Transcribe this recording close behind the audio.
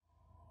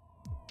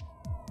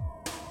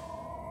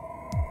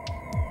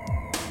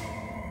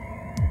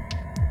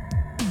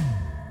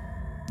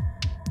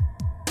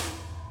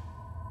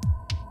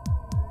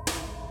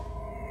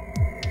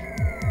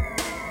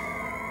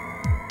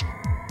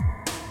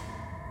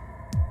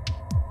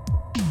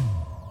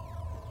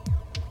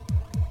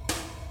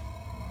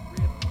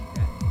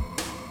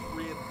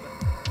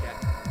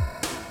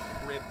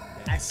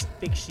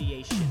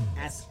asphyxiation.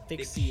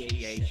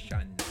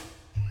 Asphyxiation.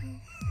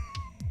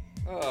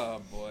 Oh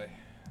boy,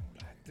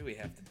 do we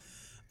have to?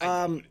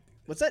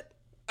 What's that?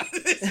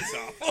 This is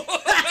awful.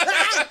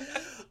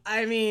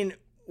 I mean,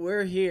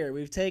 we're here.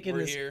 We've taken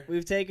We're this. here.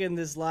 We've taken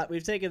this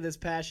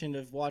passion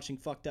of watching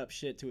fucked up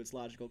shit to its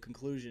logical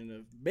conclusion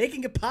of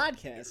making a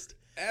podcast.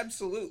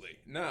 Absolutely,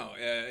 no.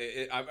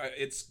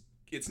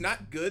 It's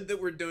not good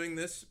that we're doing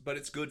this, but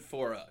it's good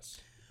for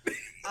us.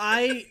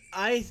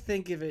 I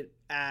think of it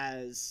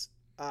as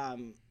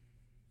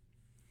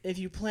if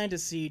you plant a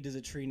seed, does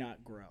a tree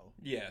not grow?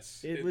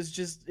 Yes. It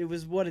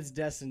was what it's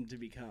destined to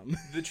become.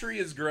 The tree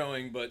is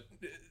growing, but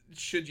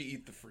should you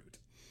eat the fruit?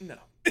 No.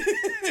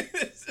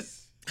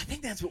 I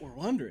think that's what we're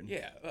wondering.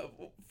 Yeah,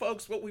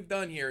 folks, what we've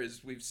done here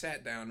is we've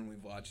sat down and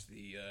we've watched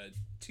the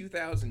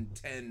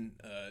 2010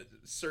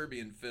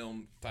 Serbian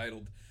film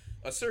titled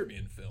A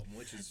Serbian Film,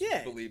 which is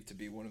believed to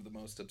be one of the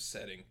most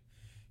upsetting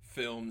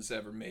films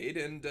ever made.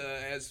 And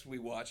as we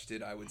watched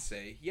it, I would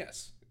say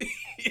yes.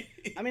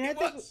 I mean,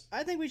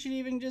 I think we should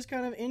even just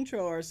kind of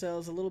intro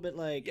ourselves a little bit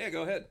like... Yeah,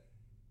 go ahead.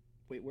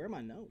 Wait, where are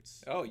my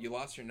notes? Oh, you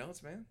lost your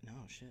notes, man? No,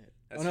 shit.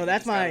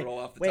 That's my...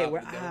 Wait,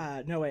 wait,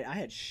 I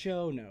had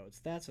show notes.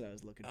 That's what I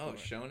was looking for. Oh,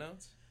 show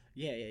notes?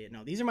 Yeah.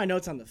 No, these are my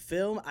notes on the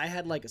film. I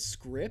had like a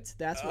script.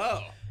 That's what...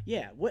 Oh.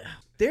 Yeah, what...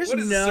 What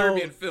is a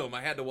Serbian film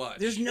I had to watch?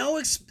 There's no...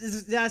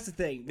 That's the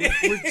thing.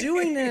 We're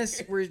doing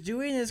this. We're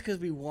doing this because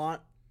we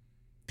want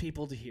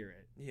people to hear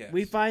it. Yes.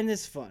 We find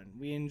this fun.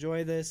 We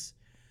enjoy this.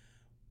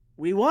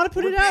 We want to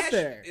put it out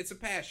there. It's a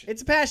passion.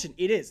 It's a passion.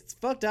 It is. It's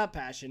fucked up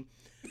passion.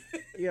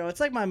 It's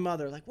like my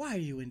mother. Like, why are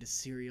you into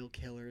serial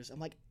killers? I'm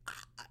like,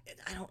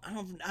 I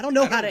don't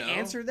know how to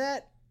answer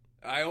that.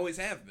 I always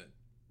have been.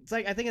 It's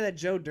like I think of that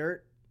Joe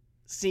Dirt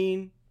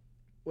scene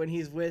when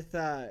he's with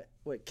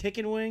Kick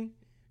and Wing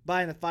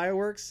buying the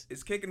fireworks.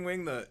 Is Kick and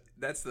Wing the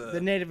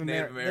Native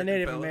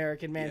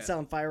American man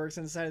selling fireworks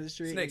on the side of the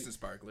street? Snakes and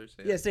sparklers.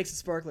 Yeah, snakes and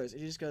sparklers.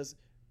 And he just goes,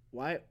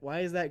 why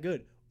is that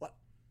good?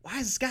 Why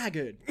is the sky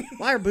good?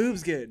 Why are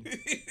boobs good?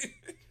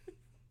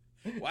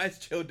 Why is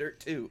Joe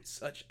Dirt 2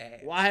 such ass?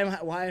 Why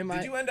am I?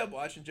 Did you end up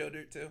watching Joe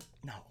Dirt 2?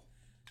 No.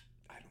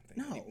 I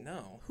don't think.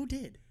 No. Who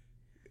did?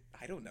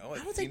 I don't know. I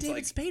don't think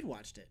David Spade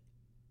watched it.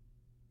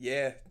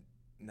 Yeah.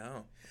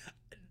 No.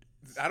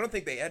 I don't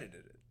think they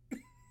edited it.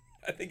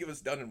 I think it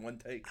was done in one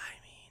take. I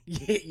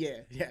mean,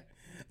 yeah.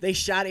 They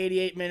shot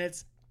 88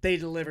 minutes. They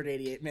delivered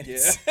 88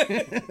 minutes.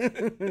 Yeah.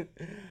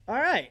 All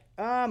right.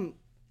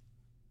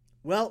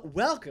 Well,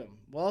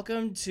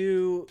 welcome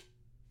to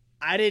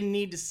I Didn't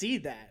Need to See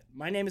That.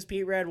 My name is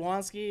Pete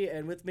Radwanski,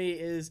 and with me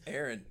is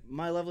Aaron,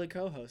 my lovely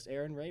co-host,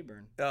 Aaron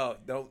Rayburn. Oh,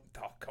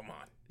 come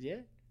on.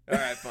 Yeah? All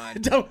right,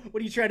 fine. What are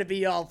you trying to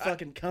be all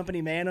fucking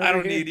company man over here?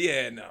 I don't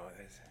need, no.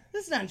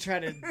 Let's not try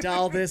to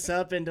doll this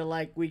up into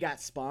like we got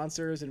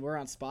sponsors and we're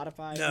on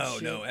Spotify.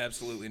 No,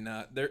 absolutely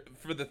not.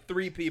 For the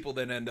 3 people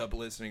that end up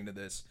listening to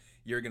this,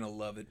 you're gonna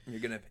love it.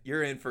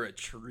 You're in for a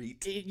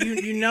treat.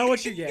 You know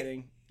what you're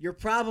getting. You're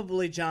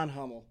probably John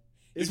Hummel.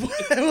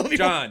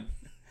 John,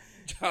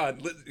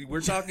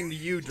 we're talking to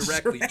you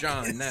directly,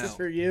 John. Now this is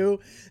for you.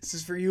 This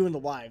is for you and the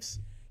wives.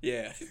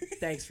 Yeah.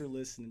 Thanks for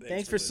listening.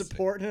 Thanks for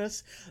supporting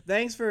us.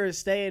 Thanks for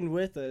staying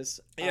with us.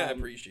 Yeah, I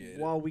appreciate it.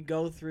 While we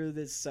go through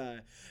this,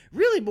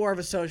 really more of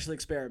a social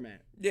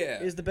experiment.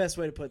 Yeah, is the best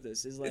way to put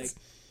this. Is like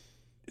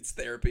it's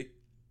therapy.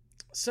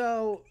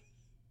 So,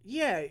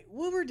 yeah,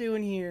 what we're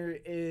doing here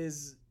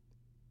is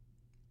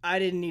I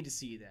didn't need to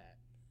see that.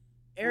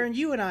 Aaron,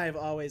 you and I have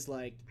always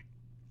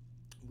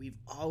we've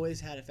always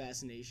had a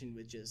fascination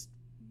with just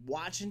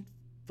watching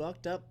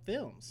fucked up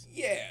films.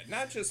 Yeah,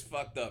 not just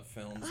fucked up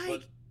films,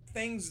 but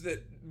things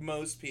that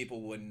most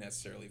people wouldn't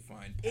necessarily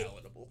find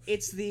palatable.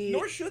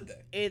 Nor should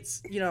they.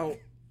 It's,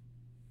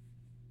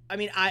 I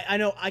mean, I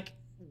know,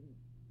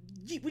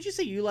 would you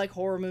say you like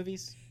horror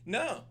movies?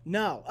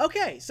 No.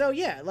 Okay, so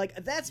yeah,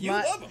 that's you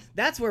love them.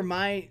 That's where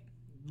my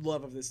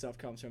love of this stuff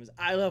comes from. Is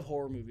I love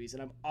horror movies,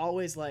 and I'm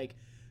always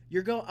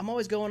I'm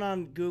always going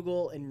on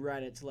Google and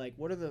Reddit to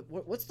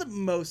what's the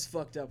most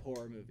fucked up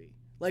horror movie?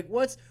 Like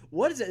what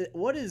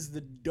is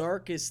the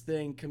darkest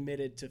thing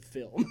committed to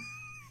film?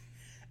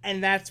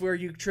 And that's where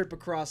you trip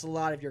across a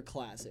lot of your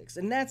classics.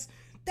 And that's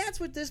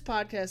what this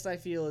podcast I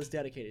feel is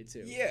dedicated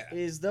to. Yeah.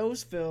 Is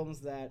those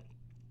films that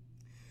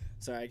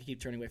sorry, I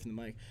keep turning away from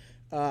the mic.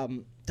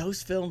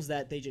 Those films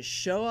that they just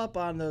show up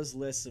on those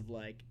lists of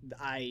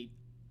I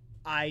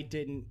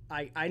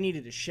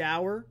needed a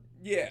shower.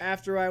 Yeah.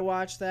 After I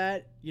watched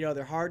that,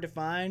 they're hard to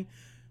find.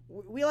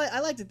 I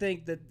like to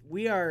think that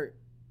we are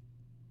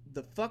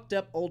the fucked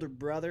up older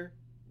brother.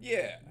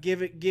 Yeah.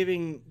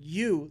 Giving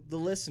you, the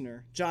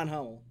listener, John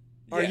Hummel,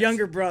 our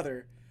younger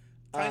brother,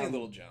 tiny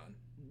little John,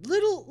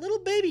 little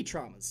baby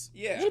traumas.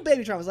 Yeah. Little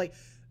baby traumas. Like,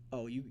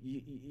 oh,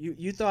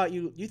 you thought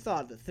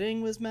the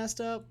thing was messed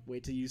up.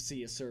 Wait till you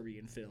see a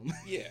Serbian film.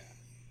 Yeah.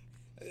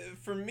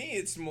 For me,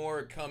 it's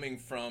more coming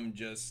from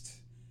just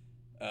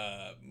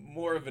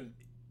more of an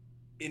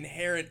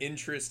inherent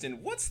interest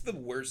in what's the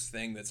worst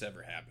thing that's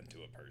ever happened to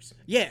a person.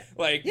 Yeah.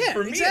 Like, yeah,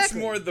 for me, exactly.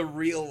 it's more the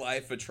real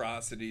life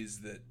atrocities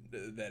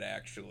that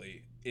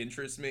actually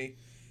interest me.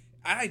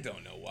 I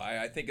don't know why.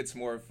 I think it's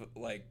more of,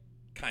 like,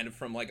 kind of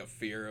from, like, a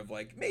fear of,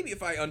 like, maybe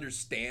if I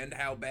understand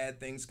how bad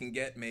things can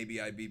get,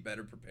 maybe I'd be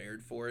better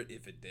prepared for it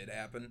if it did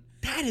happen.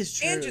 That is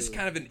true. And just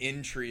kind of an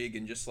intrigue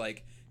and just,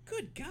 like,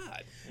 good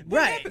God.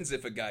 What happens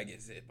if a guy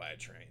gets hit by a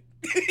train?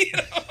 You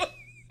know?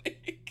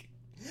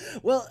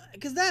 Well,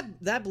 because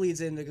that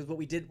bleeds into, because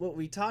what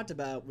we talked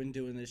about when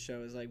doing this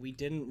show is, like, we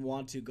didn't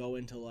want to go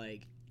into,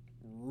 like,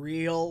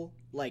 real,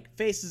 like,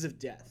 Faces of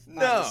Death.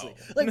 Obviously.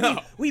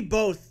 Like, we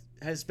both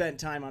have spent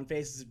time on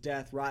Faces of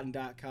Death,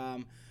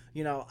 Rotten.com.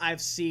 You know,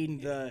 I've seen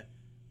the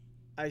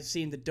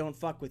Don't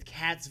Fuck with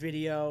Cats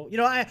video. You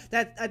know, I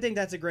think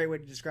that's a great way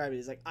to describe it.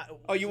 It's like,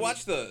 you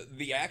watched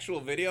the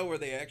actual video where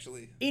they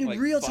actually in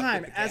real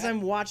time as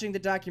I'm watching the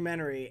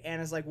documentary,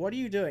 and it's like, what are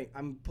you doing?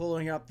 I'm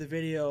pulling up the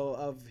video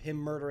of him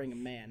murdering a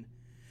man.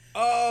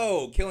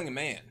 Oh, killing a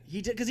man.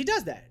 He did, because he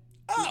does that.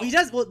 Oh, he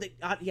does. Well,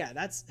 yeah.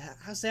 That's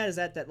how sad is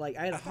that? That, like,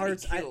 I had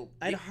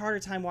a harder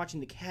time watching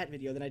the cat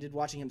video than I did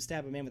watching him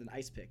stab a man with an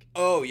ice pick.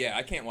 Oh yeah,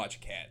 I can't watch a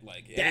cat.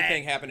 Like,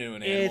 anything happening to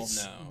an animal,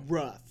 it's no.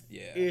 rough.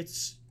 Yeah,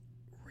 it's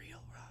real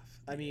rough.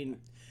 I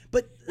mean,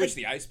 but which,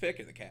 the ice pick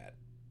or the cat?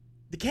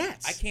 The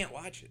cats. I can't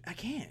watch it. I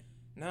can't.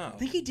 No. I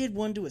think he did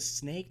one to a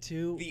snake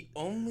too. The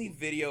only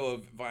video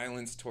of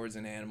violence towards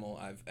an animal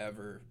I've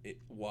ever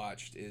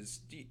watched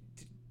is. Did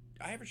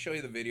I ever show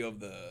you the video of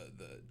the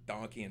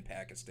donkey in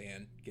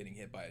Pakistan getting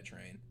hit by a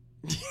train?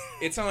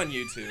 It's on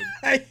YouTube.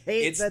 I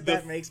hate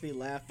that makes me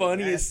laugh.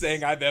 Funniest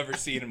thing I've ever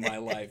seen in my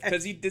life,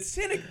 because he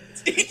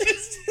disintegrates.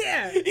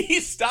 He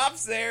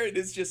stops there, and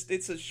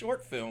it's a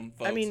short film,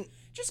 folks. I mean,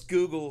 just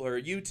Google or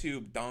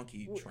YouTube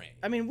donkey train.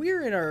 I mean, we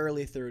were in our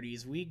early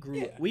 30s. We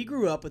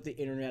grew up with the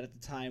internet at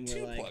the time. Too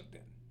where, like, plugged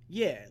in.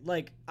 Yeah,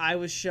 like, I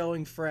was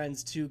showing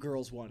friends 2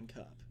 Girls 1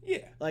 Cup.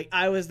 Yeah, like,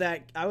 I was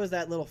that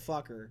little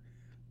fucker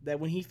that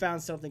when he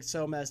found something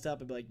so messed up,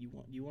 I'd be like, you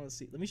want to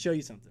see? Let me show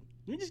you something.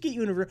 Let me just get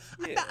you in a room.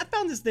 Yeah. I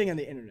found this thing on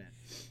the internet.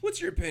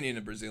 What's your opinion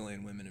of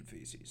Brazilian women and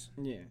feces?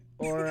 Yeah.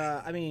 Or,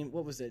 I mean,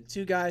 what was it?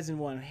 2 Guys and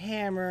 1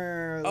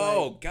 Hammer.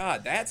 Oh,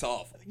 God, that's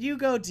awful. You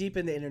go deep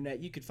in the internet,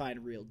 you could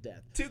find real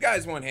death. 2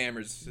 Guys, 1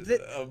 Hammer's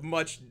a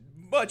much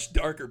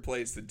darker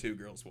place than 2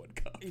 Girls, 1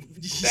 Cup.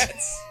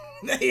 That's...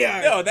 They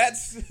are. No,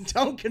 that's...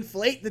 Don't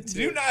conflate the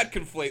two. Do not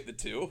conflate the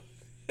two.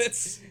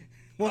 It's...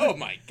 Oh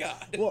my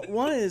God! Well,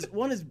 one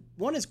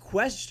is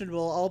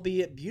questionable,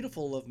 albeit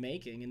beautiful, love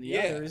making, and the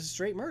other is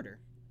straight murder.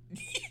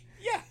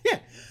 Yeah.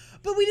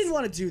 But we didn't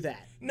want to do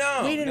that.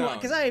 No, we didn't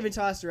want, because I even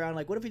tossed around,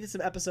 like, what if we did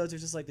some episodes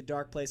of just, like, the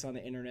dark place on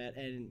the internet,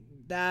 and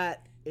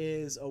that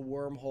is a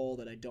wormhole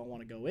that I don't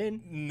want to go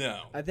in.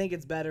 No, I think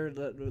it's better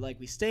that, like,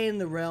 we stay in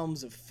the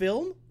realms of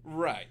film,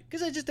 right?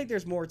 Because I just think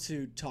there's more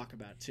to talk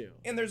about too.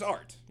 And there's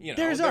art. You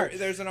know, art.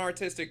 There's an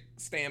artistic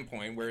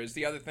standpoint, whereas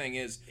the other thing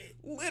is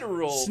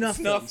literal snuff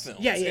films.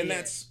 Yeah, and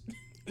that's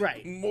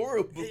right.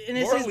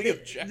 morally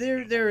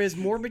objective. There is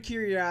morbid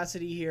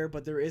curiosity here,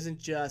 but there isn't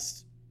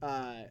just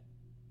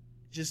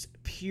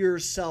pure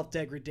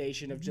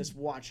self-degradation of just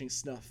watching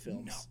snuff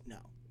films. No.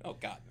 Oh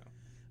God,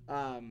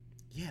 no.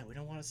 Yeah, we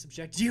don't want to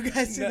subject you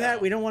guys to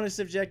that. We don't want to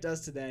subject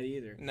us to that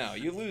either. No,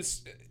 you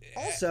lose.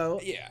 Also,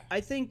 yeah,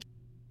 I think,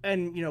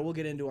 and you know, we'll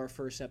get into our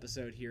first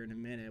episode here in a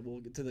minute.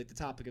 We'll get to, like, the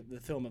topic of the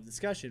film of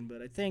discussion,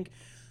 but I think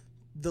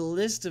the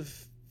list of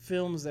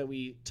films that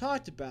we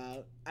talked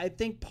about, I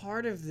think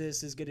part of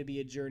this is going to be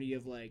a journey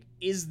of, like,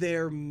 is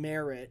there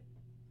merit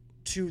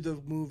to the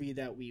movie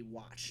that we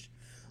watched?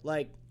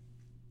 Like,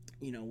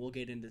 you know, we'll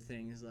get into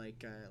things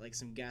like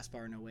some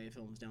Gaspar Noé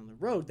films down the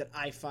road that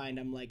I find,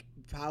 I'm like,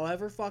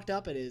 however fucked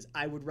up it is,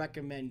 I would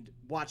recommend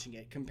watching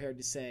it compared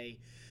to, say,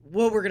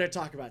 what we're going to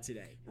talk about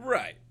today.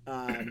 Right.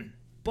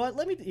 But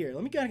let me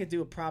kind of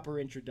do a proper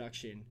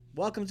introduction.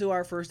 Welcome to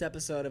our first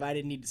episode of I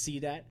Didn't Need to See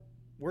That.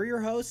 We're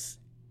your hosts,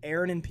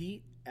 Aaron and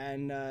Pete.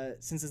 And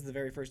since this is the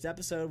very first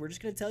episode, we're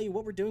just going to tell you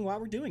what we're doing while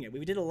we're doing it.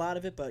 We did a lot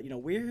of it, but, you know,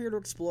 we're here to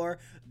explore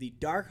the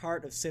dark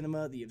heart of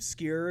cinema, the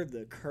obscure,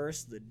 the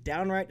cursed, the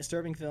downright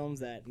disturbing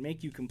films that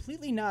make you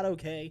completely not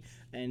okay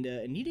and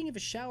needing of a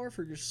shower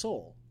for your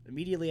soul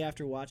immediately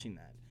after watching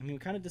that. I mean, we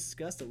kind of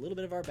discussed a little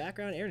bit of our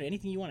background. Aaron,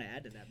 anything you want to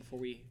add to that before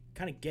we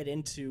kind of get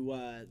into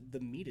the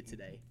meat of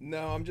today?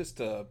 No, I'm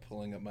just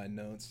pulling up my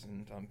notes,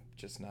 and I'm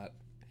just not...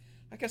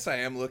 I guess I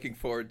am looking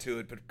forward to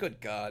it, but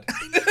good God.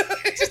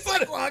 Just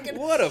like walking.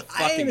 What a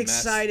fucking mess. I am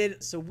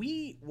excited. So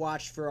we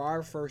watched for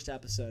our first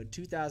episode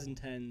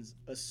 2010's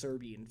A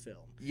Serbian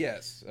Film.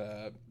 Yes.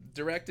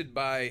 Directed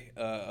by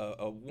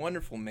a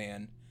wonderful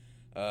man.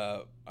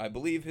 I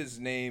believe his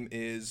name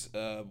is,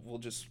 we'll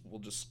just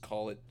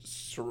call it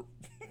Serjan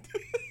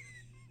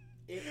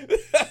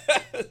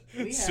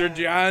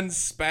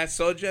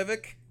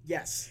Spasojevic.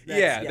 Yes.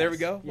 There we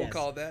go. We'll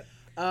call it that.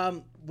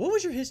 What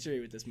was your history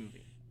with this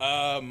movie?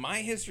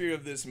 My history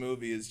of this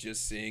movie is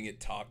just seeing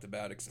it talked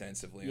about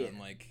extensively on,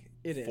 like,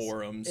 It is.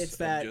 forums. It's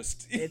that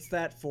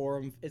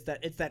forum. It's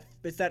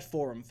that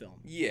forum film.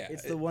 Yeah.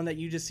 It's the one that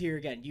you just hear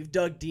again. You've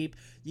dug deep.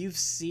 You've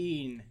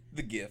seen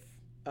the GIF.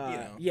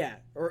 Yeah,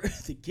 or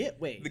the GIF.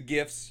 Wait, the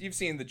GIFs. You've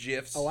seen the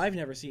GIFs. Oh, I've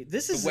never seen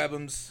this. Is the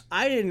Webums.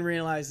 I didn't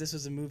realize this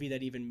was a movie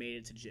that even made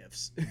it to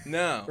GIFs.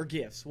 No, or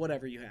GIFs,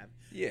 whatever you have.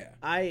 Yeah,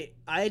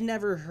 I'd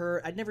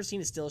never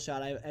seen a still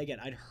shot.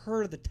 I'd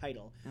heard of the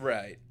title.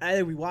 Right.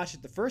 We watched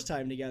it the first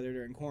time together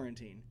during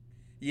quarantine.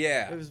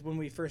 Yeah, it was when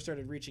we first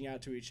started reaching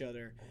out to each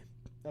other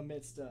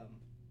amidst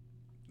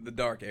the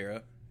dark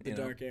era. The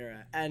dark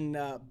era, and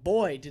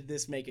boy, did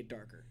this make it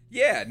darker.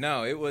 Yeah,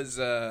 no, it was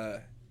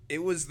the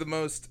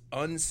most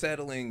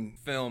unsettling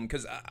film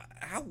because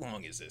how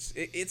long is this?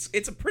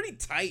 It's a pretty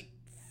tight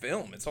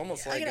film. It's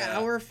almost like an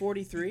hour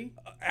 43.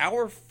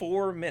 Hour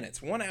 4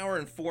 minutes. 1 hour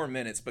and 4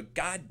 minutes. But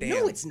goddamn,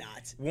 no, it's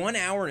not. 1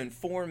 hour and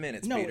 4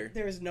 minutes. No, Peter.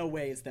 There's no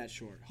way it's that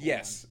short.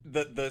 Yes,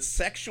 the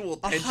sexual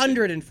tension.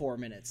 104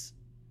 minutes.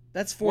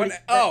 That's 40.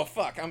 Oh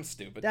fuck, I'm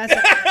stupid. That's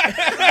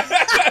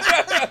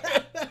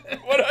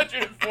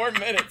 104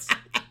 minutes.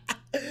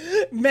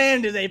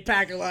 Man, do they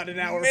pack a lot in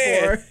hour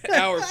 4.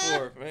 Hour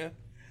 4, man.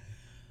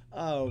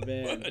 Oh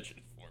man.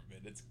 104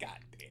 minutes. God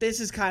damn. This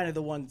is kind of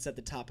the one that's at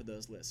the top of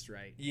those lists,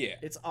 right? Yeah.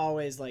 It's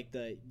always like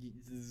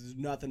there's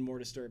nothing more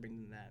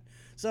disturbing than that.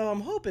 So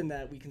I'm hoping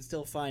that we can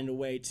still find a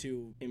way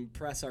to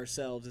impress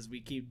ourselves as we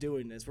keep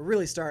doing this. We're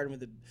really starting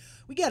with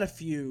we got a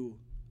few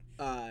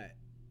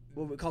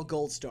what we call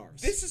gold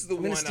stars. This is the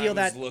one I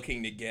was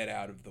looking to get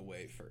out of the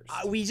way first.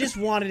 We just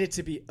wanted it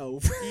to be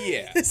over.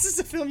 Yeah. This is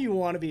a film you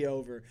want to be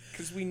over.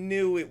 Because we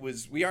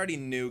already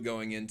knew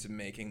going into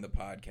making the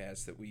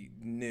podcast that we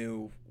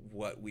knew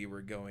what we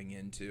were going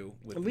into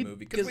with the movie.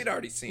 Because we'd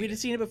already seen it. We'd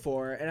seen it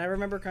before, and I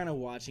remember kind of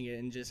watching it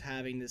and just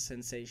having this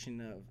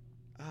sensation of,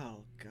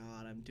 oh,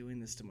 God, I'm doing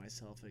this to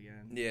myself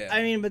again. Yeah.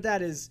 I mean, but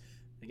that is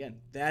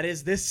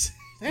this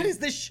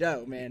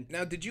show, man.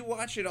 Now, did you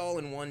watch it all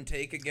in one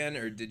take again,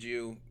 or did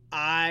you...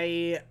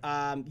 I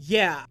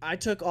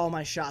took all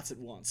my shots at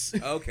once.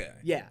 Okay.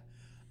 Yeah.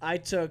 I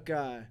took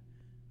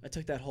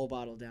that whole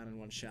bottle down in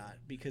one shot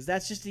because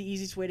that's just the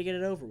easiest way to get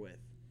it over with.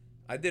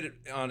 I did it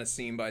on a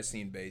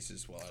scene-by-scene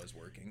basis while I was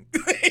working.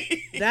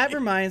 That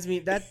reminds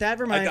me I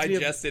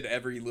digested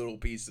every little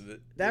piece of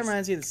it. That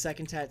reminds me of the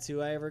second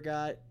tattoo I ever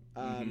got.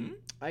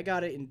 I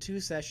got it in 2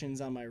 sessions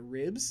on my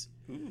ribs.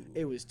 Ooh.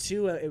 It was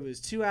 2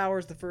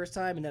 hours the first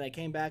time, and then I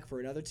came back for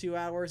another 2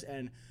 hours,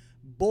 and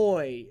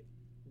boy,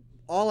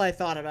 all I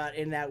thought about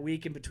in that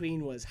week in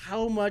between was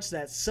how much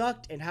that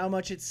sucked and how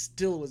much it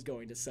still was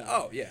going to suck.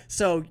 Oh yeah.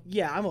 So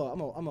yeah, I'm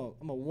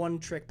a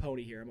one-trick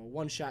pony here. I'm a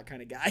one-shot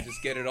kind of guy.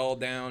 Just get it all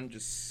down.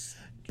 Just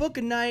book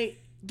a night.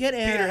 Get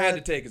Anna. Peter had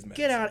to take his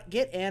medicine.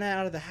 Get Anna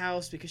out of the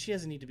house because she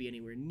doesn't need to be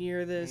anywhere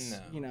near this.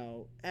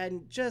 No.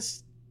 And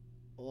just,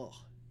 oh.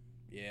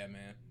 Yeah,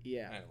 man.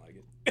 Yeah. I didn't like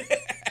it.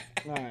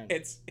 All right.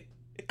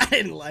 I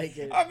didn't like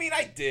it. I mean,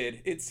 I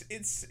did.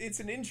 It's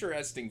an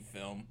interesting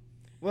film.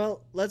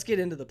 Well, let's get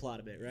into the plot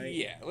a bit, right?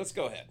 Yeah, let's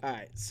go ahead. All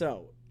right,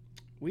 so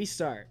we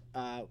start.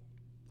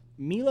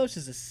 Milos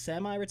is a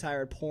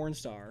semi-retired porn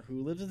star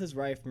who lives with his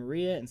wife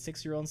Maria and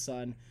 6-year-old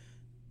son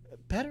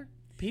Peter.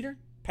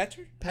 I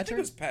think it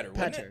was Petter,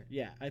 wasn't it?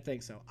 Yeah, I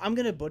think so. I'm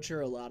gonna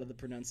butcher a lot of the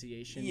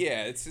pronunciation.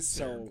 Yeah, it's just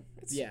Serb.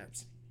 Yeah.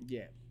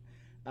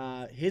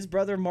 His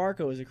brother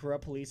Marco is a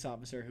corrupt police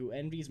officer who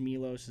envies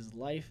Milos'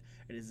 life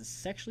and is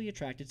sexually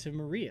attracted to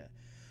Maria.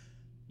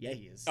 Yeah,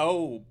 he is.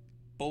 Oh,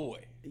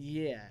 boy.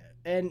 Yeah,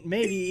 and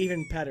maybe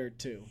even Petter,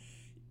 too.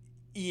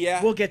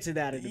 Yeah. We'll get to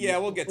that in a minute. Yeah,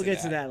 we'll get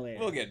to that later.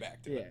 We'll get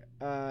back to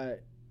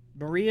it.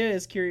 Maria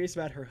is curious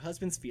about her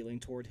husband's feeling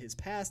toward his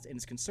past and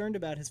is concerned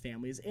about his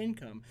family's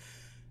income.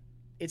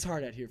 It's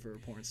hard out here for a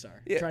porn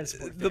star. Yeah, trying to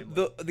support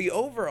family. The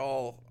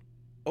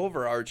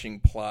overarching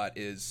plot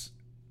is,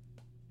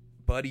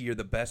 buddy, you're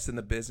the best in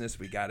the business.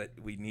 We got it.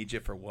 We need you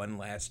for one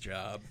last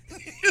job.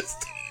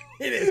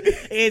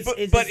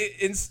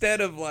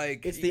 Instead of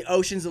like, it's the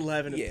Ocean's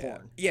 11 of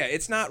porn. Yeah,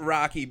 it's not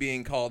Rocky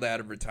being called out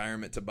of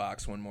retirement to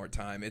box one more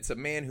time. It's a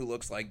man who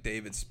looks like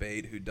David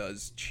Spade who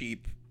does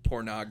cheap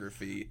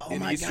pornography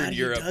in Eastern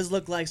Europe. He does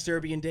look like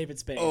Serbian David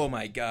Spade. Oh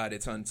my God,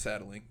 it's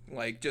unsettling.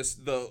 Like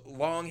just the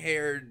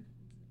long-haired,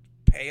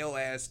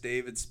 pale-ass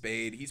David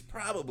Spade. He's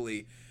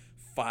probably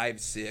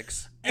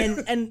 5'6",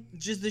 and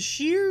just the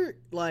sheer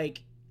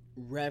like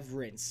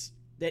reverence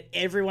that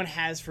everyone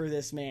has for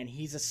this man.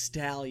 He's a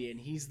stallion.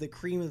 He's the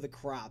cream of the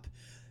crop.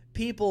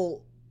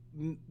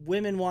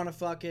 Women want to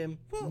fuck him.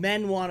 Well,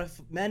 men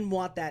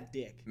want that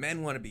dick.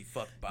 Men want to be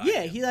fucked by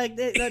him. He like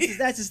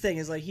that's his thing.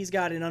 Is like he's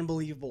got an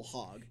unbelievable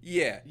hog.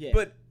 Yeah.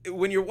 But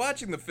when you're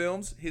watching the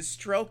films, his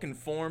stroke and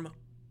form,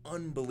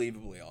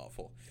 unbelievably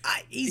awful.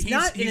 He's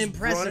not an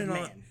impressive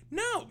man.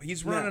 No,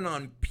 he's running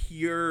on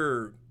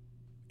pure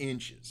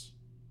inches.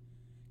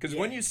 Because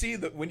when you see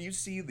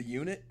the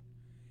unit.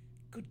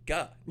 Good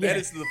God, that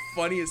is the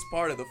funniest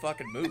part of the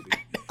fucking movie.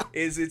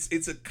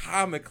 It's a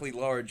comically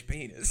large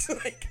penis.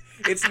 Like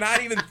it's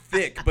not even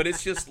thick, but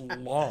it's just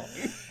long.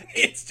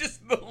 It's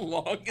just the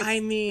longest. I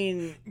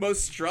mean,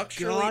 most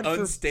structurally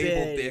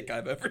unstable dick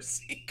I've ever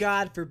seen.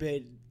 God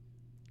forbid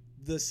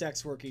the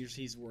sex workers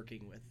he's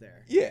working with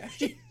there. Yeah.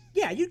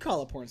 Yeah, you'd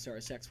call a porn star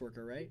a sex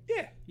worker, right?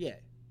 Yeah. Yeah.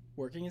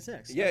 Working in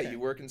sex. Yeah, okay. You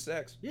work in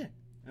sex. Yeah.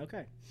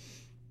 Okay.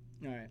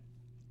 All right.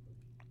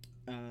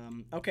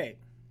 Okay.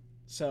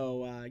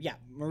 So,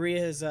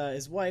 Maria is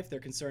his wife. They're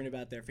concerned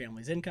about their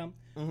family's income.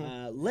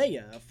 Mm-hmm.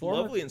 Leia,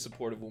 lovely and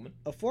supportive woman.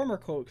 A former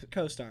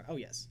co-star. Oh,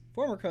 yes.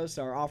 Former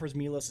co-star offers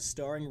Milos a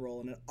starring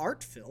role in an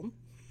art film.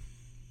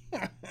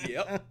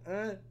 Yep.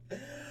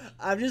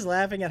 I'm just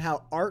laughing at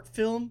how art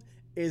film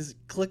is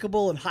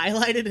clickable and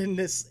highlighted in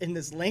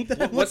this link.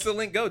 What's the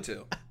link go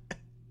to?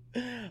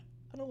 I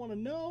don't want to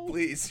know.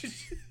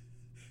 Please.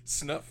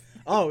 Snuff.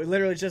 Oh,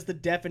 literally just the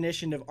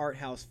definition of art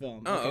house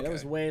film. Oh, okay. That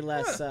was way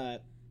less. I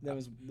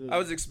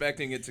was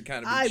expecting it to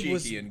kind of be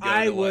cheeky and go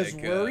I to was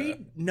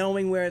worried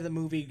knowing where the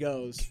movie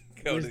goes.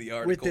 Go to the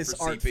article with this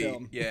for art CP.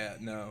 film. Yeah,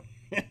 no.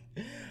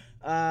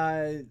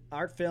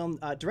 Art film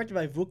directed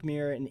by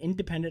Vukmir, an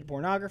independent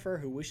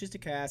pornographer who wishes to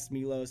cast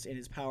Milos in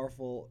his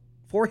powerful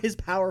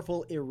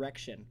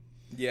erection.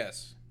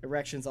 Yes.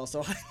 Erection's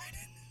also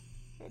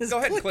highlighted. Go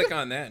ahead and click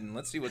on that and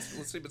let's see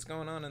what's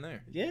going on in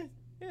there. Yeah.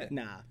 Yeah.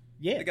 Nah.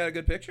 Yeah. They got a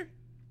good picture?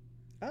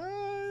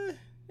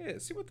 Yeah,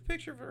 see what the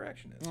picture of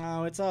erection is.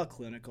 Oh, it's all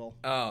clinical.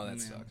 Oh,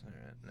 that sucks. All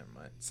right, never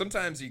mind.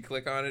 Sometimes you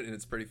click on it and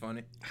it's pretty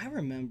funny. I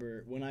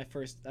remember when I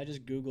just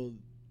Googled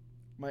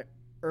my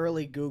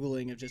early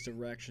Googling of just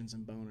erections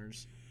and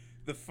boners.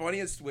 The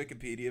funniest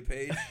Wikipedia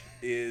page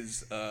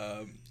is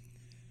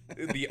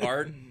the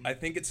art. I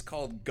think it's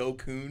called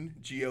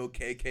Gokun,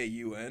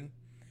 Gokkun.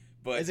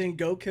 But as in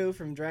Goku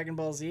from Dragon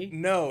Ball Z?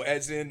 No,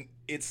 as in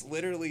it's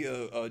literally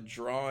a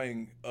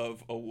drawing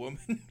of a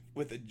woman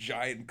with a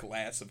giant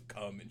glass of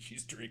cum and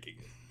she's drinking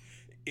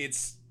it.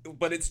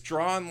 But it's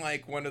drawn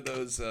like one of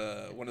those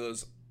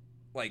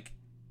like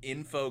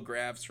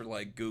infographics for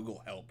like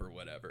Google Help or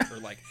whatever, or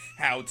like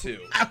how to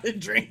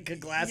drink a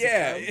glass of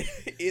cum.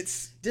 Yeah,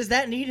 Does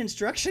that need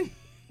instruction?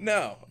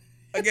 No.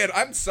 Again,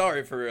 I'm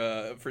sorry for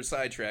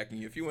sidetracking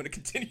you. If you want to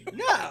continue.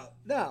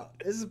 No.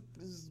 This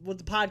is what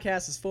the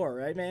podcast is for,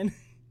 right, man?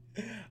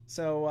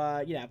 So,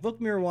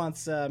 Vukmir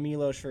wants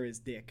Milos for his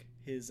dick.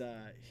 His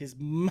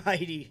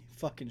mighty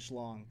fucking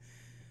schlong.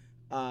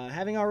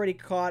 Having already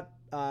caught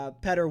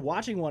Petter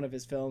watching one of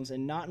his films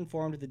and not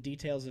informed of the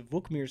details of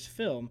Vukmir's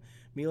film,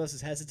 Milos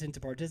is hesitant to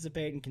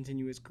participate and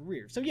continue his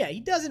career. So yeah, he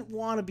doesn't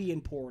want to be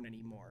in porn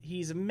anymore.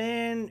 He's a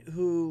man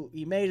who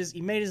he made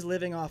his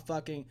living off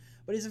fucking,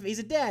 but he's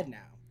a dad now.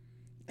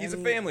 He's a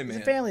family man.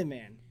 He's a family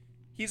man.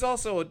 He's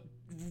also a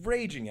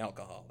raging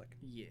alcoholic.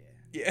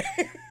 Yeah.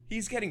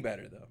 He's getting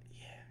better though.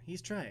 Yeah,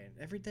 he's trying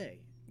every day.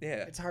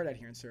 Yeah. It's hard out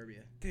here in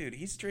Serbia. Dude,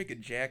 he's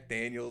drinking Jack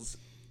Daniels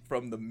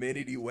from the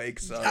minute he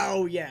wakes up.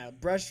 Oh yeah,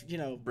 brushing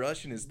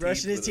his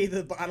teeth with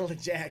a bottle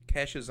of Jack.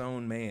 Kesha's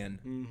own man.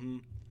 Mm-hmm.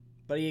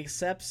 But he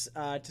accepts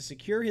to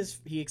secure his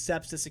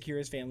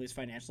family's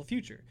financial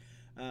future.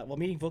 While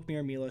meeting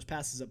Vukmir, Milos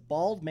passes a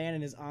bald man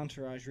in his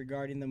entourage,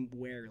 regarding them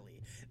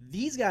warily.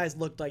 These guys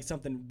looked like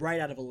something right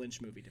out of a Lynch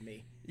movie to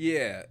me.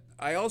 Yeah,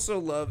 I also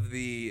love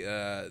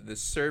the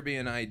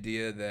Serbian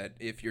idea that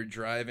if you're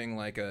driving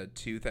like a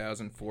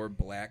 2004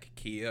 black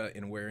Kia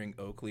and wearing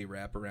Oakley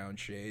wraparound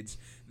shades,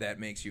 that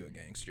makes you a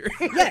gangster.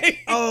 Yeah.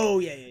 Oh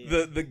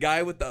yeah. The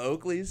guy with the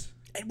Oakleys.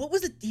 And what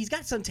was it? He's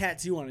got some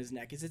tattoo on his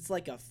neck. Is it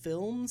like a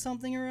film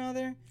something or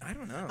other? I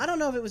don't know. I don't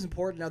know if it was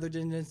important other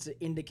than to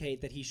indicate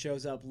that he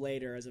shows up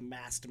later as a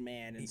masked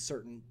man in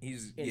certain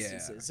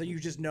instances. Yeah. So you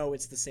just know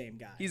it's the same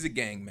guy. He's a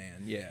gang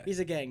man, yeah. He's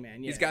a gang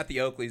man, yeah. He's got the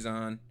Oakleys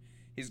on.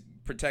 He's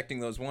protecting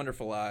those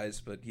wonderful eyes,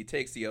 but he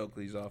takes the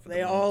Oakleys off.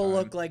 They all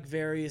look like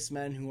various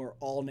men who are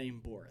all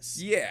named Boris.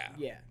 Yeah.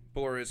 Yeah.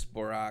 Boris,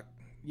 Borak.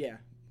 Yeah.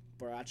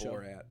 Boracho.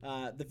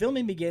 Borat. The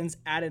filming begins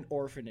at an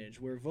orphanage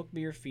where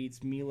Vukmir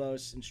feeds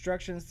Milos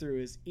instructions through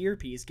his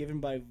earpiece given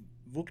by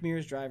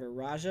Vukmir's driver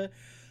Raja.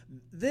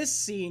 This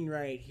scene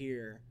right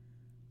here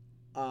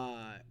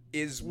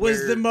was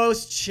the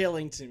most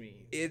chilling to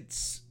me.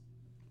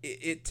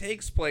 It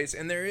takes place,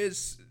 and there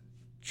is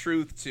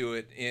truth to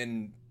it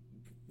in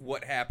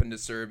what happened to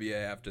Serbia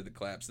after the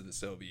collapse of the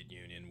Soviet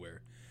Union,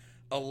 where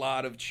a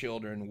lot of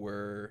children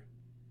were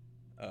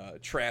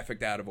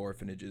trafficked out of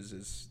orphanages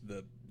as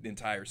the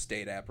entire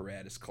state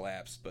apparatus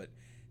collapsed. But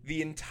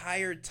the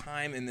entire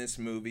time in this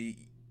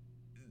movie,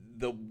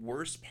 the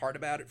worst part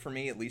about it for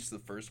me, at least the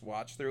first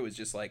watch through, is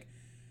just like,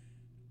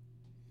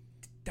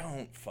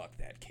 don't fuck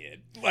that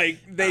kid. Like,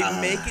 they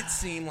make it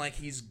seem like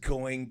he's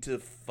going to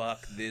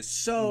fuck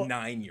this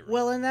 9-year-old.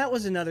 Well, and that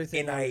was another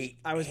thing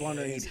I was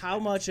wondering is how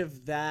much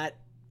of that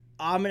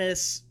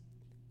ominous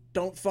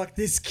don't fuck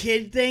this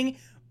kid thing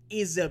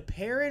is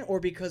apparent,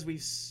 or because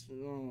we've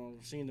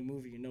seen the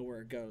movie, you know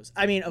where it goes.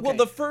 I mean, okay. Well,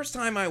 the first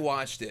time I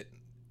watched it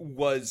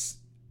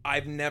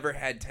I've never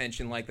had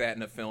tension like that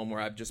in a film where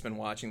I've just been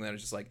watching that.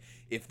 It's just like,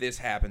 if this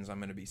happens, I'm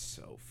going to be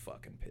so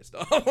fucking pissed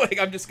off. Like,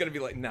 I'm just going to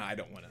be like, nah, I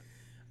don't want to.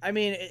 I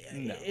mean,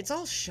 it's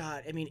all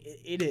shot. I mean,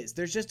 it is.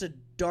 There's just a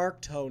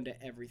dark tone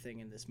to everything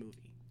in this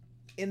movie.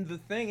 And the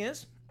thing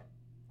is,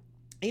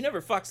 he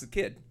never fucks the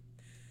kid.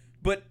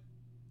 But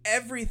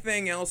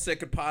everything else that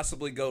could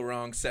possibly go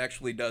wrong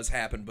sexually does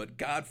happen, but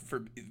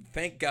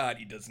thank God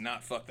he does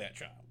not fuck that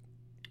child.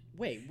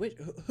 Wait,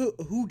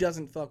 who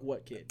doesn't fuck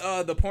what kid?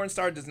 The porn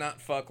star does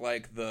not fuck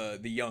like the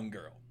young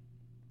girl.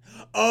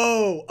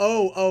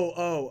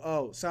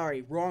 Oh,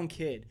 sorry, wrong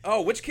kid.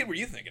 Oh, which kid were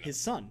you thinking of? His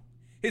son.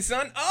 His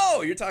son?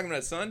 Oh, you're talking about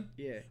his son?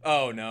 Yeah.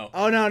 Oh no.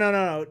 Oh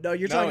no.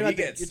 You're talking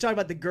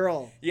about the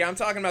girl. Yeah, I'm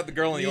talking about the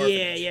girl in the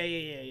orphanage.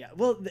 Yeah.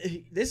 Well,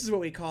 this is what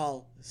we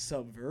call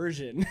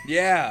subversion.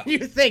 Yeah.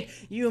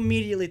 You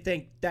immediately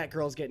think that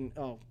girl's getting.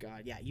 Oh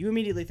god, yeah. You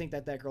immediately think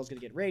that girl's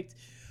gonna get raped.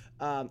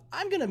 I'm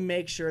gonna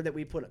make sure that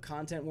we put a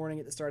content warning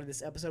at the start of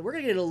this episode. We're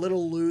gonna get a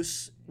little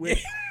loose with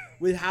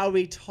how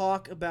we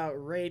talk about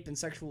rape and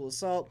sexual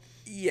assault.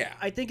 Yeah.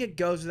 I think it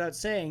goes without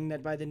saying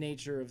that by the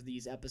nature of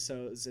these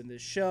episodes and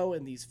this show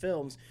and these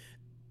films,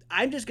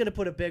 I'm just going to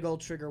put a big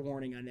old trigger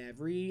warning on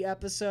every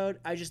episode.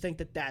 I just think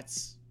that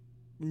that's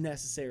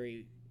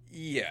necessary.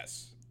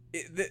 Yes.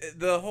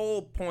 The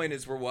whole point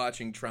is we're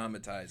watching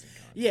traumatizing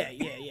content.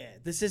 Yeah.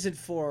 This isn't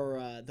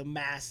for the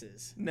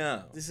masses.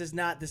 No. This is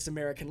not This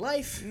American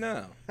Life.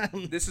 No.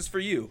 This is for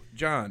you,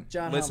 John.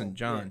 Listen, Hummel.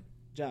 John.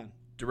 Yeah. John.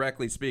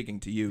 Directly speaking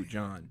to you,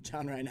 John.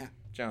 John right now.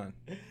 John.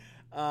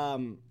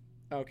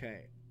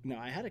 Okay. No,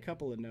 I had a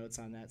couple of notes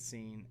on that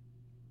scene.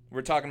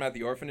 We're talking about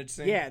the orphanage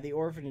scene? Yeah, the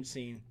orphanage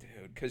scene.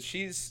 Dude,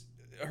 because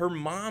her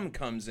mom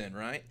comes in,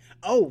 right?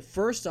 Oh,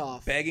 first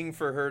off. Begging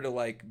for her to,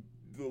 like,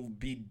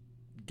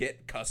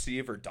 get custody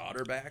of her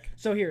daughter back.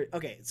 So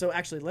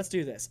actually, let's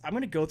do this. I'm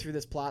going to go through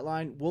this plot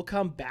line. We'll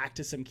come back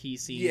to some key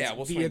scenes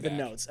via the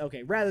notes.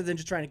 Okay, rather than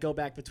just trying to go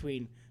back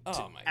between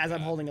I'm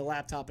holding a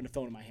laptop and a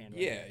phone in my hand.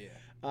 Right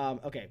now.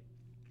 Okay.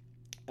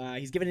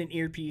 He's given an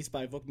earpiece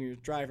by Vukmir's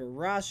driver,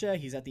 Rasha.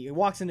 He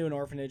walks into an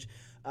orphanage,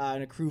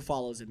 and a crew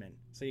follows him in.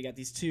 So you got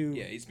these two...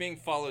 Yeah, he's being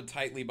followed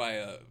tightly by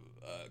a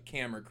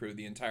camera crew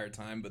the entire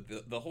time, but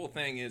the whole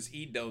thing is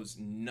he knows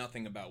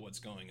nothing about what's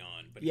going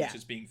on, but he's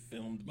just being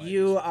filmed by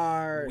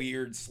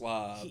weird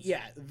slobs.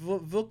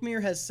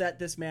 Vukmir has set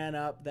this man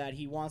up that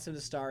he wants him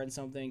to star in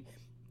something.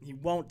 He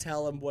won't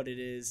tell him what it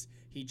is.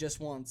 He just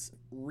wants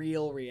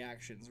real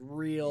reactions,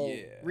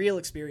 real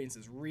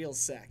experiences, real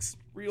sex.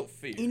 Real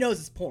fear. He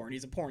knows it's porn.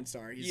 He's a porn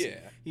star.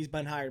 He's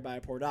been hired by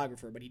a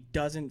pornographer, but he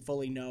doesn't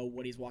fully know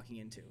what he's walking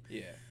into.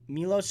 Yeah.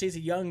 Milos sees a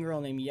young girl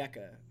named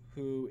Yeka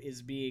who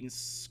is being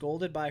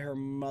scolded by her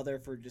mother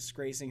for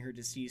disgracing her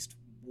deceased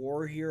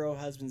war hero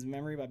husband's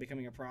memory by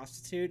becoming a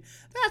prostitute.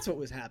 That's what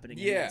was happening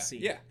in that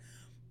scene. Yeah.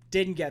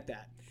 Didn't get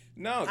that.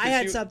 No, I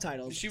had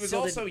subtitles. She was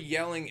also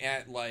yelling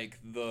at like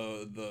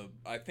the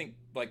I think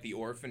like the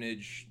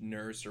orphanage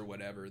nurse or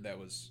whatever that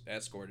was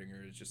escorting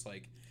her. It's just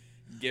like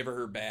give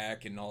her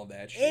back and all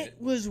that shit. It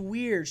was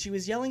weird. She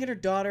was yelling at her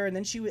daughter, and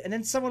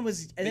then someone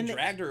was they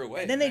dragged her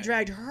away. And then they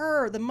dragged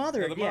her, the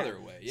mother, mother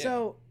away. Yeah.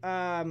 So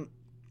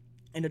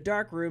in a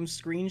dark room,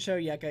 screen show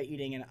Yeka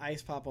eating an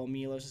ice pop while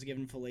Milos is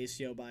given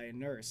fellatio by a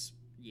nurse.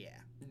 Yeah,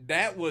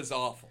 that was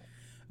awful.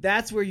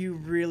 That's where you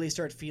really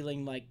start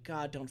feeling like,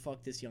 God, don't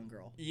fuck this young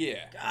girl. Yeah.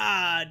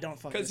 God, don't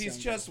fuck this young girl. Because he's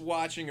just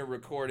watching a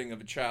recording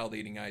of a child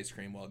eating ice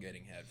cream while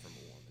getting head from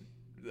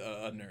a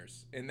woman, a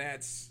nurse. And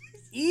that's...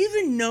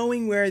 Even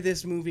knowing where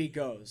this movie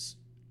goes,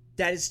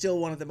 that is still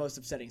one of the most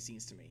upsetting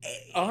scenes to me.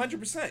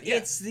 100%,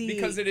 yeah.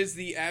 Because it is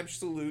the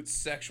absolute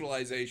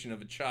sexualization of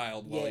a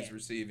child while he's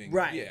receiving...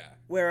 Right. Yeah.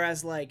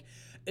 Whereas, like...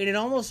 And it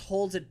almost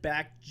holds it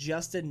back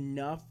just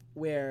enough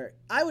where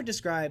I would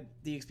describe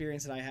the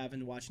experience that I have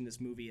in watching this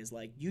movie as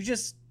like you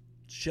just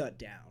shut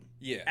down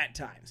at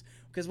times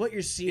because what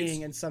you're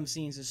seeing in some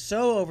scenes is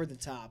so over the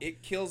top.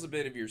 It kills a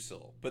bit of your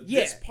soul, but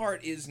this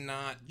part is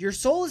not. Your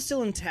soul is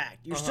still intact.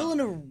 You're still in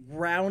a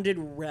rounded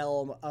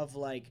realm of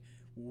like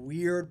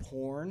weird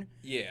porn.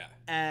 Yeah.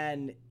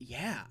 And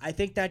I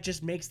think that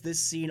just makes this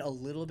scene a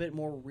little bit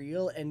more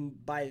real,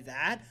 and by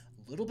that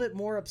little bit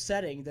more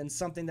upsetting than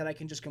something that I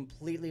can just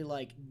completely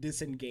like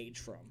disengage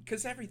from.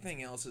 Because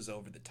everything else is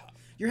over the top.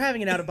 You're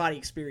having an out-of-body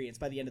experience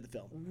by the end of the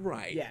film.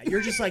 Right. Yeah, you're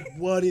just like,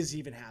 what is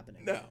even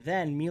happening? No.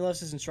 Then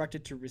Milos is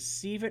instructed to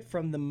receive it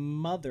from the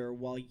mother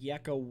while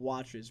Yeka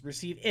watches.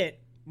 Receive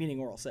it, meaning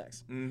oral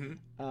sex.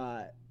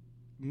 Mm-hmm.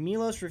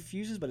 Milos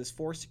refuses but is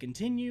forced to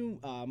continue.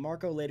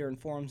 Marco later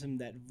informs him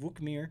that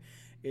Vukmir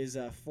is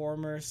a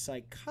former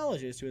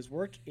psychologist who has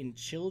worked in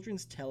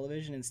children's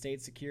television and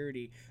state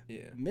security.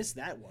 Yeah. Missed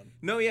that one.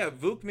 No, yeah.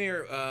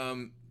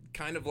 Vukmir,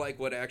 kind of like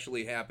what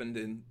actually happened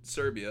in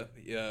Serbia,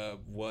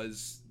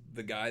 was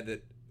the guy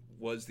that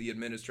was the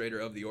administrator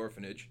of the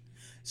orphanage.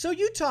 So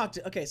you talked...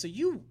 Okay, so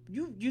you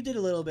did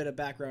a little bit of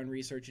background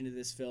research into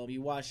this film.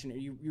 You watched...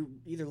 You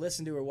either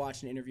listened to or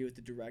watched an interview with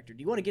the director.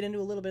 Do you want to get into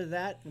a little bit of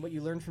that and what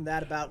you learned from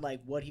that about like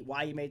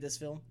why he made this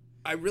film?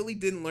 I really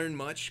didn't learn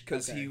much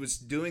because he was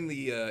doing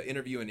the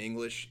interview in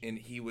English, and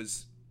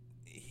he's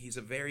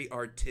a very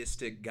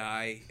artistic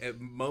guy.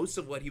 Most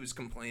of what he was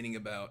complaining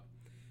about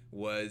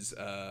was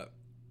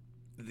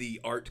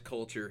the art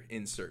culture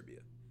in Serbia.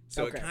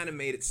 So it kind of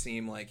made it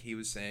seem like he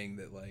was saying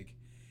that like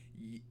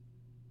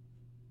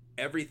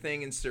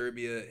everything in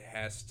Serbia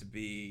has to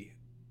be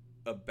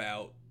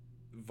about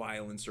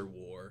violence or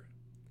war,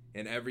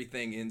 and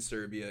everything in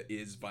Serbia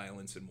is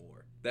violence and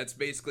war. That's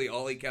basically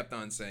all he kept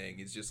on saying.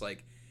 He's just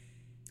like...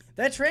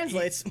 That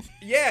translates.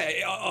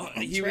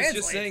 He was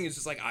just saying, it's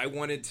just like, I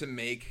wanted to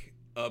make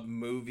a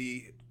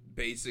movie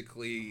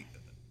basically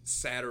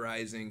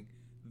satirizing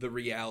the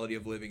reality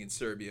of living in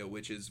Serbia,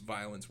 which is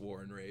violence,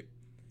 war, and rape.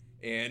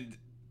 And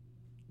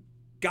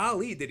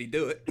golly, did he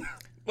do it.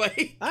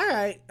 Like, all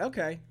right,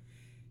 okay.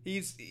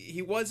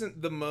 He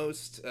wasn't the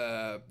most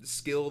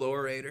skilled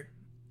orator.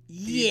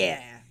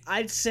 Yeah,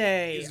 I'd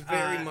say he's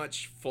very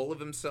much full of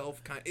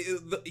himself.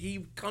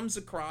 He comes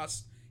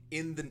across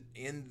in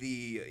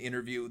the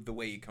interview the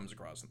way he comes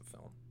across in the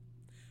film.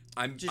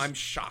 I'm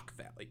shock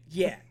value.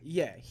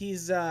 Yeah.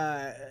 He's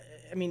an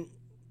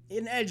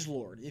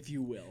edgelord, if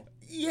you will.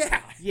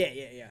 Yeah.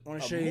 I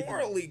want to show you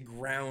morally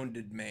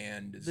grounded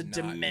man does the not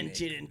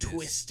demented and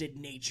twisted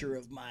nature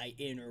of my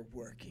inner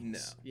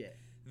workings. No. Yeah.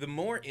 The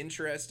more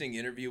interesting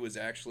interview was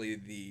actually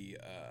the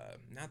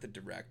not the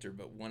director,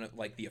 but one of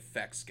the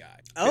effects guy.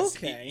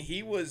 Okay.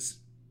 He was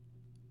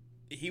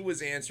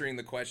answering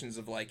the questions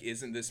of like,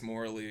 isn't this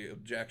morally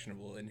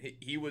objectionable? And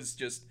he was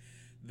just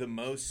the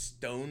most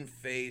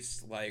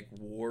stone-faced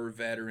war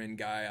veteran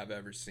guy I've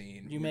ever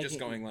seen. Just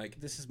going like,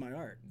 this is my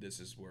art.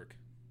 This is work.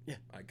 Yeah.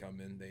 I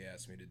come in, they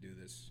ask me to do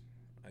this.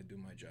 I do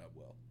my job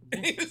well.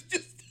 And he was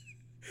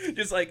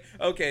just like,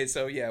 okay,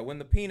 so yeah, when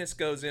the penis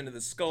goes into the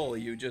skull,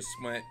 you just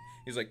went.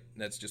 He's like,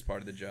 that's just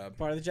part of the job.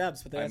 Part of the job.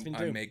 That's what they asked me to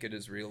do. I make it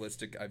as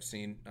realistic. I've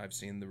seen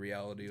the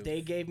reality of.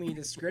 They gave me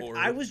the script.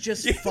 I was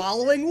just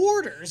following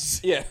orders.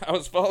 Yeah, I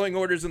was following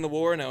orders in the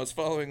war, and I was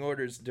following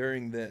orders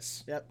during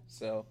this. Yep.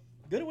 So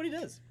good at what he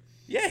does.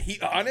 Yeah, he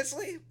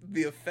honestly,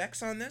 the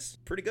effects on this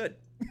pretty good.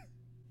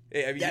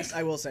 Yes,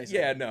 I will say so.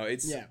 Yeah, no,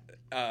 it's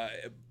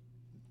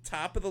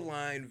top of the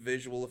line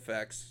visual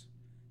effects.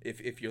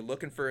 If you're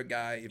looking for a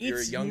guy, if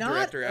you're a young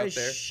director out there, it's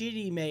not a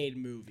shitty made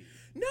movie.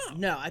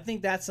 No, I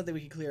think that's something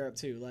we can clear up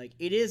too. Like,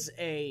 it is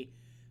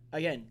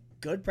again,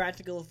 good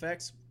practical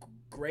effects,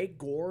 great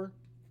gore.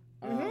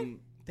 Mm-hmm.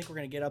 I think we're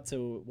gonna get up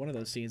to one of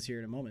those scenes here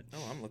in a moment.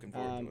 Oh, I'm looking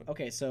forward to it.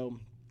 Okay, so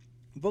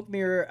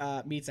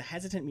Vukmir meets a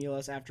hesitant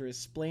Milos after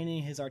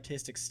explaining his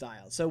artistic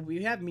style. So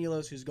we have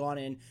Milos who's gone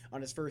in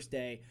on his first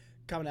day,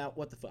 coming out,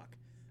 what the fuck?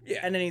 Yeah.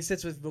 And then he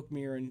sits with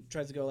Vukmir and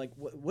tries to go like,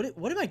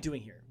 what am I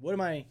doing here?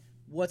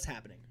 What's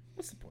happening?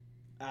 What's the point?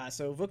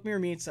 So Vukmir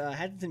meets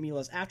hesitant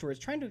Milos afterwards,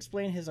 trying to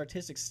explain his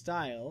artistic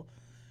style,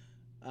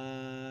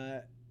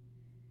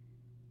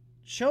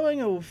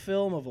 showing a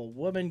film of a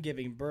woman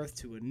giving birth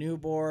to a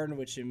newborn,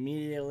 which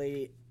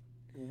immediately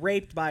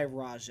raped by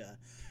Raja.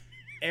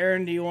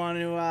 Aaron, do you want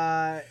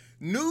to...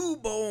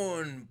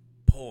 Newborn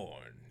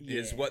porn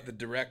is what the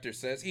director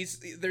says.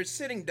 They're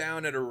sitting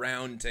down at a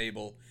round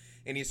table,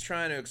 and he's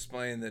trying to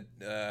explain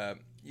that...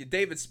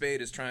 David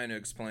Spade is trying to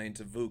explain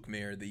to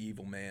Vukmir, the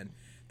evil man,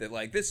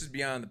 that, this is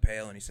beyond the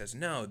pale, and he says,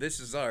 no, this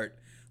is art.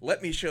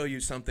 Let me show you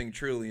something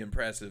truly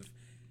impressive.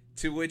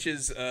 To which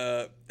is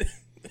a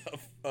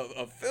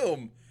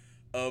film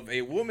of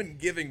a woman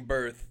giving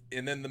birth,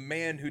 and then the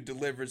man who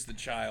delivers the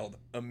child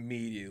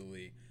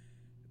immediately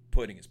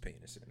putting his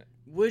penis in it.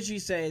 Would you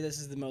say this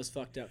is the most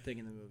fucked up thing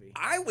in the movie?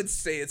 I would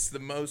say it's the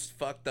most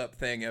fucked up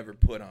thing ever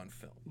put on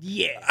film.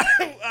 Yeah.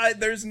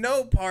 There's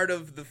no part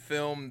of the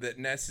film that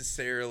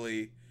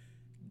necessarily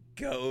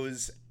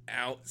goes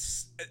out.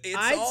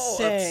 It's all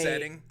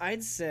upsetting.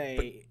 I'd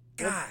say...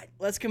 But God.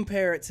 Let's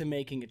compare it to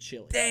making a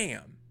chili.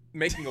 Damn.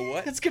 Making a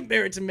what? Let's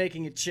compare it to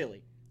making a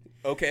chili.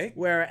 Okay.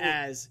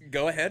 Whereas...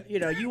 Go ahead.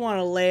 You want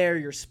to layer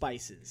your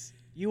spices.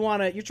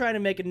 You're trying to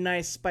make a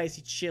nice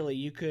spicy chili.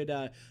 You could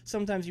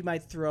sometimes you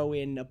might throw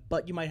in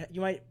but you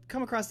might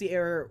come across the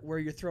error where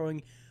you're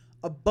throwing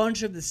a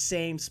bunch of the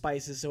same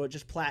spices so it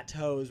just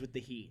plateaus with the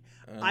heat.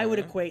 I would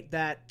equate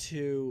that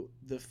to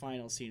the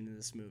final scene in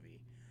this movie.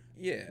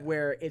 Yeah.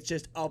 Where it's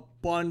just a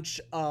bunch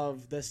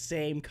of the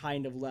same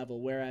kind of level,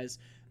 whereas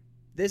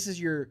this is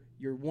your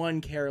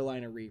one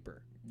Carolina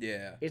Reaper.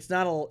 Yeah. It's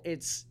not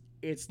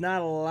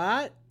a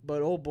lot,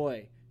 but oh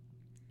boy.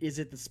 Is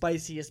it the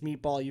spiciest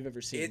meatball you've ever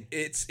seen?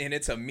 It's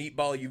a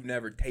meatball you've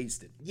never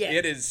tasted. Yeah.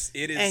 It is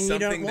and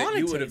something that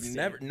you would have it.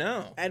 never...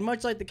 No. And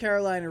much like the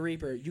Carolina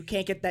Reaper, you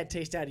can't get that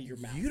taste out of your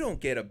mouth. You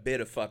don't get a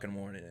bit of fucking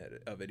warning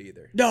of it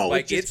either. No.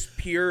 It's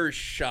pure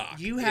shock.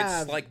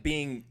 It's like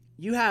being...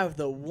 You have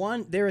the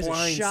one... There is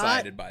a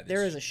shot... by this.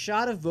 There is a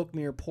shot of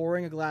Vukmir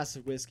pouring a glass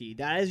of whiskey.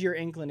 That is your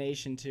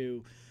inclination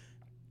to...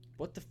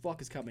 What the fuck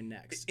is coming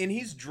next? And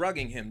he's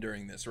drugging him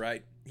during this,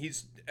 right?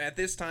 At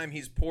this time,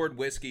 he's poured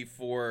whiskey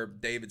for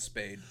David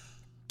Spade.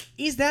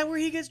 Is that where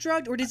he gets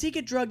drugged? Or does he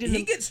get drugged in...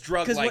 He gets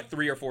drugged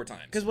 3 or 4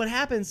 times. Because what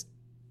happens...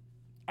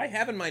 I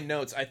have in my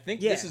notes, I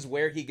think this is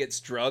where he gets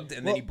drugged,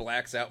 and then he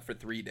blacks out for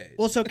 3 days.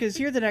 Well, so, because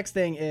here the next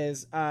thing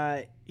is,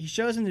 he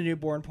shows him the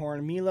newborn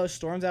porn, Milo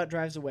storms out,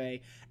 drives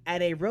away.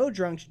 At a road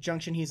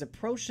junction, he's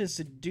approached and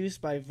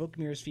seduced by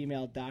Vukmir's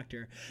female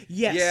doctor.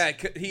 Yes. Yeah,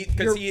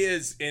 because he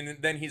is, and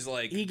then he's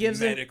like, he gives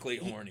medically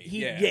horny.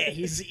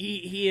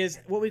 He is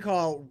what we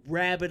call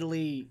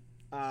rabidly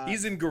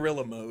He's in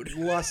gorilla mode.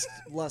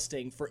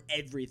 lusting for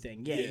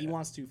everything. Yeah, he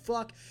wants to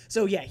fuck.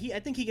 So yeah, I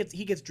think he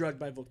gets drugged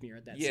by Vukmir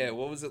at that scene. Yeah,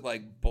 what was it,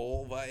 like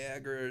bull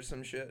Viagra or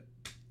some shit?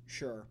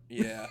 Sure.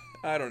 Yeah,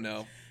 I don't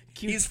know.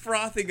 He's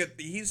frothing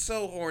he's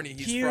so horny,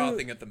 he's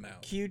frothing at the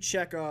mouth. Cue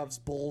Chekhov's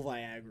bull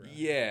Viagra.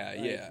 Yeah,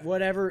 yeah.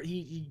 Whatever,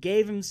 he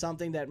gave him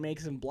something that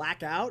makes him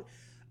black out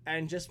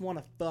and just want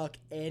to fuck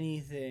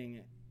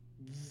anything,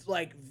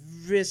 like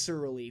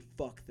viscerally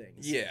fuck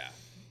things. Yeah.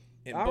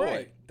 And all boy,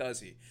 right. does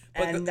he.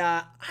 But and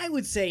I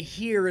would say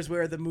here is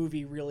where the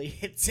movie really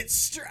hits its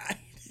stride.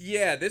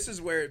 Yeah, this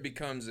is where it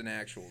becomes an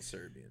actual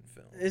Serbian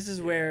film. This is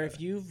where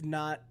if you've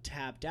not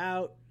tapped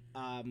out,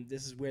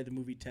 this is where the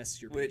movie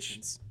tests your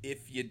patience.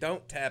 If you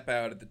don't tap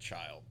out at the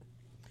child,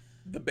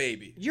 the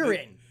baby, you're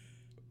in.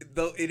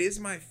 Though it is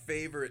my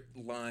favorite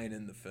line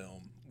in the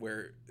film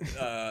where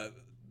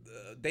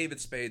David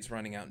Spade's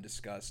running out in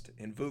disgust,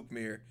 and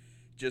Vukmir,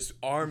 just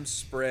arms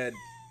spread,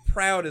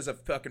 proud as a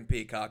fucking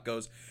peacock,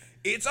 goes,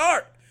 "It's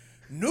art,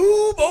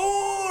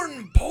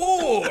 newborn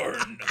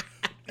porn."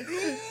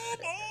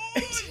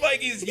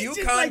 Like he's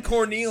Yukon like,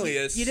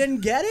 Cornelius. You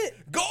didn't get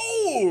it?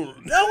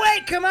 Gold! No,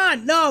 wait, come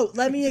on. No,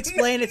 let me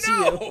explain it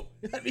to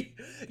you.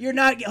 You're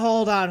not...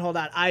 Hold on.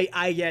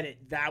 I get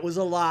it. That was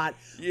a lot.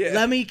 Yeah.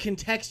 Let me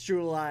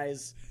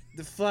contextualize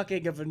the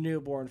fucking of a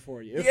newborn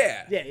for you.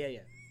 Yeah. Yeah.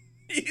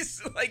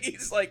 He's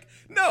like,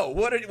 no,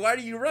 why are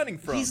you running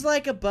from? He's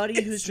like a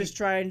buddy who's just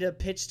trying to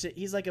pitch to...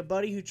 He's like a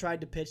buddy who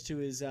tried to pitch to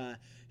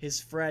his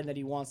friend that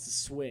he wants to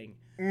swing.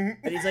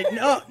 Mm-hmm. And he's like,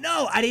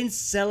 no, I didn't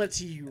sell it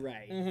to you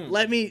right.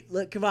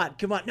 Mm-hmm.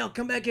 Come on. No,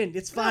 come back in.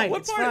 It's fine. No,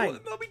 it's fine.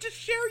 Let me just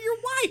share your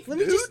wife, Let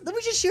me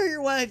just share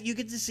your wife. You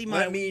get to see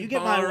my... You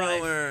get my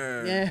wife.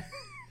 Yeah.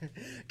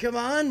 Come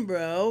on,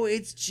 bro.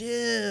 It's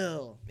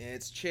chill.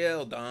 It's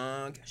chill,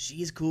 dog.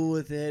 She's cool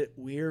with it.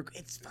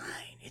 It's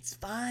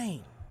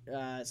fine.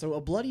 So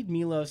a bloodied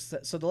Milos.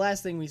 So the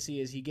last thing we see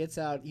is he gets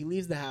out. He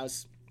leaves the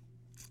house,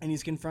 and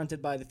he's confronted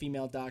by the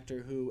female doctor,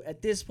 who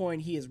at this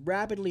point he is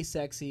rapidly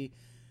sexy.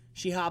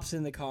 She hops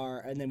in the car,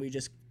 and then we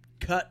just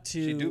cut to...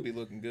 She do be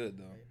looking good,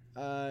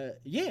 though.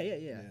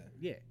 Yeah.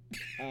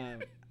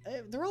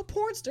 They're all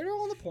porn stars. They're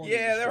all in the porn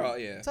industry. They're all,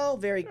 yeah. It's all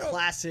very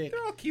classic...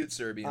 They're all cute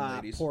Serbian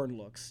ladies. Porn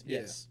looks,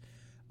 yeah. Yes.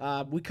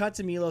 We cut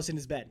to Milos in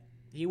his bed.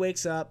 He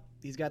wakes up.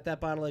 He's got that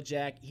bottle of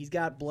Jack. He's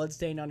got blood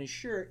stain on his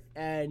shirt,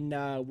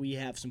 and we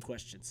have some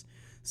questions.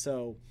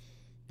 So...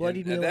 At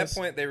that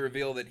point, they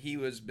reveal that he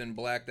has been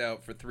blacked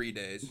out for 3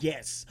 days.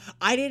 Yes,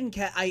 I didn't.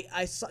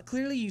 I saw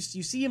clearly. You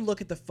see him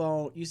look at the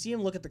phone. You see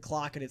him look at the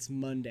clock, and it's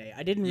Monday.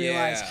 I didn't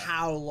realize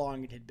how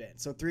long it had been.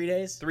 So 3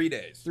 days. 3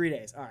 days. 3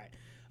 days. All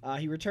right.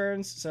 He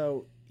returns.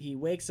 So he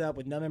wakes up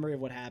with no memory of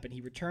what happened.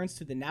 He returns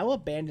to the now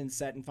abandoned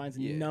set and finds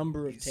a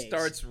number of tapes. He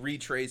starts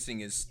retracing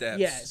his steps.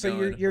 Yeah. So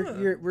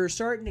we're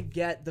starting to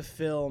get the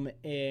film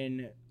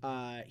in.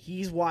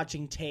 He's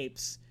watching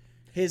tapes.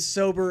 Him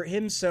sober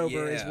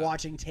is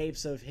watching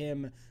tapes of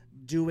him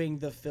doing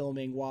the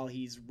filming while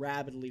he's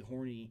rabidly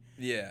horny.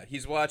 Yeah,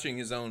 he's watching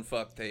his own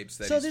fuck tapes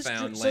that he's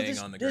found laying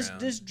on the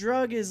ground. This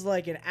drug is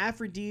like an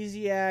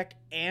aphrodisiac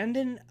and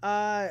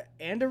a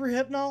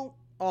rehypnol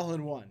all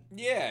in one.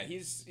 Yeah,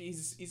 he's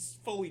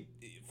fully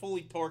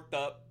torqued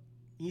up.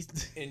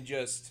 And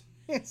just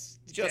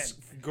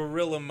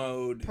gorilla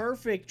mode.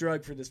 Perfect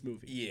drug for this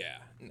movie. Yeah.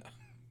 No.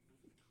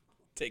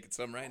 Taking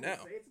some right now.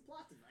 It's a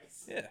plot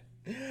device. Yeah.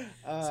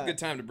 It's a good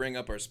time to bring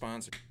up our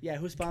sponsor. Yeah,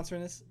 who's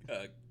sponsoring this?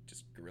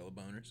 Just Gorilla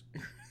Boners.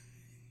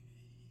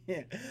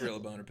 Yeah. Gorilla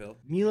Boner pill.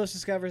 Milos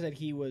discovers that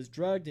he was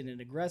drugged in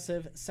an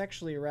aggressive,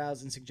 sexually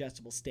aroused, and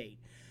suggestible state.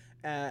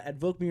 At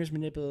Vukmir's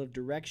manipulative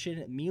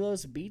direction,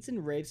 Milos beats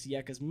and rapes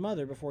Yeka's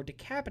mother before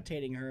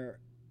decapitating her,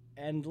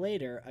 and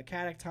later, a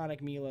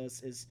catatonic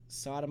Milos is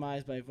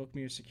sodomized by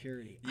Vukmir's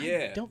security.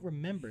 Yeah. I don't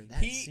remember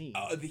that scene.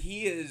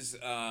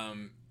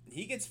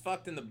 He gets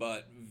fucked in the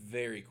butt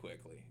very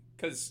quickly.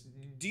 Because,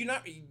 do you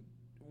not...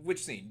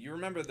 Which scene? Do you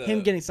remember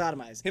him getting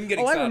sodomized?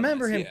 I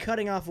remember him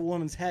cutting off a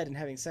woman's head and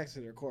having sex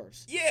with her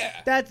corpse.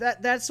 Yeah.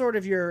 That's sort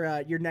of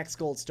your next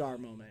gold star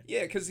moment.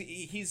 Yeah, because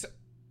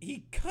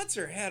he cuts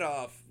her head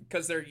off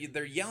because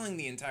they're yelling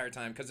the entire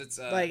time because it's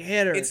like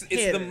hit her. It's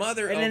hit the her.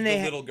 mother of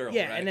the little girl.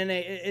 Yeah, right? and then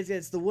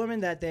it's the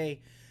woman that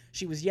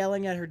she was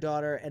yelling at her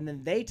daughter, and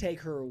then they take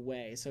her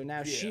away. So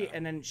now she's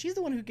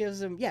the one who gives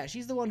him. Yeah,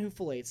 she's the one who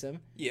fillets him.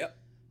 Yep.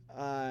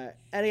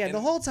 And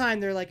the whole time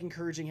they're like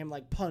encouraging him,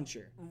 like, punch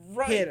her,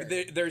 right? Hit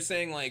her. They're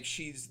saying like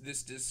she's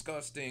this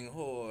disgusting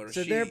whore.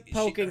 So they're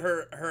poking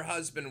her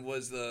husband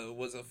was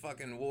a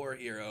fucking war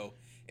hero,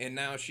 and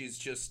now she's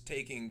just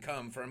taking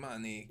cum from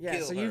money. Yeah,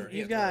 Kill so her,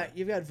 you've got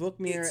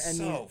Vukmir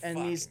and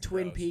these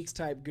Twin Peaks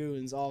type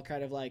goons all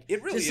kind of like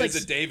it really is like,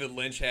 a David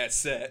Lynch hat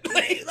set.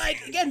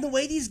 like again, the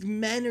way these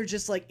men are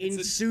just like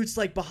in suits,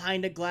 like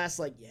behind a glass,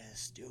 like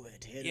yes, do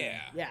it, hit him.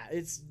 Yeah,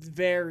 it's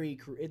very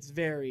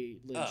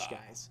Lynch,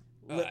 guys.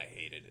 I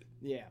hated it.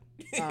 Yeah.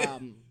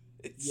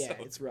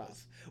 It's rough.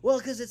 Gross. Well,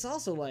 because it's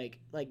also like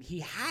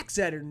he hacks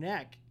at her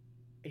neck,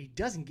 and he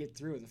doesn't get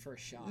through in the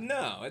first shot.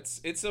 No,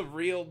 it's a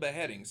real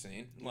beheading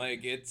scene.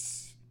 Like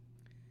it's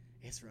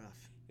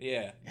rough.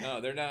 Yeah.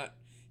 No, they're not.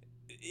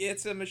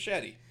 It's a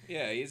machete.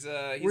 Yeah, he's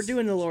We're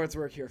doing the Lord's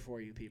work here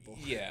for you people.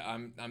 Yeah,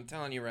 I'm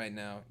telling you right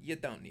now, you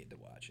don't need to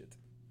watch it.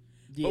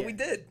 Yeah. But we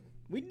did.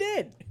 We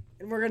did.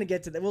 And we're gonna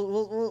get to that.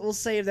 We'll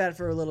save that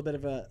for a little bit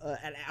of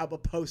a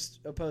post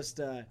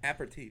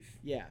aperitif.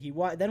 Yeah. He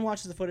then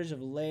watches the footage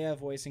of Leia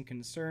voicing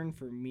concern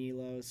for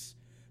Milos,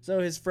 so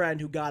his friend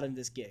who got him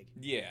this gig.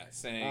 Yeah,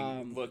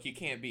 saying, "Look, you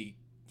can't be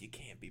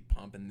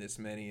pumping this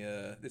many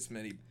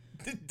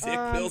dick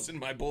pills in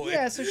my boy."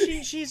 Yeah. So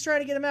she's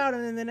trying to get him out,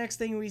 and then the next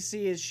thing we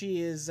see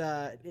is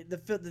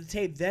the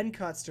tape then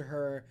cuts to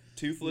her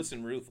toothless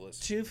and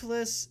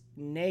ruthless,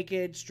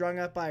 naked, strung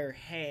up by her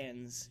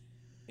hands.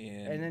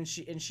 And then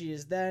she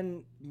is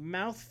then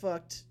mouth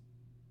fucked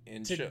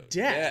to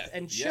death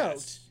and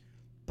choked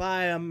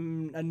by a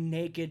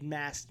naked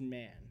masked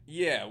man.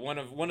 Yeah, one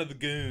of the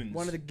goons.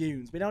 One of the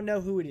goons. We don't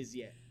know who it is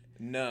yet.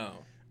 No.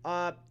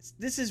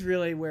 This is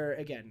really where,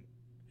 again,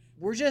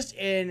 we're just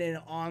in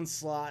an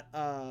onslaught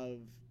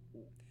of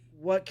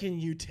what can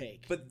you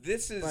take. But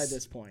this is by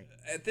this point.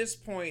 At this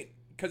point,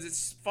 because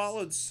it's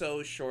followed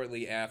so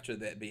shortly after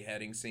that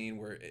beheading scene,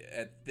 where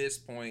at this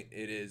point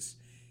it is.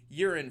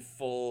 You're in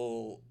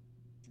full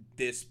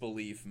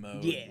disbelief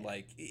mode. Yeah.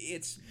 Like,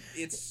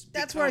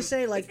 that's where I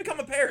say, like, it's become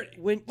a parody.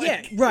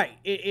 Right.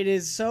 It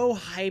is so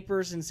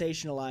hyper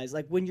sensationalized.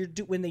 Like,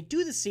 when they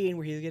do the scene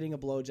where he's getting a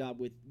blowjob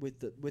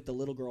with the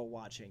little girl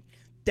watching,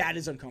 that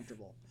is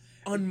uncomfortable.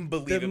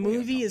 Unbelievably. The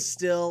movie is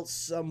still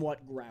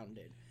somewhat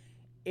grounded.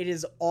 It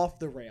is off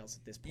the rails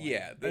at this point.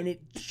 Yeah. And it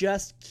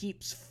just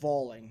keeps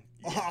falling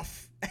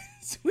off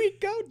as we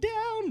go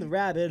down the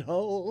rabbit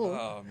hole.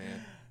 Oh,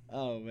 man.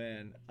 Oh,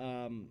 man.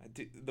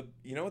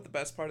 You know what the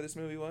best part of this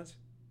movie was?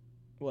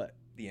 What?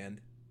 The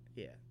end.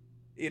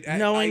 Yeah.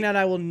 Knowing that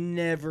I will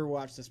never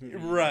watch this movie.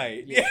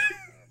 Right. Yeah.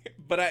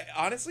 But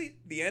honestly,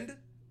 the end,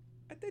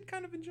 I did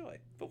kind of enjoy.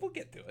 But we'll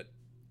get to it.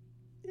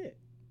 Yeah.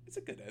 It's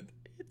a good end.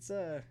 It's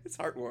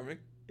heartwarming.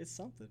 It's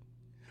something.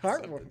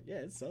 Heartwarming. Yeah,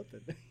 it's something.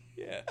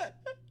 Yeah.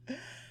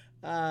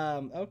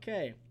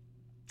 Okay.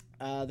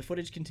 The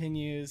footage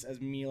continues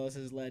as Milos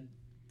is led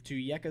to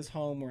Yeka's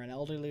home, where an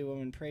elderly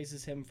woman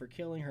praises him for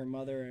killing her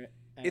mother.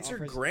 And it's her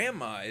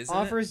grandma, isn't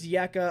offers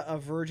Yeka a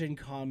virgin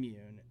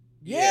commune.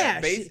 Yeah,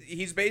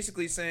 he's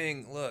basically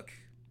saying, "Look,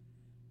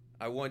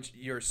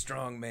 you're a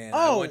strong man.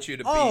 I want you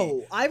to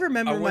be. I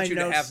remember. I want you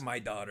notes. to have my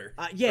daughter.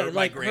 Yeah, or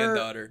my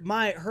granddaughter.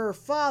 Her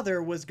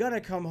father was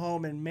gonna come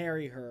home and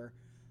marry her.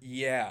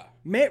 Yeah.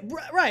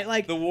 Right,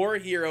 like the war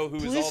hero who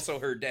is also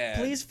her dad.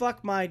 Please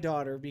fuck my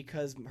daughter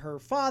because her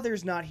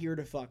father's not here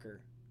to fuck her.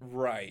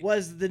 Right.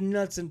 Was the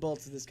nuts and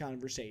bolts of this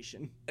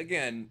conversation.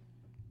 Again,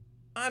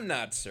 I'm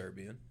not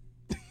Serbian.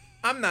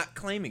 I'm not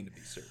claiming to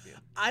be Serbian.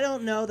 I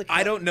don't know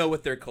I don't know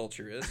what their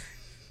culture is.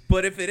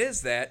 But if it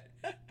is that,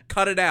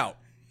 cut it out.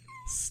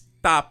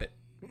 Stop it.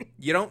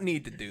 You don't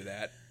need to do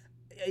that.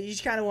 You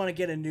just kind of want to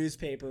get a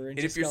newspaper and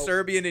if you're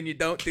Serbian and you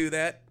don't do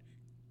that,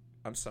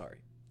 I'm sorry.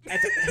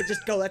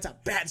 That's a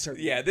bad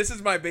Serbian. Yeah, this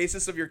is my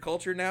basis of your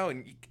culture now,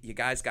 and you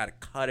guys got to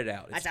cut it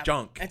out. It's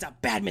junk. That's a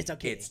bad mitzvah.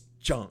 It's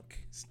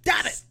junk.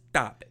 Stop it.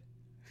 Stop it.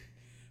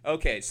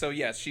 Okay, so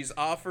yes, she's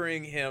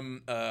offering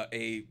him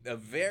a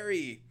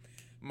very...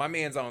 My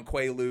man's on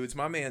Quaaludes.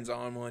 My man's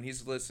on one.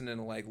 He's listening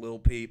to, like, Lil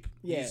Peep.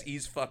 Yeah.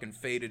 He's fucking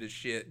faded as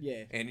shit.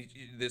 Yeah. And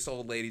this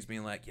old lady's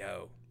being like,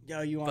 yo,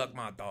 you want... Fuck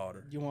my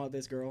daughter. You want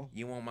this girl?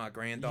 You want my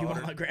granddaughter? You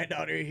want my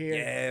granddaughter here?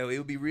 Yeah, it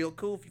would be real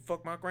cool if you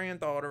fuck my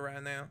granddaughter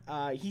right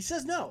now. He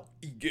says no.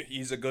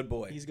 He's a good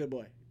boy. He's a good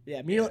boy.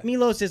 Yeah,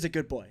 Milos is a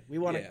good boy. We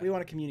want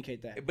to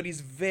communicate that. But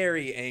he's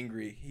very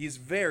angry. He's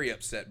very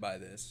upset by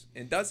this.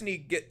 And doesn't he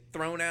get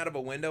thrown out of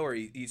a window, or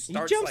he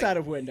starts? He jumps out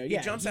of a window. He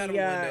jumps out of a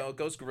window,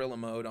 goes gorilla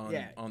mode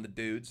on the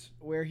dudes.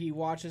 Where he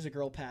watches a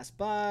girl pass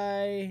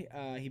by.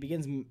 He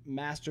begins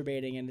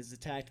masturbating and is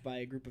attacked by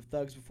a group of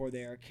thugs before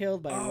they are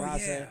killed by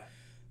Rasa,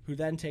 who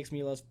then takes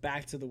Milos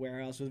back to the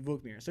warehouse with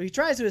Vukmir. So he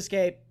tries to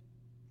escape.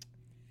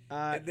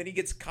 And then he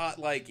gets caught.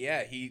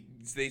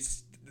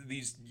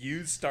 These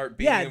youths start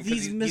beating him.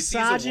 These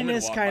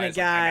misogynist kind of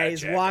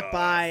guys walk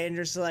by and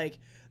just like,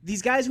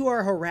 these guys who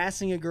are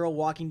harassing a girl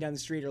walking down the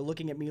street are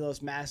looking at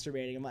Milos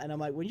masturbating, and I'm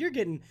like, when you're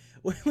getting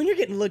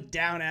looked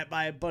down at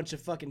by a bunch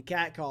of fucking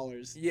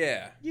catcallers,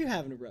 you're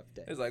having a rough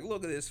day. It's like,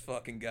 look at this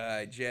fucking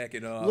guy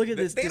jacking off. Look at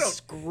this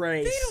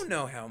disgrace. They don't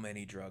know how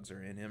many drugs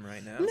are in him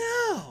right now.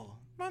 No.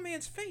 My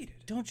man's faded.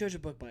 Don't judge a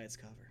book by its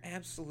cover.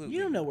 Absolutely.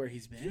 You don't know where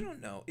he's been. You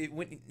don't know.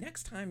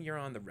 Next time you're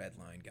on the red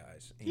line,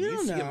 guys, and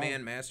you see a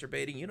man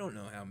masturbating, you don't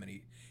know how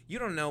many. You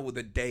don't know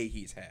the day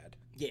he's had.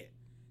 Yeah.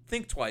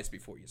 Think twice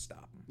before you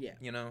stop him. Yeah.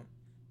 You know?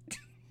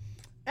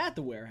 At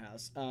the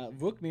warehouse,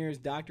 Vukmir's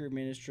doctor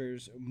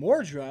administers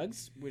more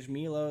drugs,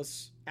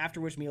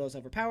 after which Milos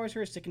overpowers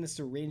her, sticking a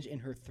syringe in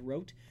her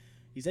throat.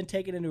 He's then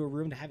taken into a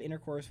room to have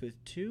intercourse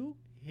with two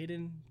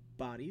hidden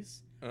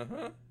bodies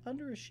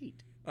under a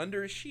sheet.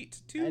 Under a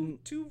sheet,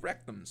 two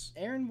rectums.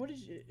 Aaron, what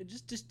is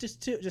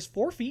just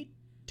 4 feet,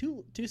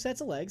 two sets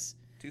of legs.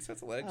 2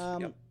 sets of legs.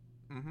 Yep.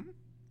 Mm-hmm.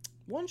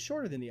 One's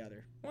shorter than the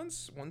other.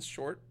 One's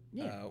short.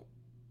 Yeah.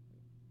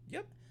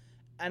 Yep.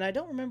 And I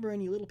don't remember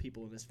any little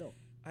people in this film.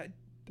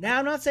 Now,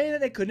 I'm not saying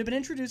that they couldn't have been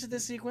introduced at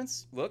this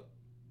sequence. Look.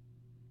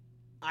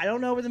 I don't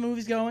know where the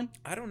movie's going.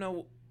 I don't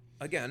know.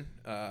 Again,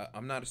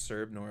 I'm not a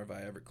Serb, nor have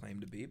I ever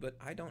claimed to be, but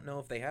I don't know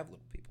if they have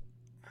little people.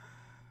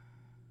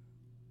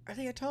 Are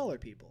they a taller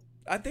people?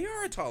 They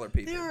are a taller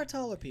people. They are a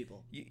taller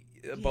people.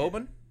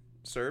 Boban,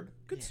 Serb,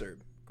 good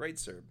Serb, great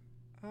Serb.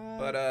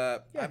 But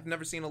I've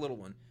never seen a little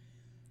one.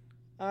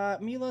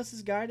 Milos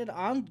is guided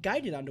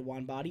onto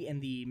One Body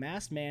and the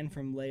masked man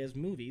from Leia's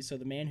movie, so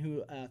the man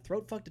who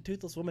throat fucked a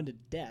toothless woman to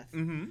death,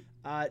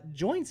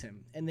 joins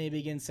him, and they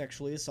begin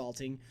sexually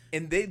assaulting.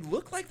 And they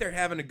look like they're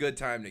having a good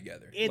time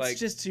together. It's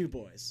just two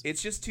boys.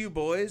 It's just two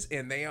boys,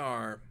 and they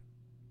are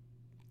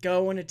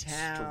going to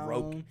town.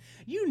 Stroke.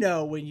 You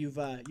know when you've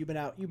been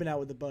out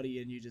with a buddy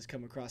and you just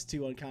come across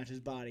two unconscious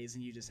bodies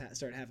and you just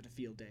start having a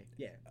field day.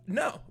 Yeah.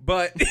 No,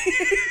 but.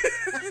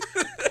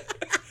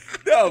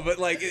 No, but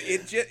like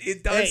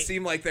it does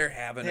seem like they're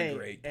having a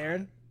great time.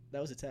 Aaron,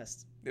 that was a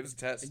test. It was a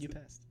test. And you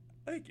passed.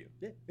 Thank you.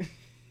 Yeah.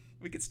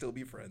 We could still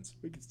be friends.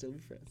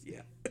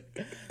 Yeah.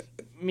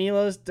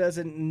 Milos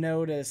doesn't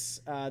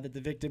notice that the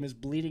victim is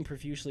bleeding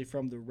profusely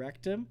from the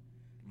rectum.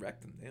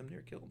 Rectum damn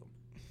near killed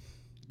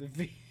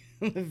him.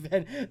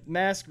 The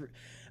masked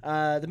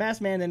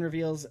man then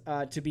reveals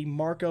to be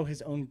Marco,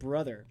 his own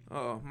brother.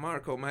 Oh,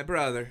 Marco, my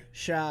brother.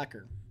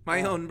 Shocker.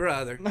 My own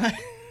brother.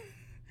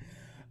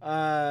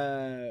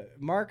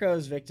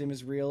 Marco's victim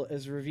is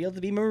revealed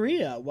to be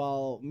Maria,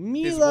 while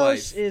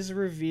Milos is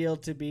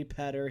revealed to be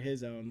Petter,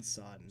 his own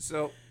son.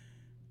 So,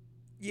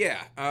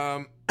 yeah,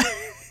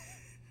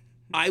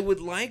 I would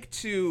like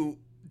to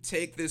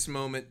take this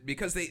moment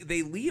because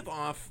they leave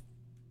off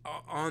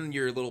on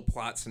your little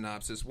plot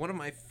synopsis one of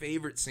my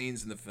favorite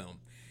scenes in the film,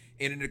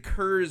 and it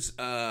occurs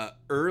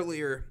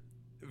earlier,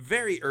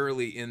 very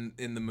early in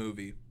the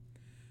movie,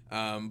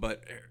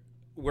 but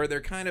where they're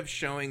kind of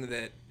showing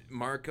that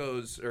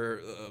Marco's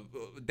or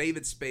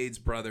David Spade's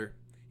brother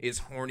is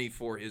horny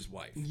for his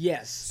wife.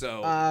 Yes.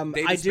 So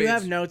I do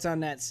have notes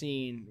on that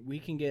scene. We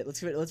can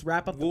let's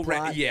wrap up the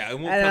plot.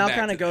 And I'll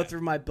kind of go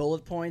through my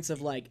bullet points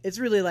of like it's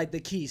really like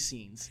the key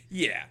scenes.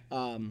 Yeah.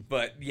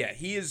 But yeah,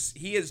 he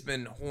has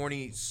been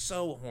horny,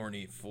 so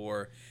horny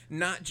for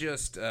not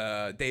just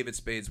David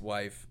Spade's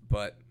wife,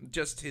 but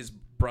just his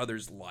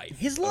brother's life.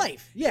 His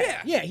life.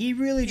 Yeah. He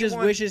really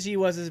wishes he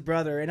was his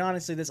brother. And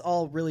honestly, this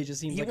all really just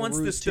seems like a ruse. He wants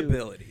the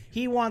stability. Too.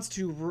 He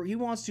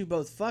wants to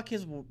both fuck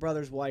his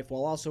brother's wife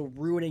while also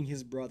ruining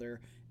his brother.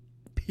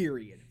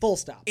 Period. Full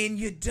stop. And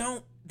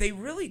they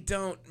really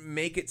don't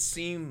make it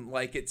seem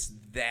like it's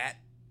that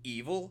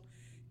evil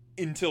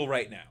until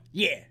right now.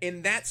 Yeah.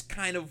 And that's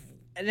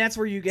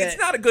where you get.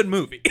 It's not a good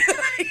movie.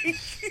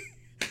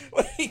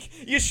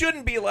 Like, you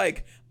shouldn't be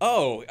like,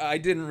 oh, I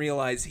didn't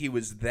realize he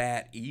was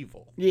that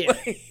evil. Yeah.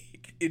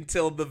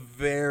 Until the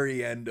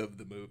very end of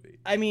the movie.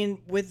 I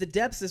mean, with the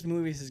depths this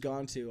movie has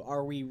gone to,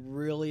 are we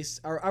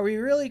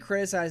really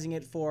criticizing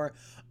it for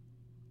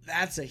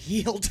that's a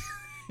heel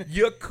turn?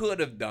 You could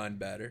have done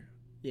better.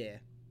 Yeah.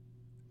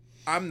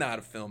 I'm not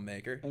a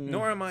filmmaker,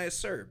 nor am I a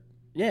Serb.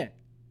 Yeah.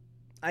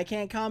 I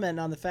can't comment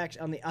on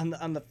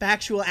the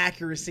factual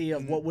accuracy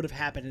of what would have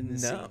happened in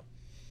this scene.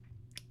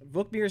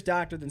 Vukmir's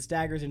doctor then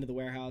staggers into the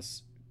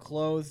warehouse,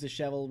 clothes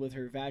disheveled with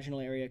her vaginal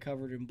area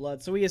covered in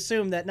blood. So we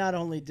assume that not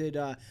only did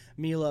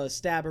Mila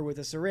stab her with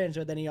a syringe,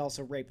 but then he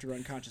also raped her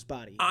unconscious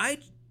body.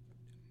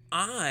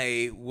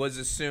 I was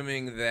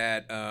assuming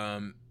that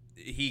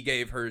he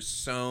gave her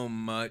so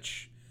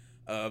much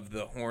of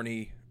the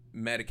horny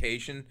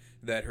medication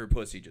that her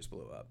pussy just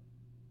blew up.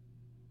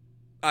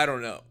 I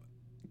don't know.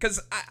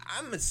 Because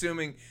I'm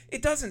assuming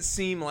it doesn't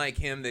seem like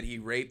him that he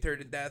raped her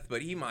to death,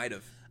 but he might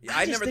have.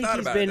 I never thought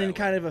about it. He's been in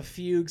kind of a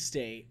fugue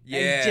state. Yeah.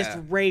 And just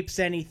rapes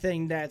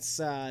anything that's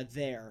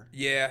there.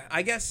 Yeah,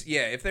 I guess,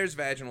 if there's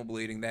vaginal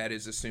bleeding, that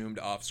is assumed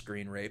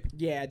off-screen rape.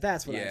 Yeah,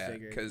 that's what I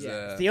figured. Because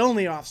it's the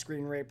only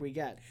off-screen rape we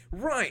get.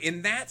 Right,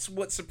 and that's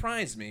what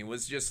surprised me,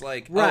 was just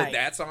like, right. Oh,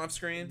 that's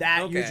off-screen?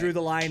 You drew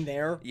the line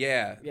there?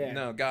 Yeah.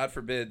 No, God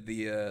forbid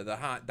the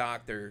hot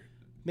doctor.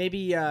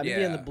 Maybe on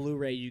the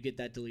Blu-ray you get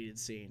that deleted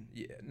scene.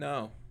 Yeah,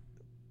 no.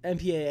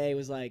 MPAA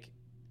was like,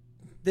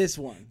 This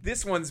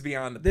one's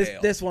beyond the pale.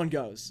 This one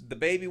goes. The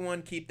baby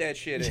one, keep that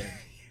shit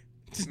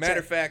in. Matter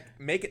of fact,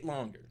 make it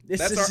longer.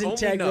 That's our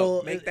integral. only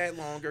note. Make that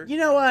longer. You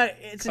know what?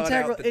 It's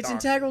integral. It's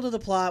integral to the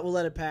plot. We'll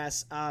let it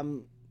pass.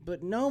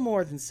 But no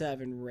more than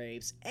 7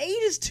 rapes. 8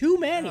 is too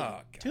many.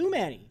 Oh, too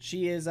many.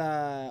 She is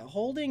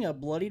holding a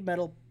bloodied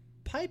metal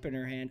pipe in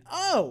her hand.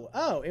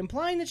 Oh,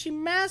 implying that she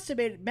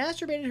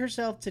masturbated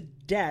herself to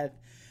death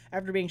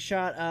after being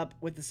shot up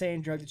with the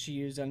same drug that she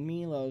used on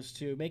Milos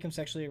to make him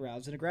sexually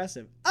aroused and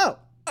aggressive. Oh.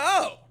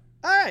 All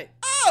right.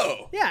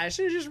 Oh. Yeah, I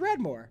should have just read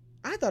more.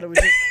 I thought it was.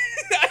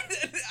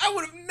 I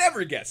would have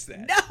never guessed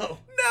that. No,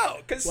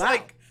 because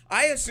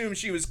I assumed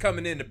she was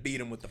coming in to beat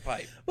him with the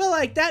pipe. Well,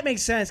 that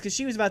makes sense because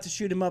she was about to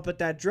shoot him up with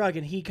that drug,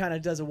 and he kind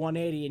of does a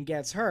 180 and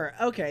gets her.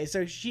 Okay,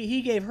 so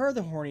he gave her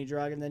the horny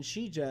drug, and then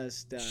she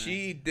just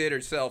she did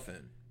herself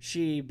in.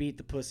 She beat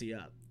the pussy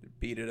up.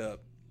 Beat it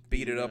up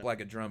like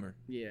a drummer.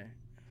 Yeah.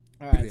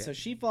 All right, so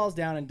she falls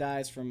down and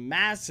dies from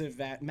massive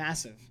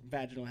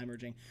vaginal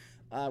hemorrhaging.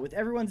 With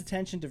everyone's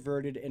attention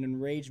diverted, an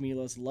enraged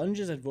Milos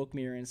lunges at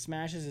Vukmir and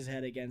smashes his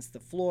head against the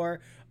floor,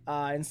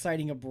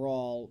 inciting a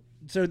brawl.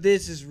 So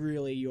this is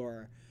really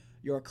your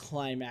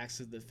climax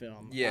of the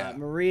film. Yeah.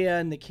 Maria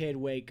and the kid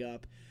wake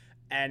up,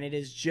 and it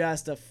is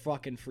just a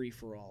fucking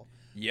free-for-all.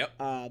 Yep.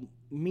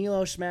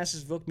 Milos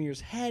smashes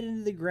Vukmir's head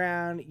into the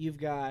ground. You've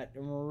got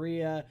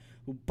Maria,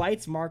 who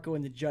bites Marco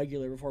in the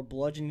jugular before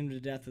bludgeoning him to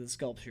death with a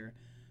sculpture.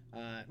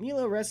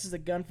 Milo wrests the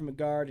gun from a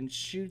guard and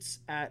shoots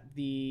at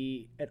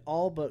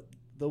all but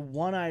the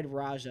one-eyed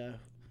Raja,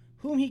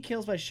 whom he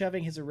kills by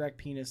shoving his erect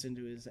penis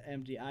into his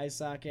empty eye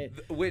socket.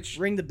 Which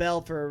ring the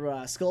bell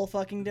for skull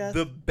fucking death.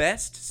 The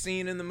best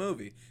scene in the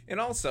movie, and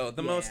also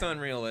the most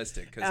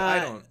unrealistic. Because I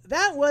don't.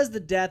 That was the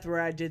death where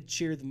I did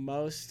cheer the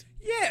most.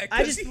 Yeah,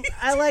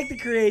 I like the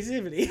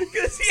creativity.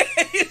 Because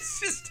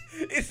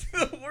it's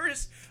the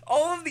worst.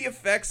 All of the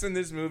effects in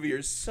this movie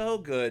are so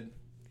good.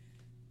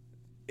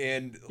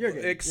 And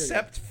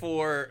except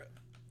for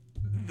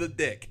the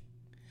dick.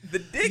 The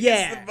dick is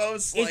the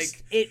most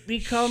it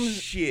becomes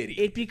shitty.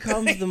 It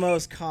becomes the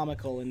most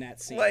comical in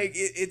that scene. Like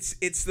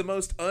it's the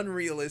most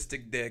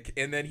unrealistic dick,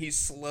 and then he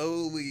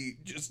slowly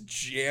just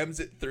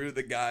jams it through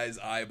the guy's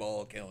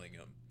eyeball, killing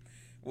him.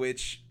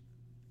 Which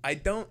I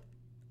don't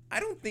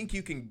think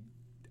you can.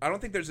 I don't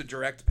think there's a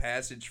direct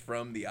passage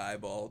from the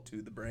eyeball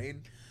to the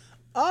brain.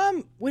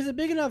 With a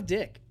big enough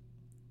dick.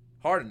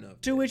 Hard enough.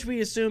 To which we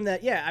assume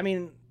that, I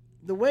mean,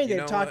 the way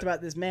they've talked about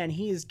this man,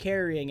 he is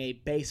carrying a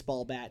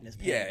baseball bat in his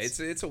pants.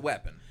 Yeah, it's a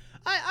weapon.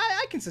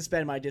 I can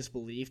suspend my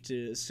disbelief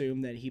to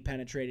assume that he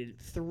penetrated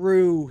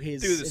through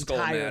his the skull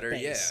entire matter,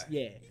 face.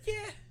 Yeah.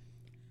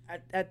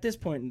 At this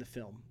point in the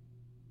film.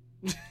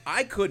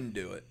 I couldn't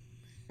do it.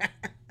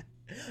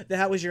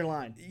 That was your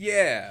line.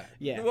 Yeah.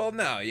 Yeah. Well,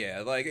 no,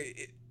 yeah.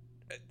 Like,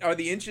 are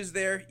the inches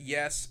there?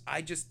 Yes.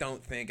 I just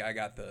don't think I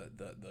got the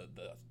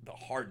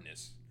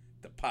hardness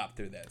to pop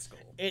through that skull.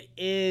 It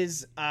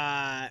is,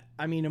 I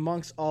mean,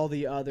 amongst all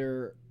the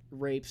other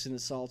rapes and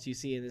assaults you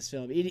see in this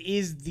film, it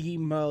is the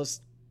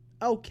most,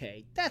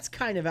 that's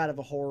kind of out of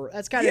a horror,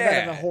 out of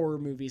a horror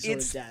movie sort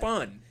of death. It's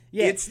fun.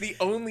 Yeah. It's the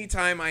only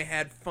time I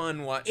had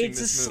fun watching this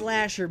movie. It's a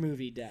slasher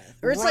movie death.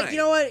 Or it's like, you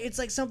know what? It's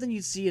like something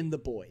you'd see in The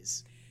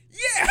Boys.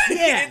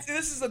 Yeah.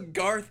 This is a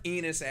Garth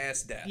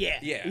Ennis-ass death.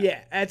 Yeah.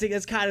 I think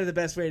that's kind of the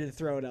best way to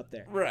throw it up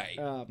there. Right.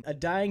 A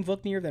dying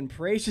Vukmir then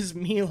praises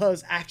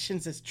Milo's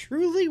actions as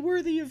truly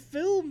worthy of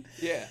film.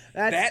 Yeah.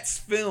 That's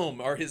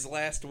film are his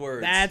last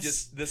words. That's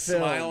just the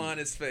film. smile on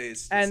his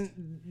face. And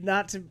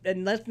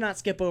let's not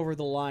skip over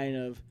the line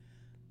of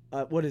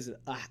what is it?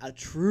 A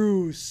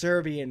true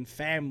Serbian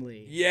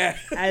family. Yeah.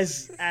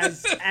 as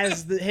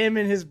him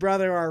and his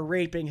brother are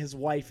raping his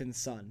wife and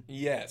son.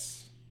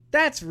 Yes.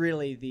 That's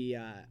really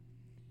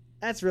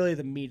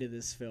the meat of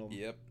this film.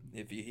 Yep.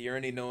 If you hear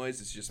any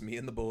noise, it's just me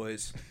and the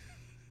boys.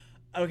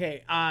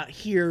 Okay,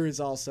 here is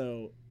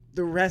also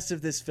the rest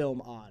of this film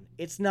on.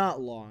 It's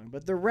not long,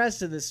 but the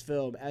rest of this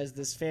film, as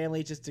this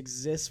family just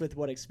exists with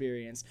what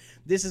experience,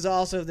 this is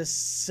also the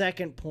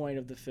second point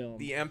of the film.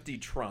 The empty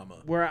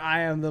trauma. Where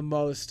I am the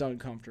most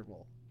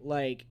uncomfortable.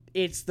 Like,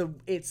 it's the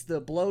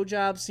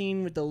blowjob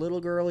scene with the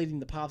little girl eating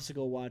the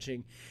popsicle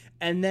watching,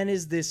 and then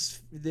is this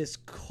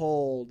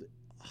cold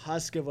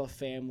husk of a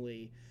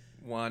family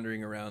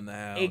wandering around the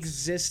house,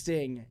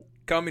 existing,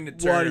 coming to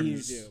terms. What do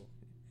you do?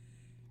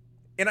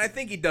 And I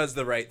think he does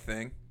the right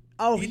thing.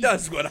 Oh, he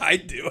does what I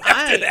do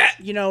after that.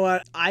 You know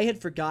what? I had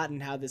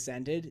forgotten how this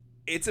ended.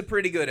 It's a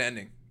pretty good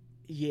ending.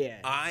 Yeah.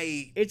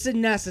 It's a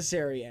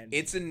necessary ending.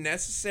 It's a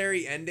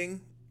necessary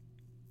ending,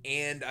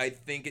 and I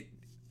think it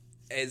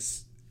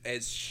as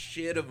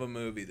shit of a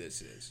movie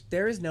this is.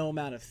 There is no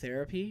amount of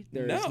therapy.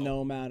 There is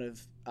no amount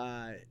of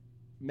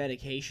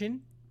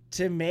medication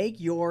to make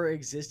your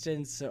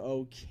existence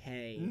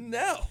okay.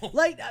 No.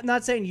 Like,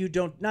 not saying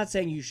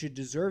you should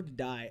deserve to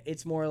die.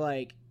 It's more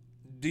like,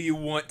 do you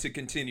want to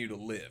continue to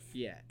live?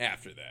 Yeah.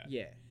 After that.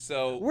 Yeah.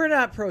 So we're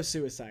not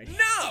pro-suicide.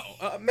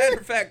 No. Matter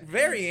of fact,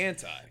 very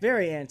anti.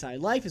 Very anti.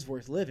 Life is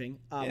worth living.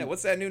 Yeah.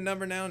 What's that new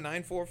number now?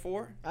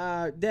 944.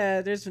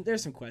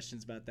 There's some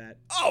questions about that.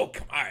 Oh,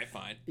 come on. All right,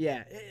 fine.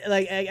 Yeah.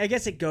 Like I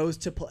guess it goes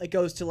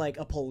to like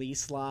a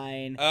police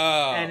line.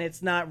 Oh. And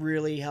it's not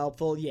really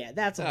helpful. Yeah.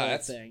 That's a whole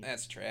thing.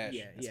 That's trash.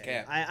 Yeah. That's yeah.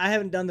 cap. I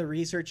haven't done the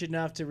research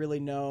enough to really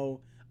know.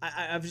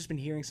 I've just been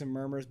hearing some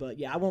murmurs, but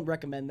yeah, I won't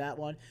recommend that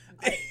one.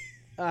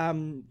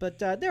 But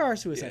there are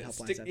suicide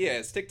helplines out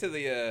there. Stick to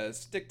the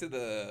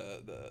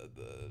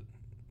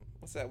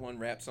what's that one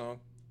rap song?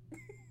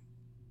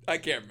 I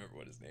can't remember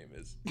what his name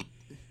is.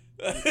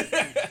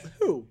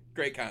 Who?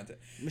 Great content.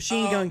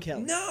 Machine Gun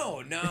Kelly.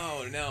 No.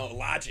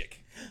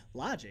 Logic.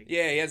 Logic?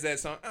 Yeah, he has that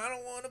song, I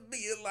don't want to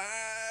be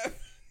alive.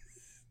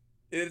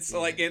 It's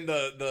like in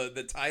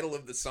the title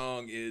of the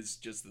song is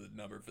just the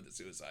number for the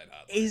suicide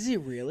hotline. Is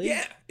it really?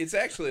 Yeah, it's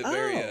actually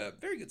a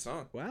very good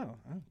song. Wow,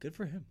 good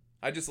for him.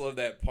 I just love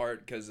that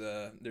part because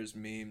there's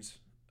memes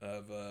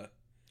of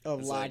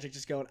Logic like,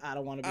 just going, I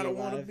don't want to be alive. I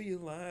don't want to be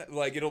alive.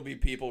 Like, it'll be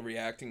people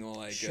reacting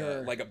like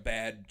sure. Like a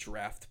bad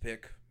draft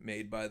pick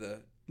made by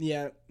the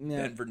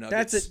Denver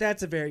Nuggets.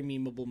 That's a very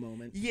memeable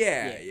moment.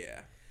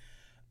 Yeah.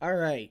 All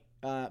right.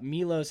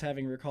 Milos,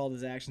 having recalled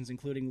his actions,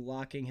 including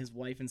locking his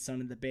wife and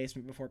son in the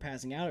basement before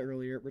passing out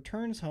earlier,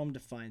 returns home to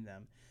find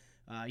them.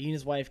 He and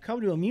his wife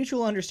come to a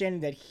mutual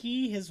understanding that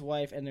he, his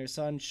wife, and their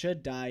son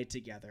should die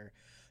together.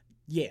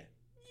 Yeah.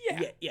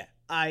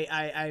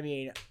 I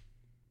mean,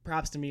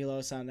 props to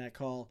Milos on that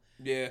call.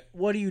 Yeah.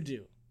 What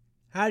do?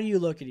 How do you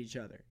look at each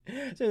other?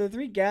 So the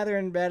three gather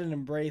in bed and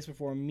embrace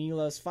before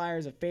Milos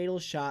fires a fatal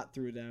shot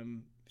through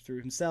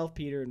himself,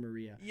 Peter, and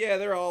Maria. Yeah,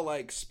 they're all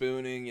like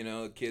spooning,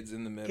 kids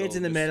in the middle. Kids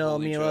in the middle.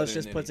 Milos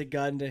just puts a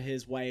gun to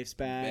his wife's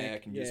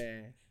back.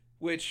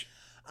 Which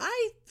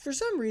for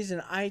some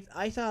reason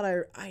I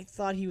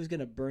thought he was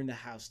gonna burn the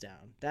house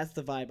down. That's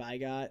the vibe I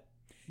got.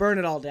 Burn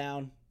it all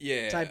down.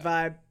 Yeah. Type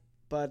vibe.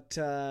 But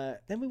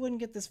then we wouldn't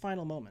get this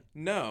final moment.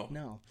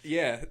 No.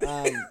 Yeah.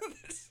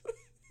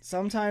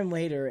 Sometime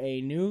later,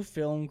 a new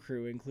film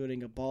crew, including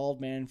the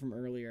bald man from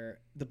earlier,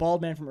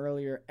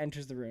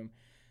 enters the room.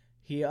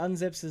 He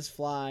unzips his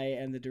fly,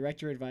 and the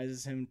director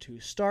advises him to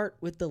start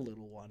with the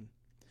little one.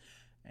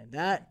 And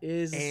that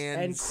is...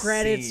 And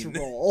credits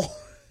roll.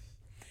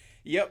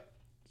 Yep.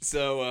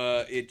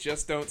 So, it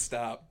just don't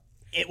stop.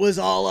 It was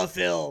all a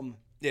film.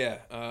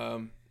 Yeah.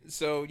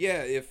 So,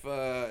 yeah,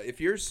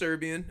 if you're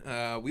Serbian,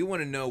 we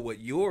want to know what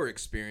your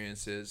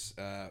experience is,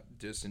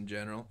 just in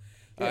general.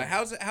 Yeah.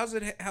 How's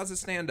it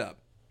stand up?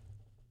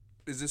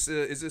 Is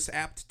this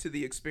apt to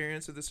the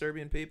experience of the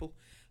Serbian people?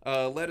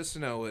 Let us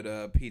know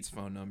at Pete's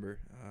phone number.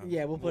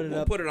 We'll put it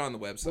up. We'll put it on the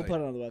website. We'll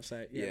put it on the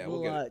website. Yeah,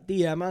 we'll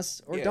DM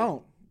us or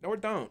don't. Or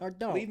don't.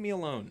 Leave me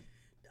alone.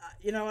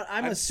 You know what?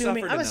 I'm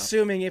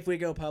assuming if we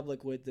go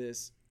public with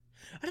this,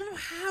 I don't know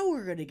how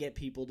we're gonna get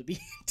people to be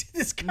into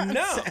this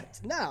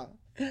concept. No.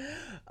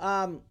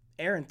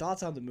 Aaron,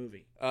 thoughts on the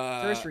movie?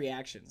 First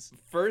reactions.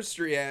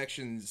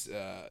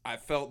 I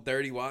felt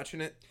dirty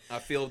watching it. I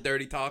feel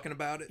dirty talking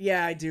about it.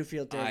 Yeah, I do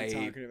feel dirty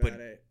talking about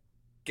it.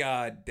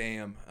 God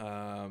damn.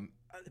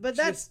 But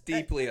that's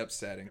deeply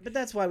upsetting. But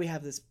that's why we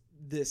have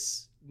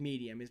this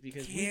medium, is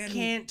because we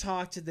can't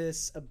talk to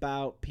this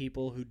about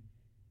people who,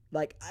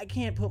 like, I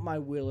can't put my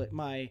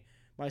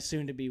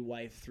soon-to-be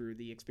wife through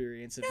the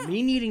experience of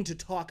me needing to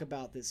talk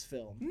about this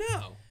film.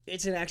 No.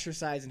 It's an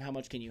exercise in how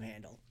much can you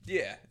handle.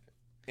 Yeah.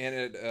 And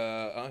at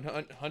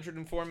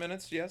 104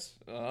 minutes, yes?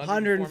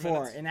 104.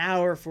 Minutes? An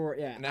hour 44.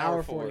 Yeah, an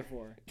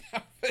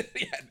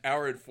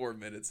hour and 4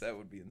 minutes. That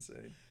would be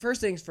insane. First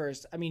things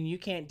first. I mean, you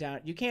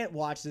can't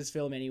watch this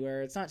film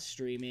anywhere. It's not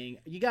streaming.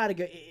 You got to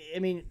go. I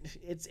mean,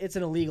 it's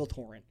an illegal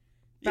torrent.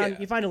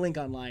 You find a link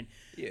online.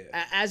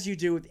 Yeah. As you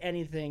do with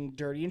anything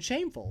dirty and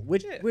shameful,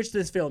 which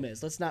this film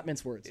is. Let's not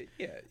mince words.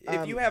 Yeah.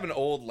 If you have an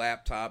old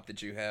laptop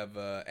that you have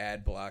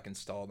ad block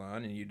installed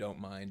on and you don't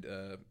mind,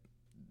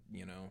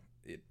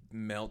 it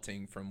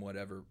melting from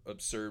whatever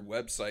absurd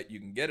website you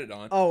can get it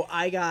on. Oh,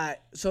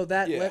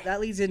 that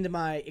leads into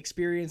my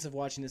experience of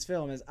watching this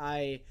film. Is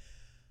I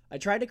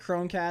tried to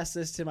Chromecast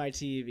this to my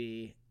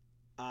TV.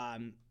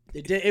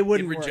 It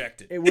wouldn't work.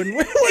 Rejected. It wouldn't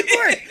work.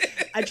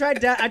 I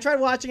tried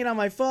watching it on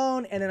my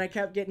phone, and then I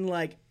kept getting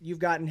like, "You've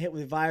gotten hit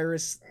with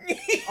virus,"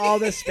 all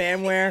this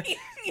spamware.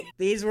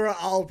 These were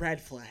all red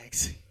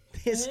flags.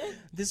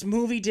 This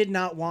movie did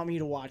not want me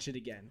to watch it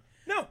again.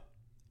 No.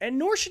 And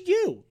nor should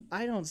you.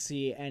 I don't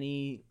see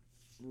any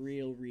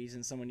real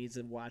reason someone needs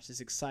to watch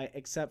this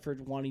except for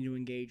wanting to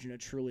engage in a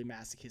truly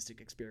masochistic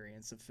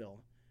experience of film.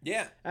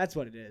 Yeah. That's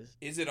what it is.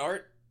 Is it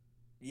art?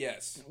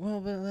 Yes. Well,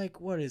 but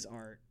like, what is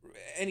art?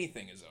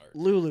 Anything is art.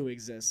 Lulu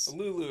exists.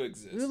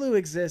 Lulu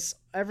exists.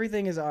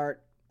 Everything is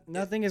art.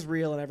 Nothing is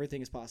real and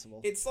everything is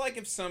possible. It's like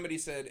if somebody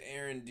said,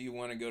 Aaron, do you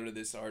want to go to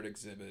this art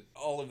exhibit?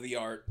 All of the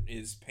art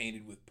is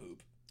painted with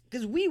poop.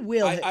 Because we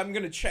will. I'm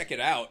gonna check it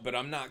out, but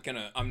I'm not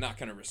gonna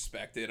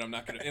respect it. I'm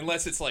not gonna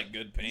unless it's like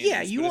good paintings.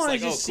 Yeah, you want to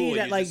just see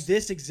that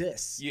this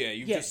exists. Yeah,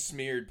 you just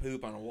smeared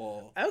poop on a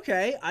wall.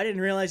 Okay, I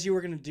didn't realize you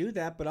were gonna do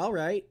that, but all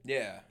right.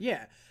 Yeah.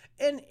 Yeah,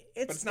 and but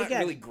it's not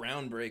really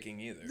groundbreaking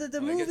either. The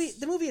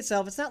movie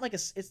itself, it's not like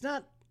it's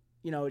not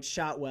it's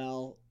shot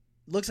well.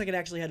 Looks like it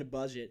actually had a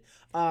budget.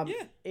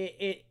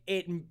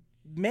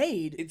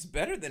 It's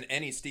better than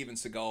any Steven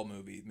Seagal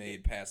movie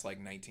made past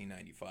like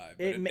 1995.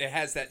 But it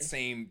has that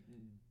same.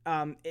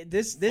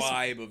 This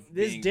vibe of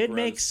this being did gross.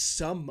 make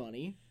some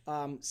money.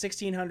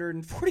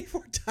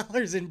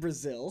 $1,644 in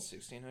Brazil.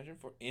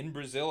 $1,644 in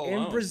Brazil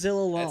alone. In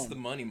Brazil alone. That's the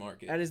money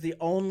market. That is the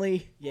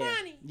only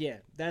money. Yeah,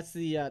 that's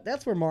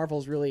where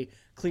Marvel's really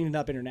cleaning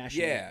up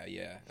internationally.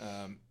 Yeah.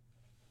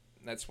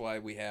 That's why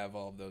we have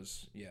all of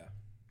those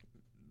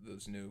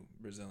new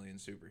Brazilian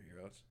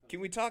superheroes. Can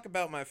we talk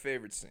about my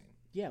favorite scene?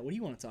 Yeah, what do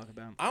you want to talk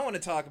about? I want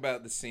to talk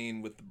about the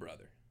scene with the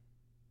brother.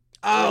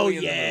 Oh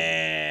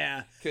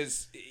yeah,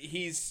 because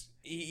he's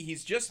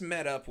just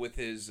met up with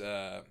his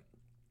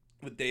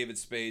with David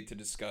Spade to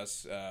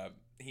discuss.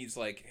 He's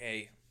like,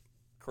 hey,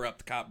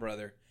 corrupt cop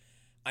brother,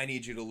 I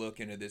need you to look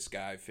into this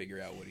guy, figure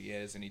out what he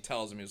is, and he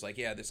tells him, he was like,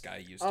 yeah, this guy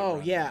used to.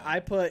 Oh yeah, I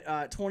put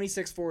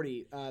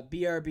 2640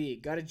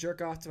 BRB. Got to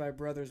jerk off to my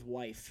brother's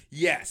wife.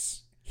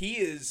 Yes. He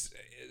is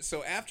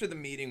so after the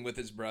meeting with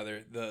his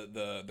brother,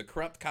 the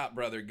corrupt cop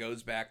brother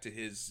goes back to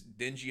his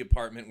dingy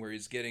apartment where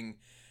he's getting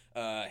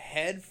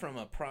head from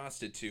a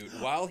prostitute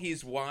while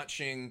he's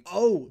watching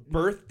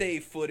birthday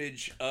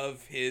footage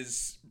of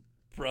his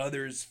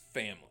brother's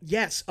family.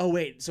 Yes. Oh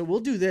wait. So we'll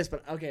do this,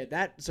 but okay.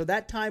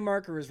 That time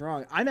marker is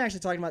wrong. I'm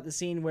actually talking about the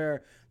scene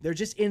where they're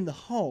just in the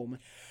home,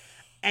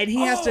 and he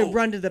has to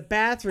run to the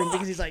bathroom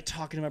because he's like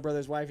talking to my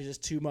brother's wife is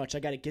just too much. I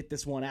got to get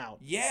this one out.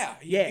 Yeah.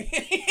 Yeah.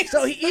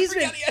 So he's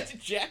been. He had to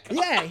jack off.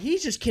 Yeah. He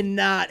just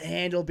cannot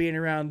handle being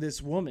around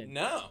this woman.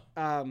 No.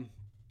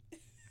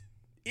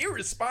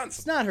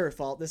 Irresponsible. It's not her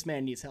fault. This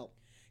man needs help.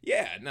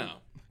 Yeah. No.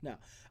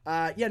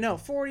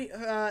 40.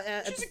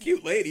 She's a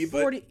cute lady,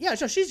 40, but yeah,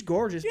 so she's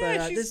gorgeous. yeah,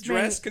 but she's this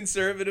dressed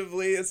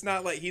conservatively. It's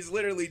not like he's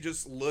literally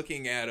just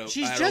looking at a.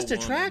 She's at just a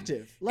woman,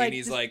 attractive. Like, and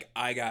he's like,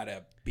 I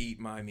gotta beat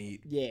my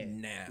meat.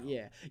 Now.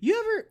 Yeah.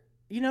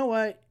 You know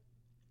what?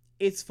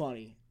 It's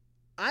funny.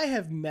 I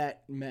have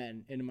met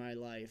men in my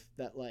life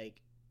that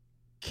like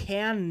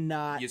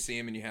cannot. You see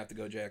him and you have to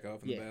go jack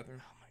off in the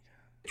bathroom.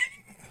 Oh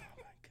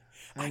my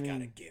god. I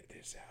gotta get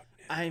this out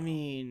now. I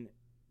mean,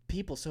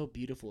 people so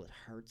beautiful it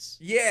hurts.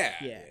 Yeah.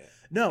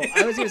 No,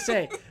 I was gonna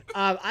say,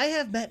 I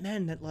have met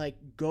men that like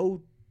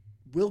will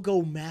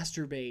go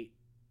masturbate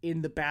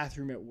in the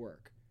bathroom at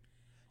work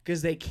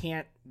because they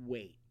can't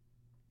wait.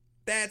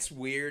 That's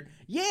weird.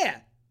 Yeah,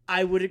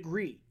 I would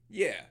agree.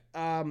 Yeah.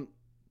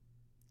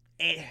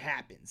 It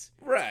happens.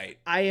 Right.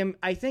 I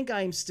think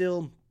I am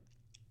still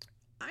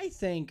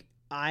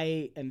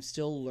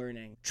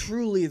learning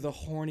truly the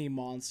horny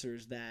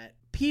monsters that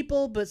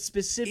people, but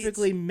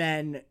specifically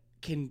men,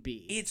 can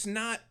be. It's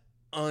not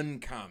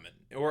uncommon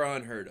or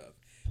unheard of.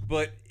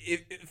 But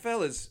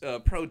fellas,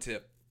 pro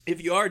tip,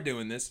 if you are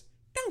doing this,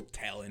 don't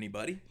tell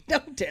anybody.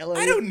 Don't tell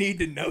anybody. I don't need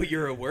to know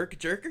you're a work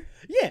jerker.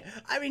 Yeah,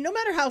 I mean, no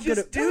matter how good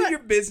just do your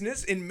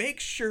business and make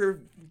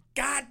sure,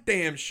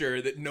 goddamn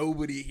sure, that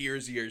nobody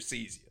hears you or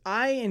sees you.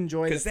 I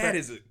enjoy because that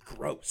is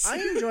gross. I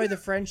enjoy the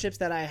friendships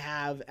that I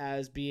have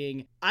as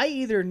being. I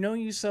either know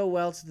you so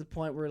well to the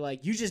point where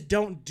like you just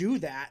don't do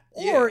that,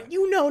 or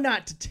you know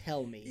not to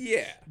tell me.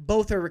 Yeah,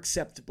 both are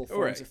acceptable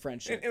forms of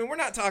friendship. And we're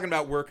not talking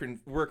about work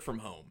from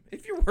home.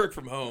 If you work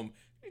from home,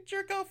 you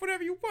jerk off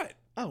whatever you want.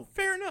 Oh,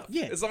 fair enough.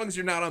 Yeah, as long as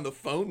you're not on the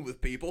phone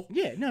with people.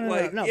 Yeah, no.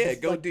 Yeah,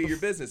 go do your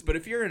business. But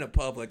if you're in a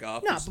public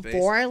office space,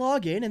 before I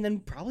log in, and then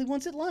probably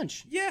once at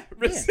lunch. Yeah.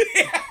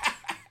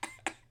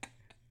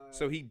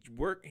 So he's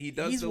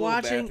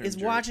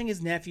watching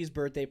his nephew's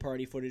birthday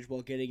party footage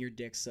while getting your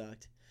dick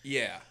sucked.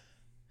 Yeah.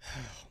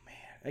 Oh man.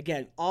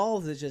 Again, all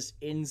of the just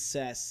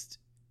incest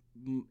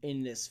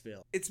in this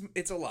film.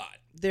 It's a lot.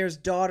 There's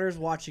daughters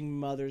watching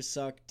mothers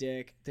suck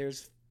dick.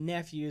 There's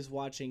nephews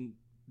watching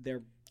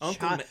their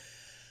uncle.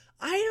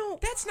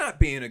 That's not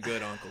being a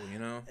good uncle, you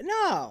know.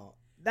 No.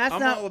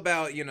 I'm all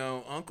about,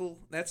 uncle.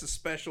 That's a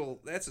special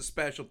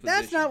position.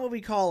 That's not what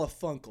we call a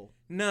funkle.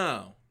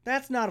 No.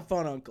 That's not a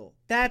fun uncle.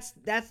 That's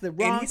the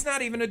wrong. And he's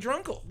not even a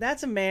drunkle.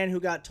 That's a man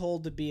who got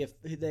told to be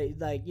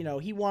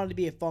he wanted to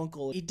be a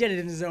funkle. He did it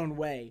in his own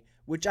way,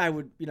 which I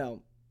would,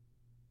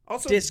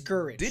 also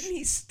discourage. Didn't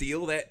he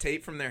steal that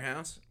tape from their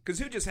house? Because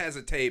who just has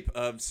a tape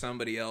of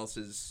somebody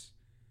else's,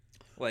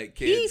 like,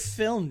 kids? He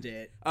filmed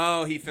it.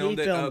 Oh, he filmed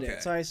it? Okay.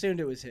 So I assumed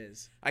it was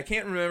his. I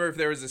can't remember if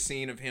there was a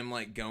scene of him,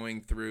 like,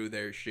 going through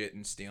their shit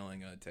and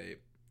stealing a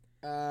tape.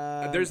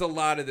 There's a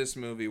lot of this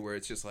movie where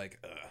it's just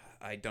like,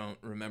 I don't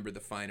remember the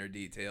finer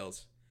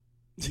details.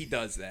 He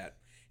does that.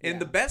 And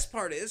the best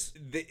part is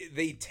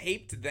they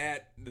taped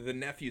the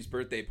nephew's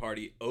birthday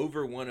party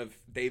over one of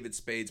David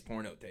Spade's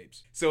porno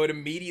tapes. So it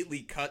immediately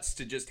cuts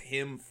to just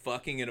him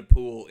fucking in a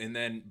pool, and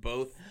then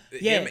both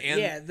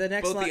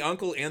the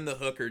uncle and the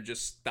hooker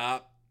just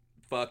stop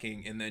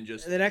fucking, and then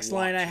just the next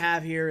line I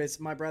have here is,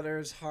 my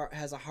brother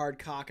has a hard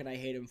cock and I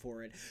hate him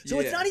for it. So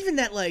it's not even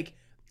that, like,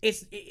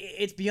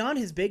 it's beyond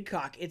his big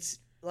cock. It's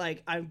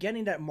like, I'm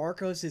getting that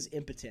Marcos is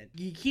impotent.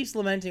 He keeps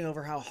lamenting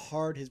over how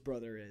hard his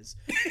brother is.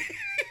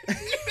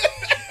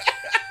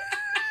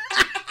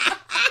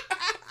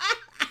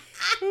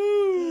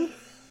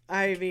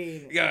 I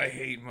mean, I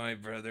hate my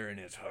brother and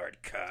his hard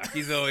cock.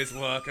 He's always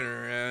walking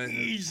around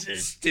he's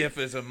stiff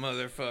as a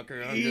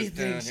motherfucker. He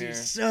thinks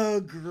he's so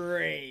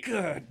great.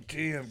 God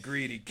damn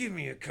greedy. Give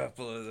me a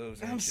couple of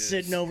those I'm inches.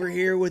 sitting over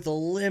here with a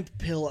limp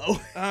pillow.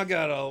 I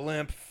got a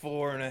limp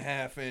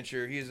 4.5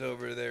 incher. He's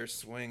over there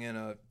swinging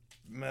a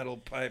metal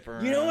pipe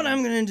around. You know what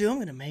I'm going to do? I'm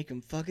going to make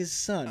him fuck his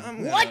son.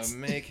 I'm going to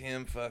make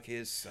him fuck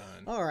his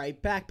son. All right,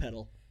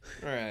 backpedal.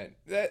 All right.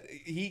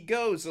 He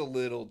goes a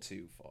little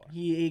too far.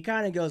 He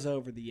kind of goes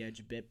over the edge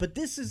a bit. But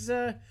this is,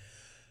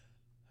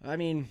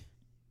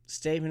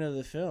 statement of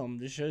the film.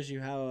 This shows you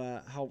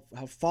how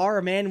far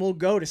a man will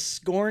go to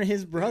scorn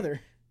his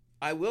brother.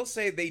 I will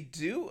say they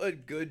do a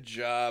good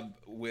job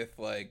with,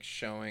 like,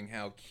 showing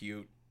how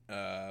cute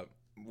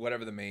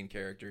whatever the main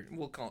character,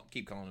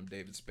 keep calling him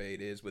David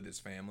Spade, is with his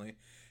family.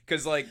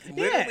 Because, like,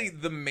 literally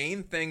the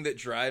main thing that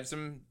drives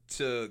him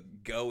to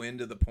go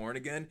into the porn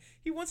again,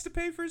 he wants to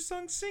pay for his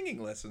son's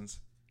singing lessons.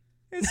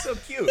 It's so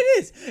cute.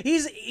 It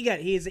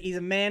is. He's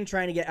a man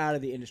trying to get out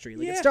of the industry.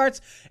 Like, it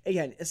starts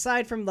again.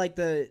 Aside from like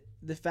the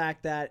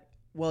fact that,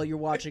 well, you're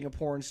watching a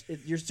porn.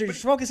 You're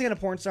focusing on a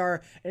porn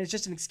star, and it's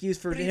just an excuse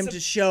for him to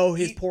show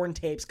his porn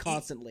tapes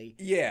constantly.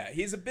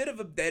 He's a bit of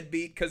a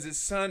deadbeat because his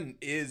son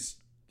is.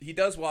 He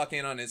does walk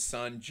in on his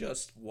son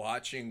just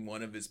watching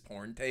one of his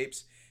porn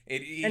tapes.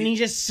 And he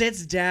just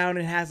sits down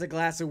and has a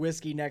glass of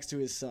whiskey next to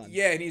his son.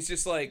 Yeah, and he's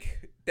just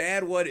like,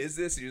 Dad, what is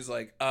this? He was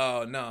like,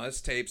 oh, no,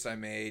 it's tapes I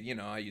made. You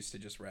know, I used to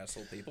just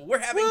wrestle people. We're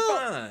having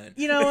fun.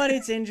 You know what?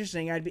 It's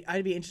interesting.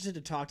 I'd be interested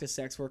to talk to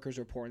sex workers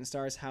or porn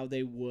stars how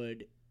they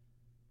would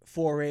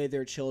foray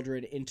their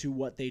children into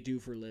what they do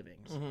for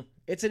livings. Mm-hmm.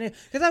 It's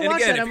because I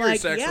watched that. I'm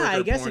like, yeah,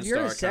 I guess if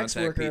you're a sex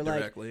worker,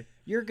 like,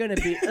 you're gonna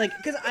be like,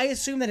 because I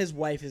assume that his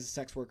wife is a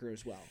sex worker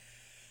as well.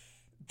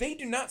 They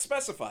do not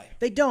specify.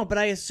 They don't, but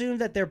I assume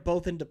that they're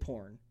both into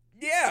porn.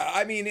 Yeah,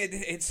 I mean,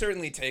 it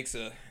certainly takes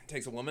a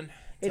woman.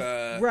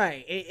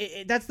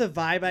 Right. That's the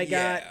vibe I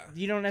got.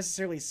 You don't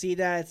necessarily see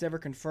that. It's never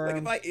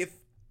confirmed. Like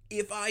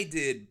if I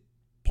did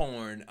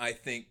porn, I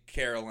think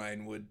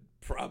Caroline would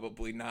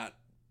probably not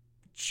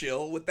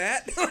chill with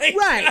that. Like,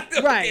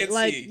 right.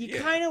 Like, you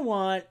kind of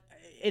want.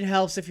 It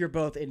helps if you're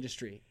both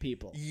industry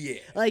people. Yeah.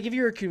 Like, if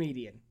you're a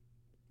comedian.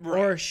 Right.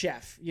 Or a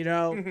chef, you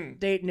know,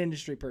 date an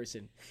industry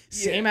person.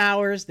 Same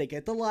hours, they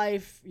get the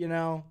life, you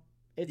know.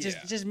 It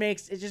just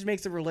makes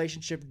the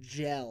relationship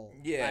gel.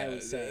 Yeah, I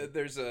would say.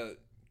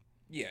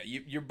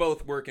 You're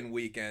both working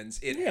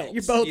weekends. It helps.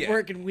 You're both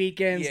working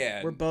weekends.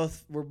 Yeah, we're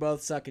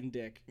both sucking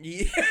dick.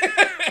 Yeah,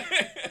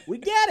 we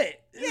get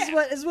it. This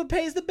is what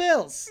pays the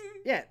bills.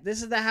 Yeah,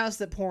 this is the house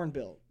that porn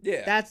built.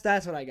 Yeah,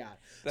 that's what I got.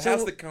 The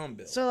house that cum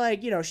built. So,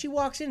 like, you know, she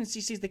walks in and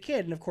she sees the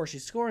kid, and of course she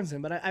scorns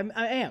him. But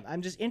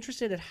I'm just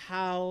interested in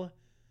how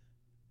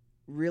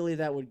really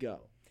that would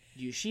go.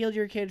 You shield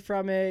your kid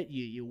from it.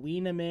 You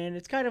wean him in.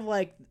 It's kind of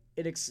like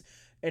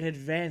an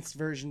advanced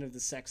version of the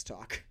sex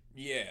talk.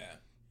 Yeah.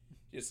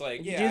 Just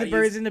like, do the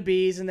birds and the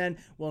bees, and then,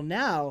 well,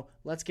 now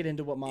let's get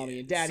into what mommy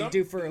and daddy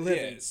do for a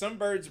living. Yeah, some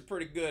birds are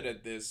pretty good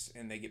at this,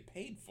 and they get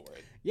paid for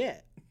it. Yeah.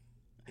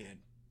 And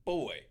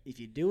boy, if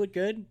you do it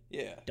good,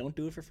 don't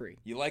do it for free.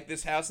 You like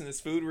this house and this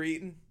food we're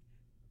eating?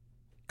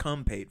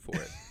 Come paid for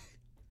it.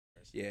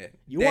 Yeah.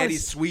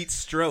 Daddy's sweet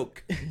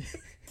stroke.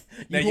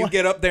 Now you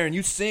get up there and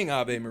you sing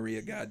Ave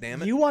Maria,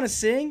 goddammit. You want to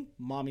sing?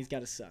 Mommy's got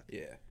to suck.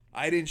 Yeah.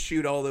 I didn't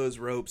shoot all those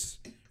ropes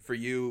for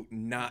you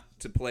not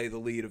to play the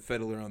lead of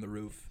Fiddler on the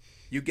Roof.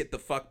 You get the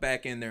fuck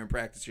back in there and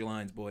practice your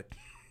lines, boy.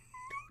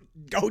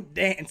 Go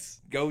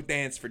dance. Go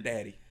dance for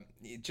daddy.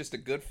 Just a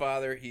good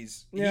father. He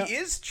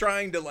is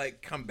trying to,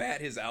 like,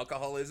 combat his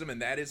alcoholism,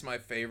 and that is my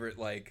favorite,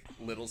 like,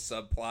 little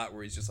subplot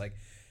where he's just like,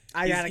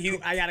 I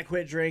gotta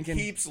quit drinking.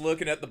 Keeps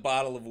looking at the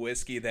bottle of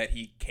whiskey that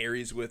he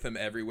carries with him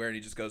everywhere, and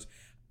he just goes,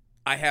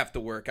 I have to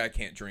work. I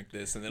can't drink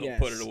this, and then he'll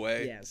put it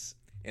away. Yes.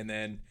 And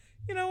then,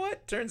 you know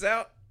what? Turns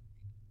out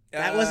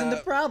that wasn't the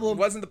problem.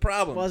 Wasn't the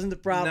problem.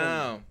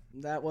 No.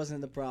 That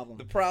wasn't the problem.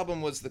 The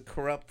problem was the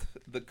corrupt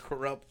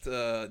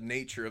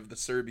nature of the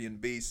Serbian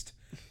beast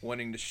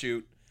wanting to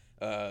shoot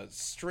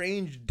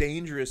strange,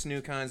 dangerous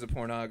new kinds of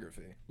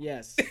pornography.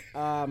 Yes.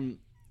 I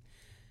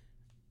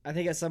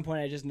think at some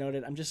point I just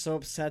noted, I'm just so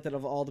upset that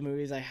of all the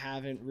movies I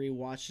haven't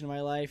rewatched in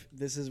my life,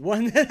 this is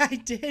one that I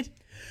did.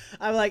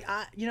 I'm like,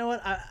 you know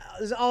what?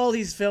 There's all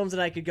these films that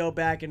I could go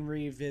back and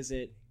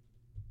revisit,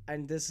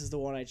 and this is the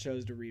one I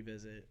chose to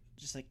revisit.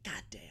 Just like,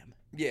 goddamn.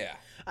 Yeah.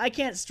 I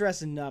can't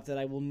stress enough that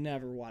I will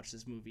never watch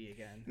this movie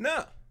again.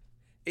 No.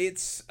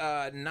 It's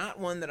not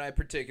one that I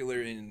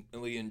particularly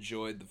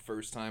enjoyed the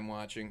first time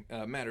watching.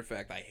 Matter of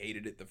fact, I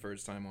hated it the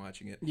first time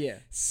watching it. Yeah.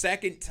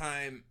 Second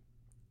time,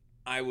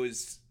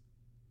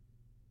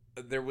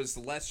 there was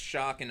less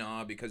shock and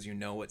awe because you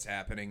know what's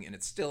happening, and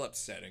it's still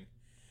upsetting.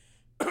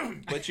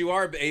 But you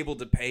are able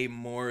to pay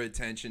more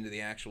attention to the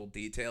actual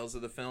details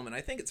of the film, and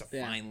I think it's a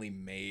finely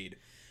made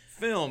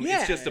film. Yeah.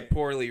 It's just a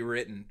poorly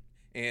written.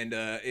 And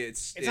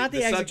it's not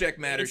the subject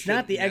matter. It's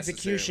not the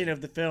execution of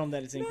the film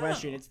that is in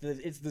question.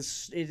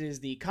 It is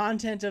the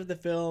content of the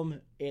film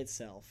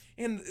itself.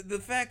 And the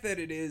fact that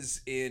it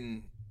is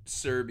in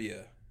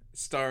Serbia,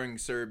 starring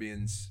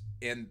Serbians,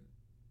 and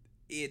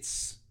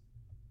it's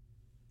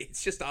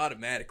just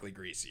automatically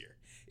greasier.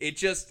 It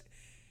just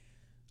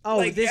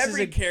this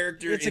every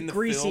character it's in a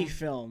greasy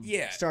film,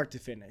 start to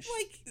finish.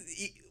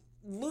 Like,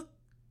 look,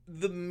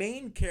 the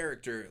main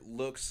character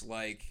looks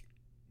like.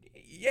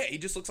 Yeah, he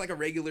just looks like a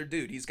regular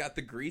dude. He's got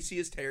the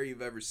greasiest hair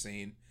you've ever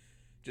seen.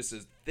 Just a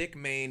thick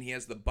mane. He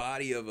has the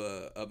body of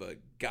a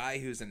guy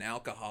who's an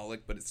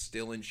alcoholic, but it's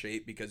still in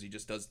shape because he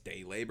just does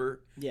day labor.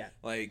 Yeah.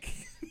 Like,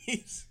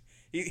 he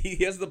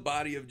has the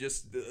body of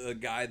just a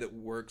guy that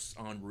works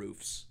on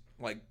roofs.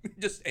 Like,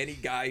 just any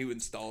guy who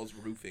installs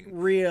roofing.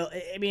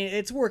 I mean,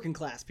 it's working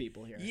class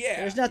people here. Yeah.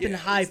 There's nothing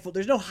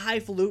there's no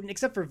highfalutin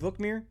except for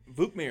Vukmir.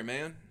 Vukmir,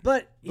 man.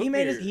 But he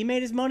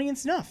made his money in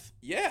snuff.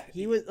 Yeah.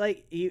 He was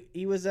like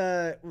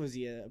was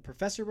he a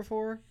professor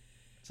before?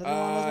 Something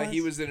along those lines?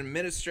 He was an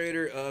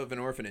administrator of an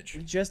orphanage.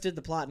 We just did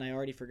the plot and I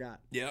already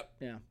forgot. Yep.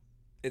 Yeah.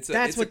 It's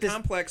a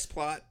complex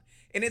plot.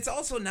 And it's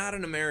also not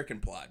an American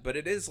plot, but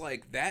it is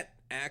like that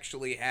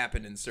actually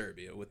happened in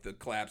Serbia with the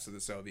collapse of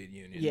the Soviet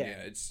Union.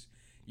 Yeah, it's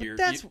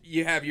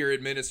you have your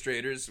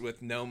administrators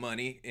with no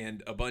money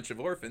and a bunch of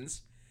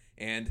orphans,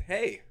 and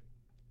hey.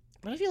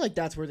 But I feel like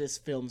that's where this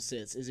film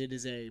sits. It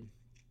is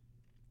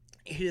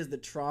the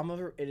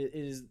trauma. It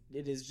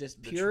is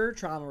just pure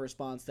trauma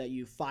response that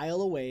you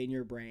file away in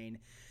your brain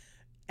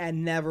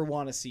and never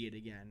want to see it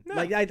again. No.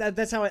 Like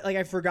that's how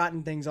I've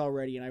forgotten things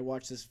already, and I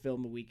watched this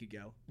film a week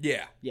ago.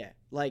 Yeah.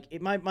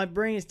 Like my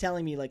brain is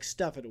telling me like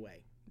stuff it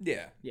away.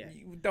 Yeah.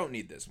 You don't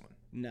need this one.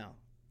 No.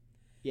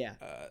 Yeah.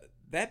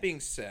 That being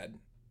said,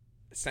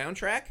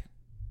 soundtrack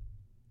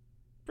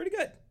pretty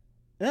good.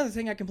 Another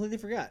thing I completely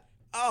forgot.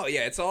 Oh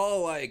yeah, it's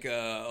all like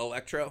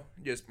electro,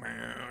 just. Oh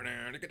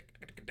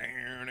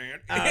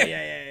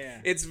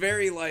yeah. It's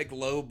very like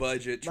low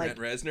budget Trent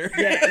Reznor.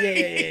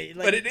 Yeah.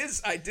 Like, but it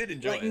is. I did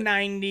enjoy like it.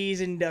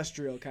 90s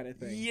industrial kind of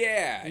thing.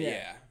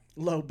 Yeah.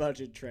 Low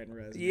budget Trent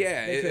Reznor.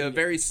 Yeah, a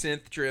very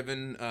synth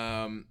driven,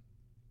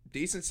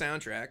 decent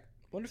soundtrack.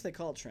 Wonder if they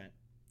call it Trent.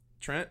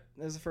 Trent.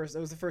 That was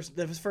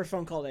the first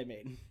phone call they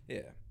made.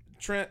 Yeah,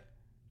 Trent.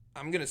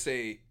 I'm gonna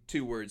say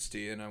 2 words to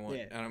you, and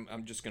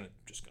I'm just gonna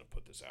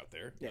put this out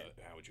there. Yeah.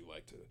 How would you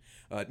like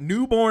to?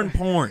 Newborn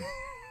porn.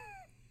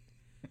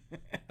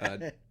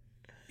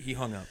 He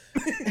hung up.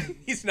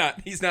 He's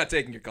not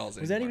taking your calls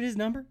anymore. Was that even his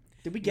number?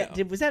 Did we get?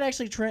 No. Was that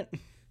actually Trent?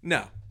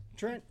 No.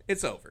 Trent.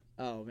 It's over.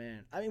 Oh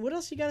man. I mean, what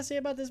else you got to say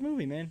about this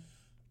movie, man?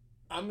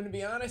 I'm gonna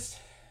be honest.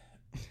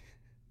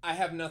 I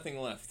have nothing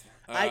left.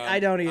 I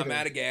don't either. I'm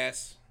out of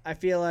gas. I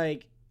feel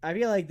like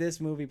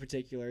this movie in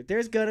particular,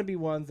 there's gonna be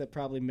ones that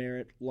probably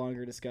merit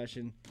longer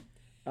discussion,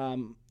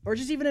 or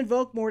just even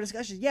invoke more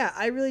discussion. Yeah,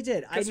 I really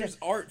did. Because there's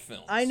art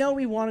films. I know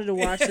we wanted to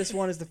watch this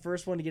one as the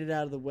first one to get it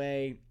out of the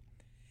way.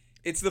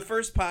 It's the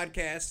first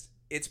podcast.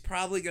 It's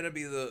probably gonna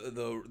be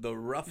the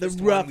roughest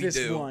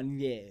one.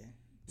 Yeah.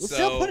 We'll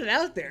still put it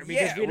out there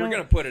because we're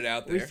gonna put it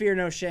out there. We fear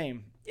no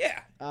shame. Yeah.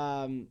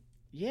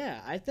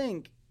 Yeah. I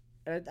think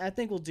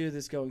we'll do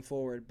this going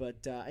forward,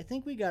 but I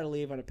think we got to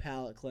leave on a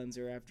palate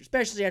cleanser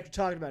especially after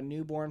talking about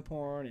newborn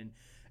porn and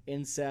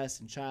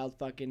incest and child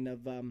fucking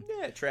of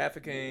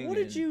trafficking. What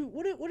did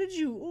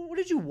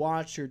you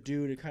watch or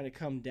do to kind of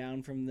come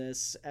down from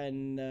this?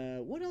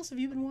 And what else have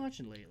you been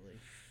watching lately?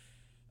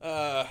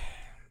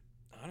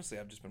 Honestly,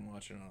 I've just been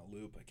watching it on a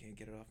loop. I can't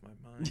get it off my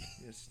mind.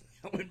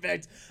 I went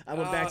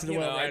back to the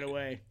well right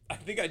away. I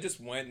think I just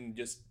went and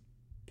just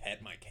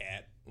pet my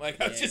cat.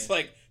 Like I was just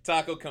like,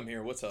 Taco, come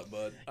here. What's up,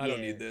 bud? I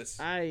don't need this.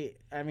 I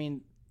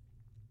mean,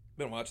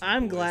 been watching.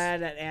 I'm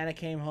glad that Anna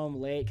came home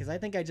late because I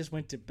think I just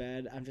went to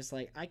bed. I'm just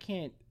like, I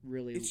can't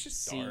really. It's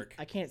just dark.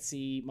 I can't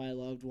see my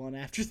loved one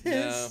after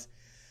this.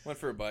 No. Went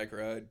for a bike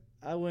ride.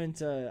 I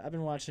went. I've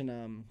been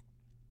watching.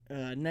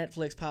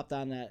 Netflix popped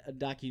on a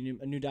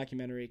new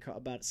documentary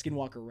about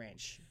Skinwalker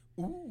Ranch.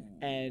 Ooh.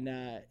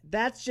 And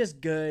that's just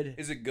good.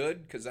 Is it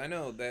good? Because I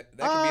know that could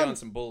be on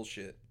some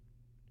bullshit.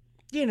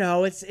 You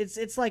know, it's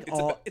like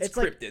it's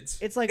cryptids.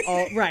 It's like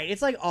all right.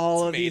 It's like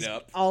all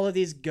of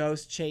these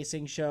ghost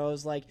chasing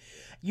shows. Like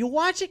you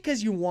watch it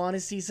because you want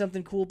to see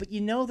something cool, but you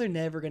know they're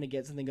never gonna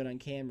get something good on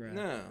camera.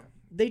 No.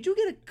 They do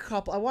get a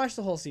couple. I watched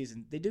the whole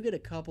season. They do get a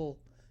couple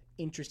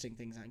interesting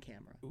things on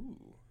camera. Ooh.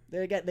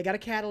 They got a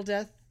cattle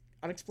death.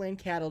 Unexplained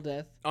cattle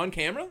death. On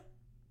camera?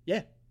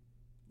 Yeah.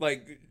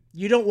 Like...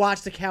 You don't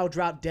watch the cow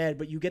drop dead,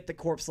 but you get the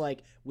corpse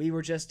like,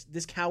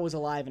 this cow was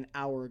alive an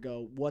hour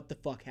ago. What the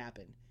fuck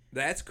happened?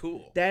 That's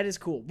cool. That is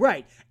cool.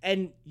 Right.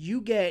 And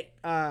you get...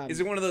 is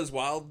it one of those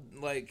wild,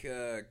 like...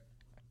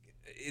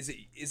 Is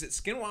it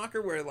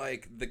Skinwalker where,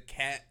 like, the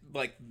cat...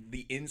 Like,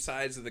 the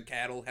insides of the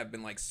cattle have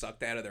been, like,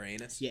 sucked out of their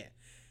anus? Yeah.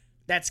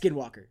 That's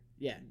Skinwalker.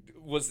 Yeah.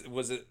 Was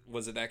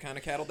it that kind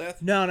of cattle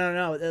death?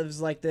 No. It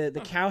was like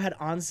the cow had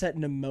onset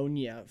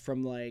pneumonia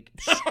from like.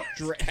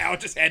 Cow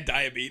just had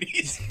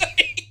diabetes.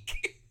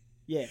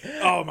 Yeah.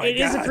 Oh my god. It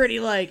is a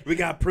pretty like. We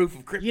got proof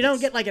of cryptids. You don't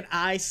get like an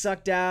eye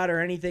sucked out or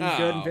anything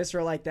good and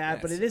visceral like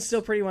that, but it is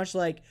still pretty much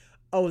like,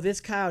 oh,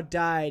 this cow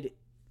died,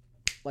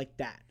 like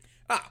that,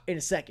 in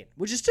a second,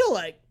 which is still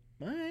like,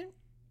 all right,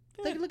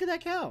 take a look at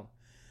that cow.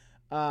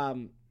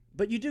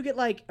 But you do get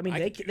like, I mean,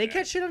 they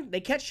catch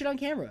shit on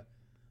camera.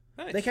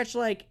 Nice. They catch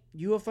like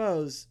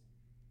UFOs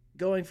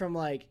going from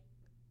like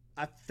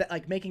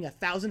making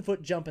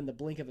 1,000-foot jump in the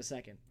blink of a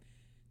second.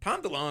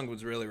 Tom DeLonge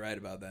was really right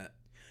about that.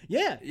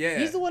 Yeah.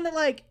 He's the one that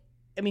like,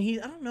 I mean,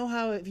 I don't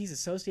know if he's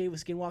associated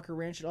with Skinwalker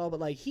Ranch at all, but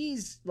like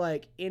he's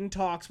like in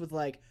talks with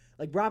like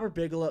Robert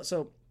Bigelow.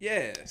 So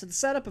yeah. So the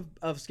setup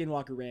of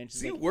Skinwalker Ranch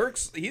is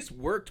he's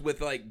worked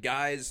with like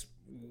guys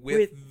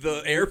with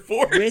the Air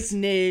Force, with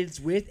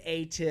NIDS, with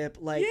ATIP,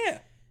 like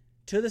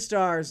to the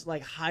stars,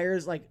 like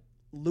hires like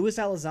Luis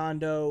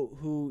Elizondo,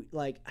 who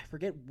like I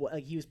forget what,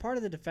 like he was part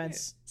of the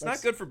defense. It's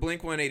not good for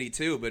Blink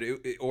 182, but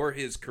or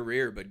his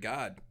career. But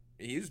God,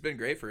 he's been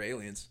great for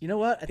aliens. You know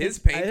what? His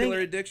painkiller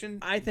addiction,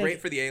 great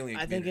for the alien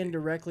community. I think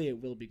indirectly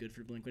it will be good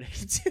for Blink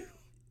 182.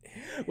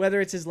 Whether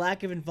it's his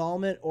lack of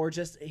involvement or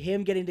just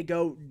him getting to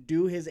go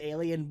do his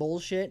alien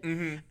bullshit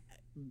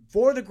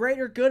for the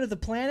greater good of the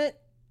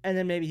planet. and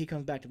then maybe he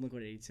comes back to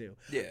Blink-182.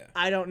 Yeah.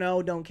 I don't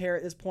know, don't care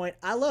at this point.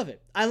 I love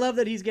it. I love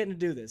that he's getting to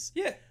do this.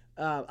 Yeah.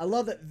 I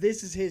love that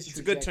this is his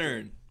trajectory. It's a good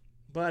turn.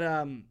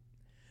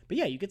 But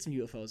yeah, you get some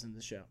UFOs in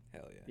the show.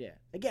 Hell yeah. Yeah.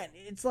 Again,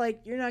 it's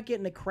like you're not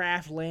getting a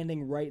craft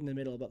landing right in the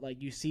middle, but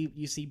like you see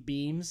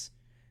beams.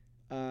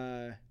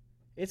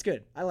 It's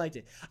good. I liked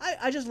it.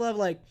 I just love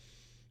like,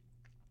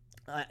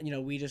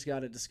 we just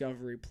got a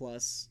Discovery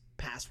Plus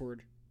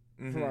password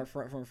from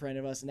a friend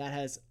of us, and that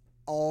has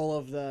all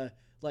of the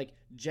like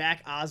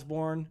Jack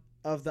Osborne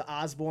of the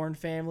Osborne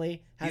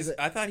family. I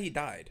thought he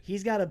died.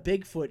 He's got a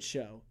Bigfoot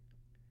show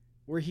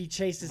where he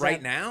chases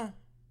now.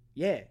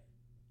 Yeah.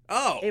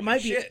 Oh, it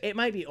might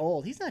be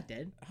old. He's not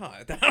dead. Huh,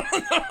 I don't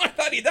know. I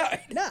thought he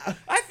died. No.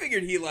 I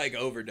figured he like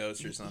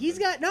overdosed or something.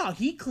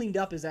 He cleaned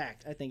up his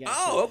act, I think. Actually.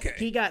 Oh, okay.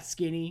 He got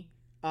skinny,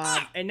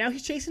 and now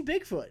he's chasing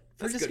Bigfoot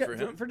That's good for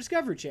him. for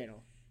Discovery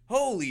Channel.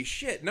 Holy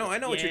shit. No, I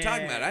know what you're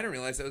talking about. I didn't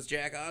realize that was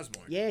Jack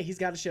Osborne. Yeah, he's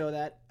got a show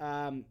that.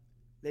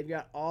 They've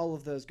got all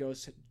of those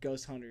Ghost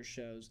Hunters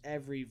shows,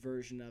 every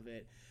version of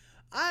it.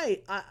 I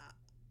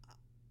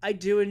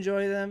do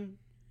enjoy them.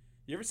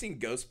 You ever seen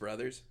Ghost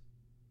Brothers?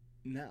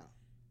 No.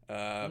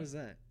 What is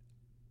that?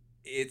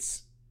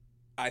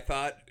 I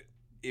thought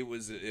it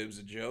was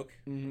a joke,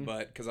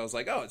 but because I was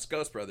like, oh, it's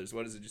Ghost Brothers.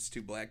 What is it? Just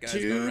two black guys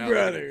going around?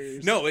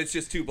 Brothers. No, it's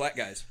just two black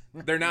guys.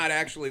 They're not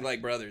actually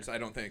like brothers. I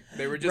don't think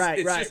they were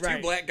just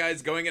two black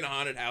guys going into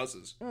haunted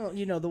houses. Well,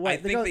 the way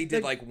they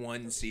did like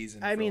one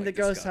season. I mean, the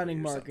ghost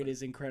hunting market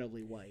is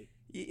incredibly white.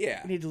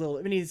 Yeah, we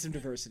need some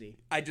diversity.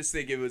 I just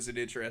think it was an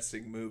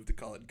interesting move to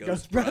call it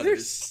Ghost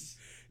Brothers.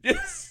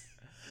 Yes.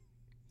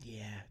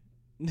 Yeah.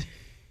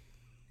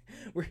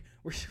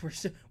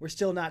 We're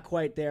still not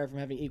quite there from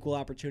having equal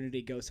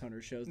opportunity ghost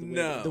hunter shows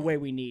the way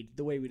we need,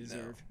 the way we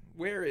deserve. No.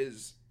 Where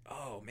is?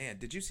 Oh man,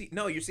 did you see?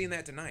 No, you're seeing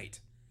that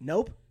tonight.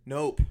 Nope.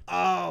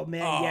 Oh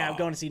man, yeah, I'm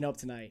going to see Nope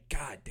tonight.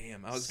 God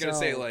damn, I was gonna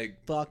say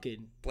like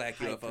fucking black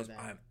UFOs.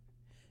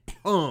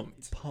 I'm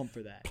pumped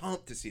for that.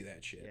 Pumped to see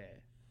that shit.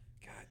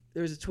 Yeah. God,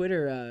 there was a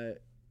Twitter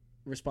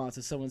response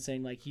of someone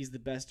saying like he's the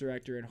best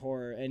director in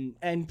horror,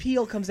 and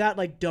Peele comes out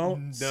like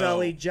don't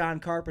sully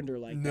John Carpenter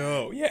like that.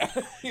 No, yeah.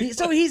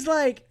 So he's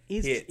like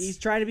he's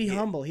trying to be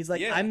humble. He's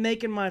like I'm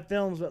making my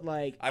films, but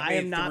like I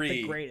am not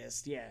the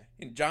greatest. Yeah.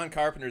 And John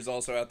Carpenter's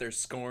also out there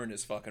scoring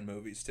his fucking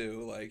movies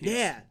too. Like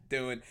he's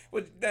doing.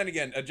 Well, then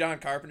again, a John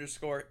Carpenter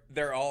score,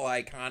 they're all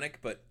iconic,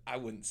 but I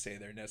wouldn't say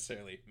they're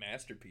necessarily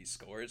masterpiece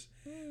scores.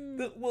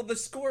 The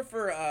score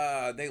for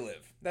They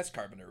Live, that's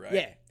Carpenter, right?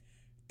 Yeah.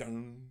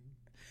 Dun.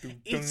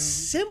 It's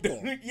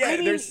simple.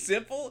 They're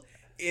simple,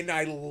 and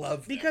I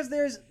love them. Because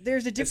there's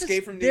a difference.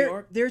 Escape from New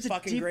York. There's a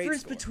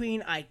difference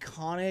between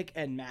iconic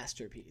and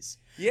masterpiece.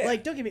 Yeah.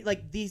 Like don't get me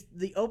like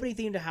the opening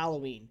theme to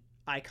Halloween,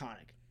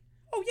 iconic.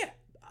 Oh yeah.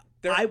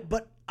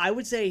 But I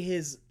would say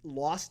his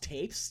Lost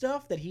Tapes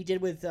stuff that he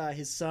did with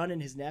his son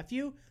and his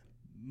nephew,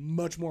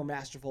 much more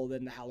masterful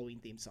than the Halloween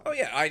theme song. Oh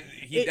yeah,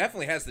 he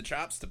definitely has the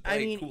chops to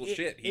play cool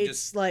shit.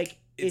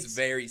 It's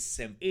very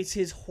simple. It's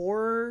his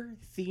horror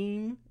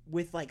theme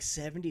with like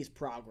 70s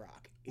prog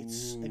rock.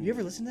 Have you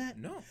ever listened to that?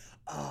 No.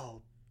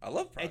 Oh, I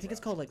love prog I think rock.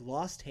 It's called like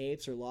Lost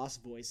Tapes or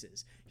Lost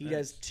Voices. He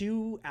does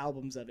 2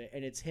 albums of it,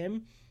 and it's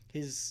him,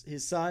 his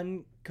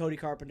son Cody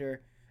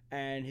Carpenter,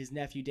 and his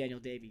nephew Daniel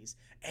Davies.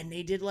 And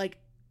they did like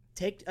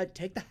take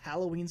the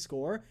Halloween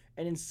score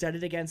and then set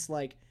it against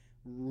like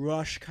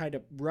Rush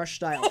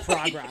style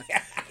prog rock.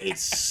 Yeah.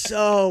 It's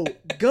so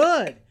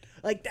good.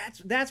 Like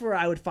that's where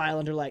I would file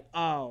under like,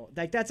 oh,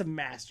 like that's a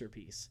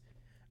masterpiece.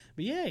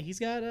 But yeah, he's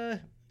got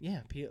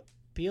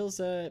Peele's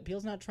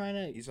not trying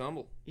to. He's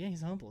humble. Yeah,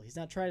 he's humble. He's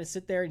not trying to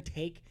sit there and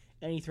take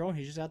any throne.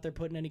 He's just out there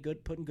putting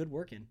good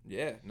work in.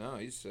 Yeah, no,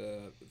 he's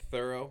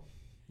thorough.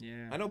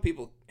 Yeah, I know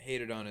people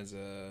hated on his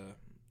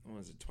what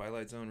was it,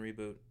 Twilight Zone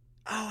reboot.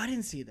 Oh, I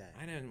didn't see that.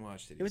 I didn't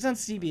watch it. It was on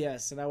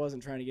CBS, and I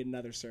wasn't trying to get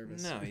another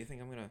service. No, you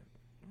think I'm gonna?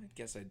 I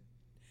guess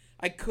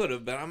I could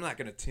have, but I'm not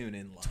gonna tune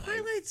in live.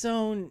 Twilight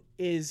Zone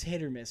is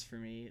hit or miss for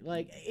me.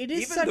 Like it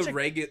is even such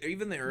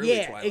even the early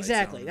Twilight Twilight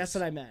exactly. Zones, that's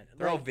what I meant.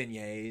 They're all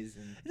vignettes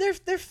and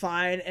they're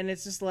fine, and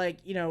it's just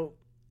like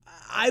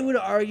I would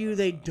argue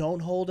they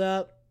don't hold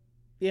up.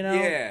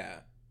 Yeah.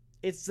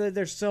 It's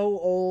they're so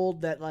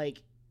old that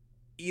like.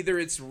 Either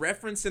it's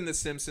referenced in The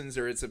Simpsons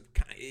or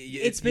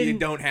you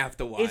don't have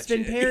to watch it. It's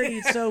been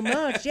parodied so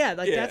much. Yeah,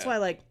 like that's why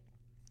like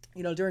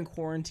during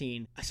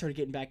quarantine I started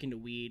getting back into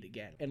weed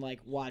again and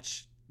like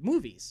watch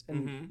movies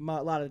and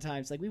a lot of the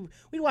times like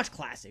we'd watch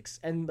classics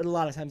and a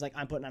lot of times like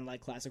I'm putting on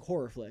like classic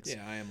horror flicks.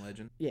 Yeah, I Am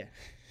Legend. Yeah.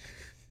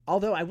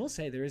 Although I will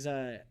say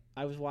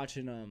I was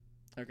watching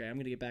okay, I'm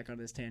going to get back on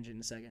this tangent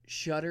in a second.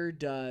 Shudder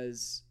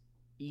does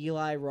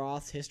Eli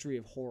Roth's History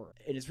of Horror.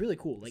 It is really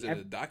cool. Like is it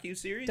a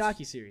docuseries?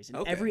 Docuseries.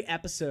 And every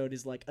episode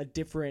is like a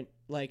different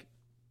like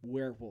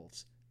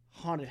werewolves,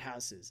 haunted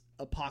houses,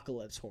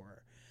 apocalypse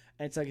horror.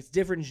 And it's like it's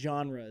different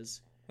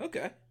genres.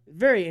 Okay.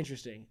 Very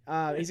interesting.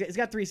 He's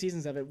got 3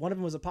 seasons of it. One of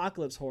them was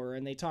Apocalypse Horror,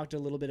 and they talked a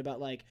little bit about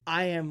like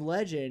I Am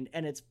Legend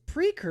and its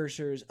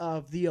precursors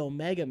of the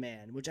Omega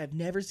Man, which I've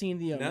never seen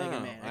the Omega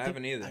Man. I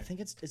haven't either. I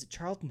think is it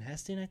Charlton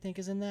Heston? I think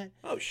is in that.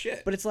 Oh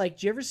shit! But it's like,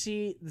 do you ever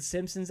see the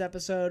Simpsons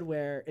episode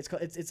where it's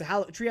called it's a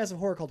Treehouse of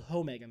Horror called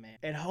Omega Man,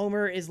 and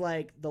Homer is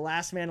like the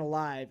last man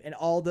alive, and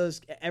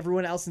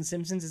everyone else in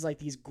Simpsons is like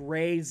these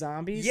gray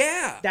zombies.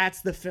 Yeah,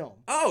 that's the film.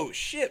 Oh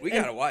shit! We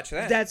gotta watch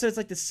that. So it's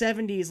like the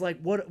 70s, like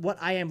what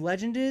I Am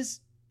Legend is.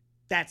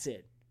 That's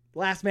it.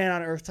 Last man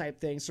on Earth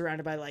type thing,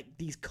 surrounded by like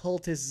these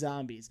cultist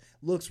zombies.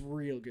 Looks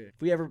real good.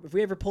 If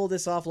we ever pull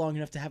this off long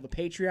enough to have a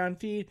Patreon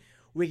feed,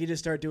 we could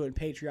just start doing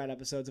Patreon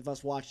episodes of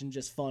us watching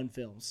just fun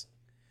films.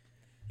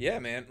 Yeah,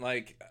 man.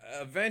 Like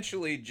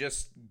eventually,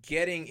 just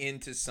getting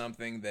into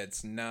something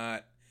that's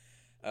not.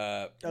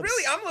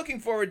 Really, I'm looking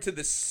forward to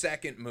the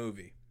second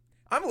movie.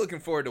 I'm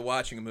looking forward to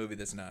watching a movie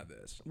that's not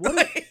this.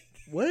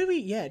 What do we?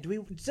 Yeah. Do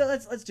we? So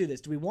let's do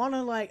this. Do we want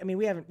to like? I mean,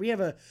 we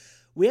have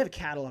a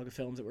catalog of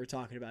films that we're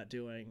talking about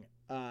doing.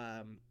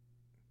 I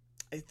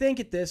think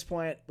at this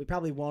point we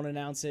probably won't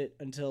announce it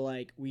until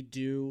like we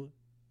do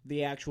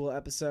the actual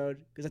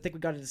episode, because I think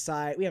we got to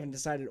decide. We haven't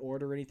decided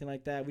order or anything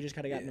like that. We just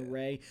kind of got an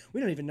array.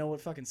 We don't even know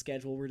what fucking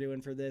schedule we're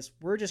doing for this.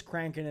 We're just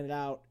cranking it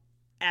out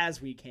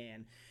as we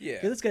can. Yeah.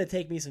 Because it's gonna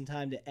take me some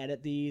time to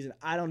edit these, and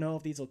I don't know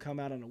if these will come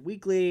out on a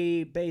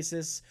weekly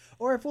basis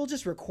or if we'll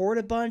just record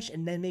a bunch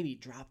and then maybe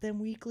drop them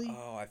weekly.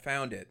 Oh, I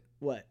found it.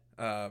 What?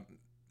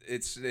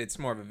 It's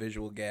more of a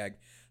visual gag.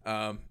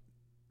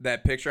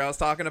 That picture I was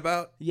talking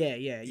about?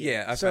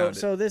 Yeah. I found it.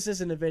 So this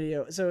isn't a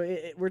video. So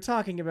we're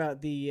talking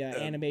about the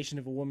animation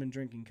of a woman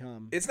drinking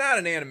cum. It's not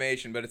an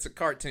animation, but it's a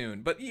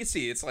cartoon. But you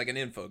see, it's like an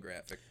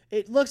infographic.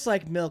 It looks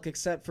like milk,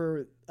 except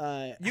for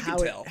you can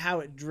tell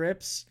how it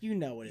drips. You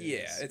know what it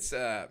is.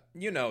 Yeah,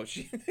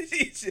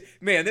 it's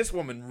man, this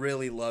woman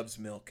really loves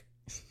milk.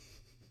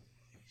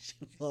 She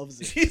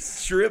loves it.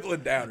 She's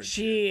dribbling down her.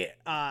 She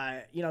was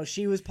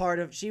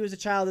a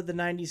child of the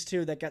 90s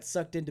too that got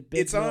sucked into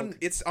big milk.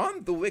 It's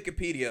on the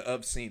Wikipedia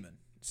of semen.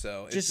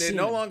 So it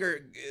no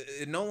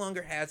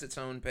longer has its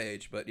own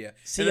page, but yeah.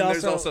 And then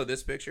there's also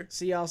this picture.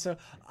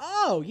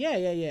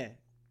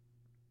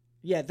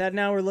 Yeah, that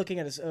now we're looking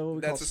at what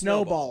we call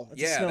snowball.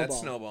 It's a snowball. That's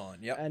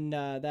snowballing. Yep. And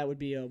that would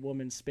be a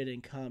woman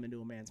spitting cum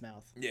into a man's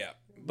mouth. Yeah.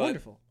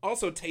 Wonderful.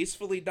 Also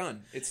tastefully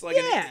done. It's like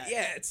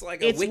it's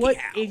like a wiki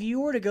how. If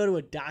you were to go to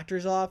a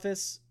doctor's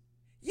office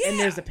and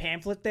there's a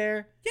pamphlet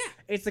there,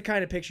 it's the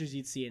kind of pictures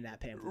you'd see in that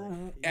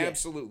pamphlet.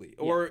 Absolutely.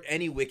 Or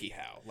any wiki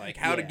how. Like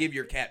how to give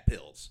your cat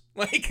pills.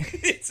 Like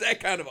it's that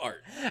kind of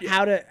art.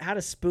 Yeah. How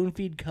to spoon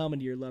feed cum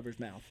into your lover's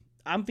mouth.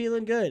 I'm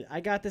feeling good.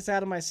 I got this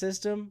out of my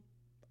system.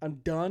 I'm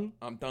done.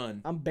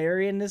 I'm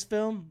burying this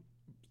film.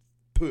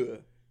 Puh.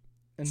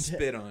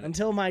 Spit on it.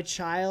 Until my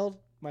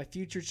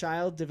future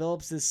child,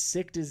 develops this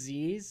sick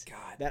disease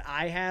that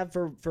I have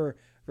for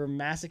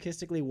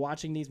masochistically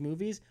watching these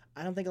movies.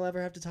 I don't think I'll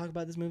ever have to talk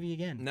about this movie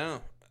again.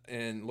 No,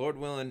 and Lord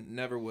willing,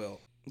 never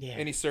will. Yeah.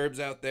 Any Serbs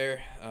out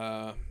there,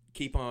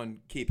 keep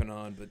on keeping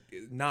on, but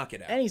knock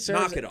it out.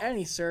 Knock it off.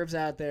 Any Serbs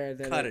out there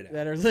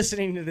that are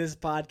listening to this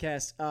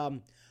podcast,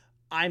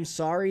 I'm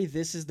sorry,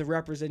 this is the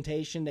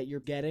representation that you're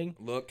getting.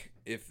 Look,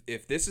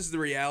 if this is the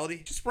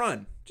reality, just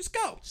run. Just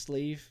go. Just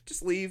leave.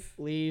 Just leave.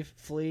 Leave.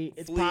 Flee.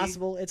 It's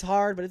possible. It's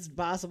hard, but it's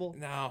possible.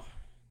 No.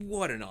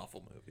 What an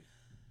awful movie.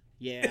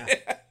 Yeah.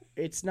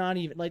 It's not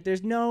even, like, there's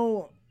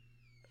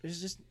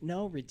just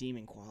no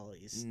redeeming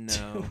qualities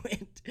to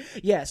it.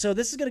 Yeah, so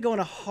this is going to go on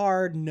a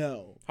hard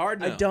no.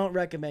 Hard no. I don't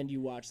recommend you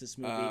watch this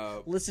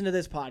movie. Listen to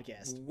this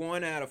podcast.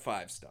 1 out of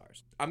 5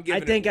 stars. I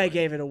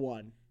gave it a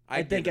 1.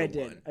 I think I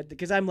did.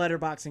 Because I'm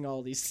letterboxing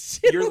all these.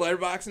 You're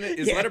letterboxing it?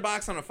 Is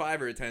letterbox on a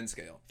 5 or a 10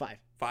 scale? 5.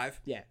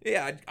 5? Yeah.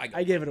 Yeah,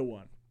 I give it a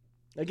 1.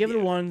 I give it a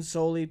 1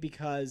 solely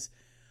because,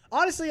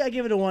 honestly, I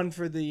give it a 1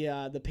 for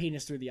the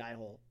penis through the eye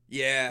hole.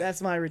 Yeah.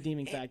 That's my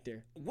redeeming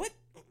factor. What?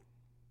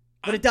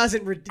 But it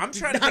doesn't I'm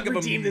trying to think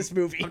redeem this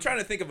movie. I'm trying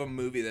to think of a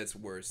movie that's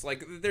worse.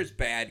 Like, there's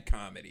bad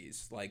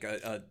comedies. Like,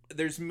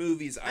 there's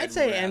movies I'd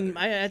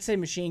say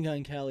Machine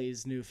Gun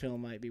Kelly's new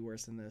film might be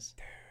worse than this.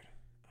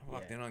 I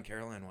walked in on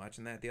Caroline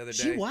watching that the other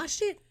day. She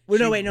watched it?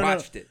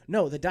 Watched it.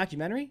 No, the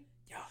documentary?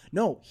 Yeah.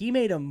 No, he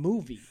made a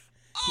movie.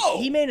 Oh!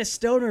 He made a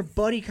stoner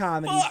buddy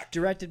comedy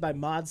directed by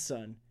Mod's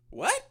son.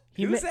 What?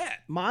 Who's that?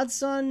 Mod's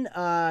son,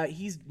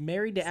 he's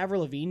married to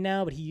Avril Lavigne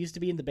now, but he used to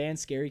be in the band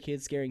Scary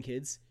Kids, Scaring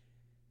Kids.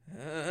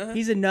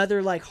 He's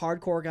another, like,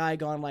 hardcore guy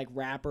gone, like,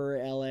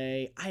 rapper,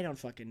 LA. I don't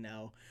fucking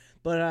know.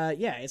 But,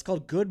 yeah, it's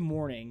called Good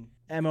Morning.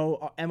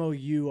 Mourning.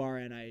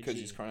 Because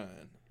he's crying.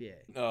 Yeah.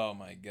 Oh,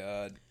 my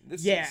God.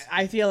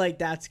 I feel like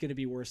that's going to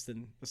be worse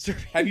than the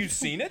Serbian. Have you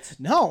seen it?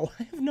 No.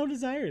 I have no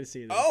desire to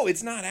see it. Oh,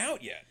 it's not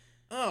out yet.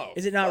 Oh,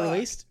 is it not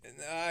released?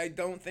 I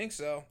don't think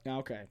so.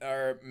 Okay.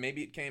 Or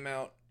maybe it came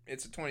out.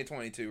 It's a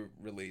 2022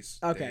 release.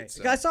 Okay. Date,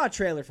 so. I saw a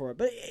trailer for it,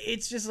 but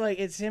it's just like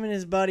it's him and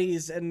his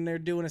buddies, and they're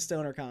doing a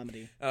stoner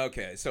comedy.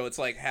 Okay, so it's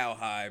like How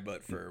High,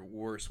 but for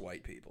worse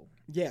white people.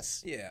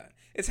 Yes. Yeah.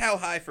 It's How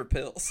High for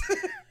pills.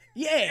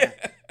 Yeah.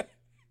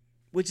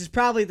 which is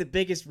probably the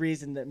biggest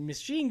reason that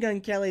Machine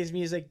Gun Kelly's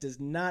music does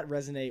not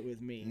resonate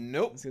with me.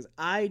 Nope. Because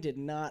I did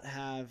not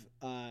have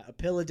a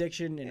pill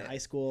addiction in high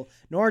school,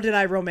 nor did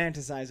I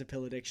romanticize a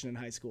pill addiction in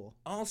high school.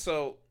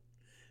 Also,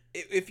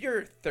 if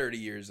you're 30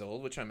 years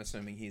old, which I'm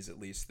assuming he's at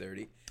least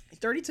 30. He's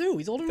 32.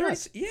 He's older than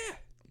us. Yeah.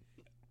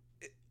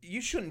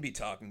 You shouldn't be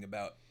talking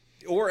about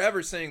or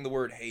ever saying the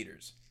word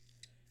haters.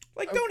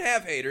 Like, don't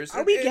have haters.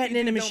 Are we getting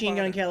into Machine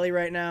Gun Kelly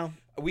right now?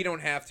 We don't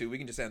have to. We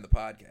can just end the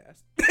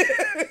podcast.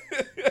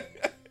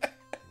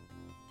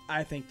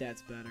 I think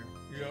that's better.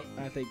 Yep.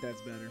 I think that's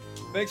better.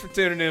 Thanks for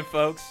tuning in,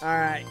 folks. All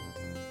right.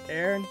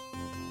 Aaron?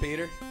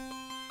 Peter?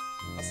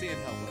 I'll see you in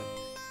hell, bud.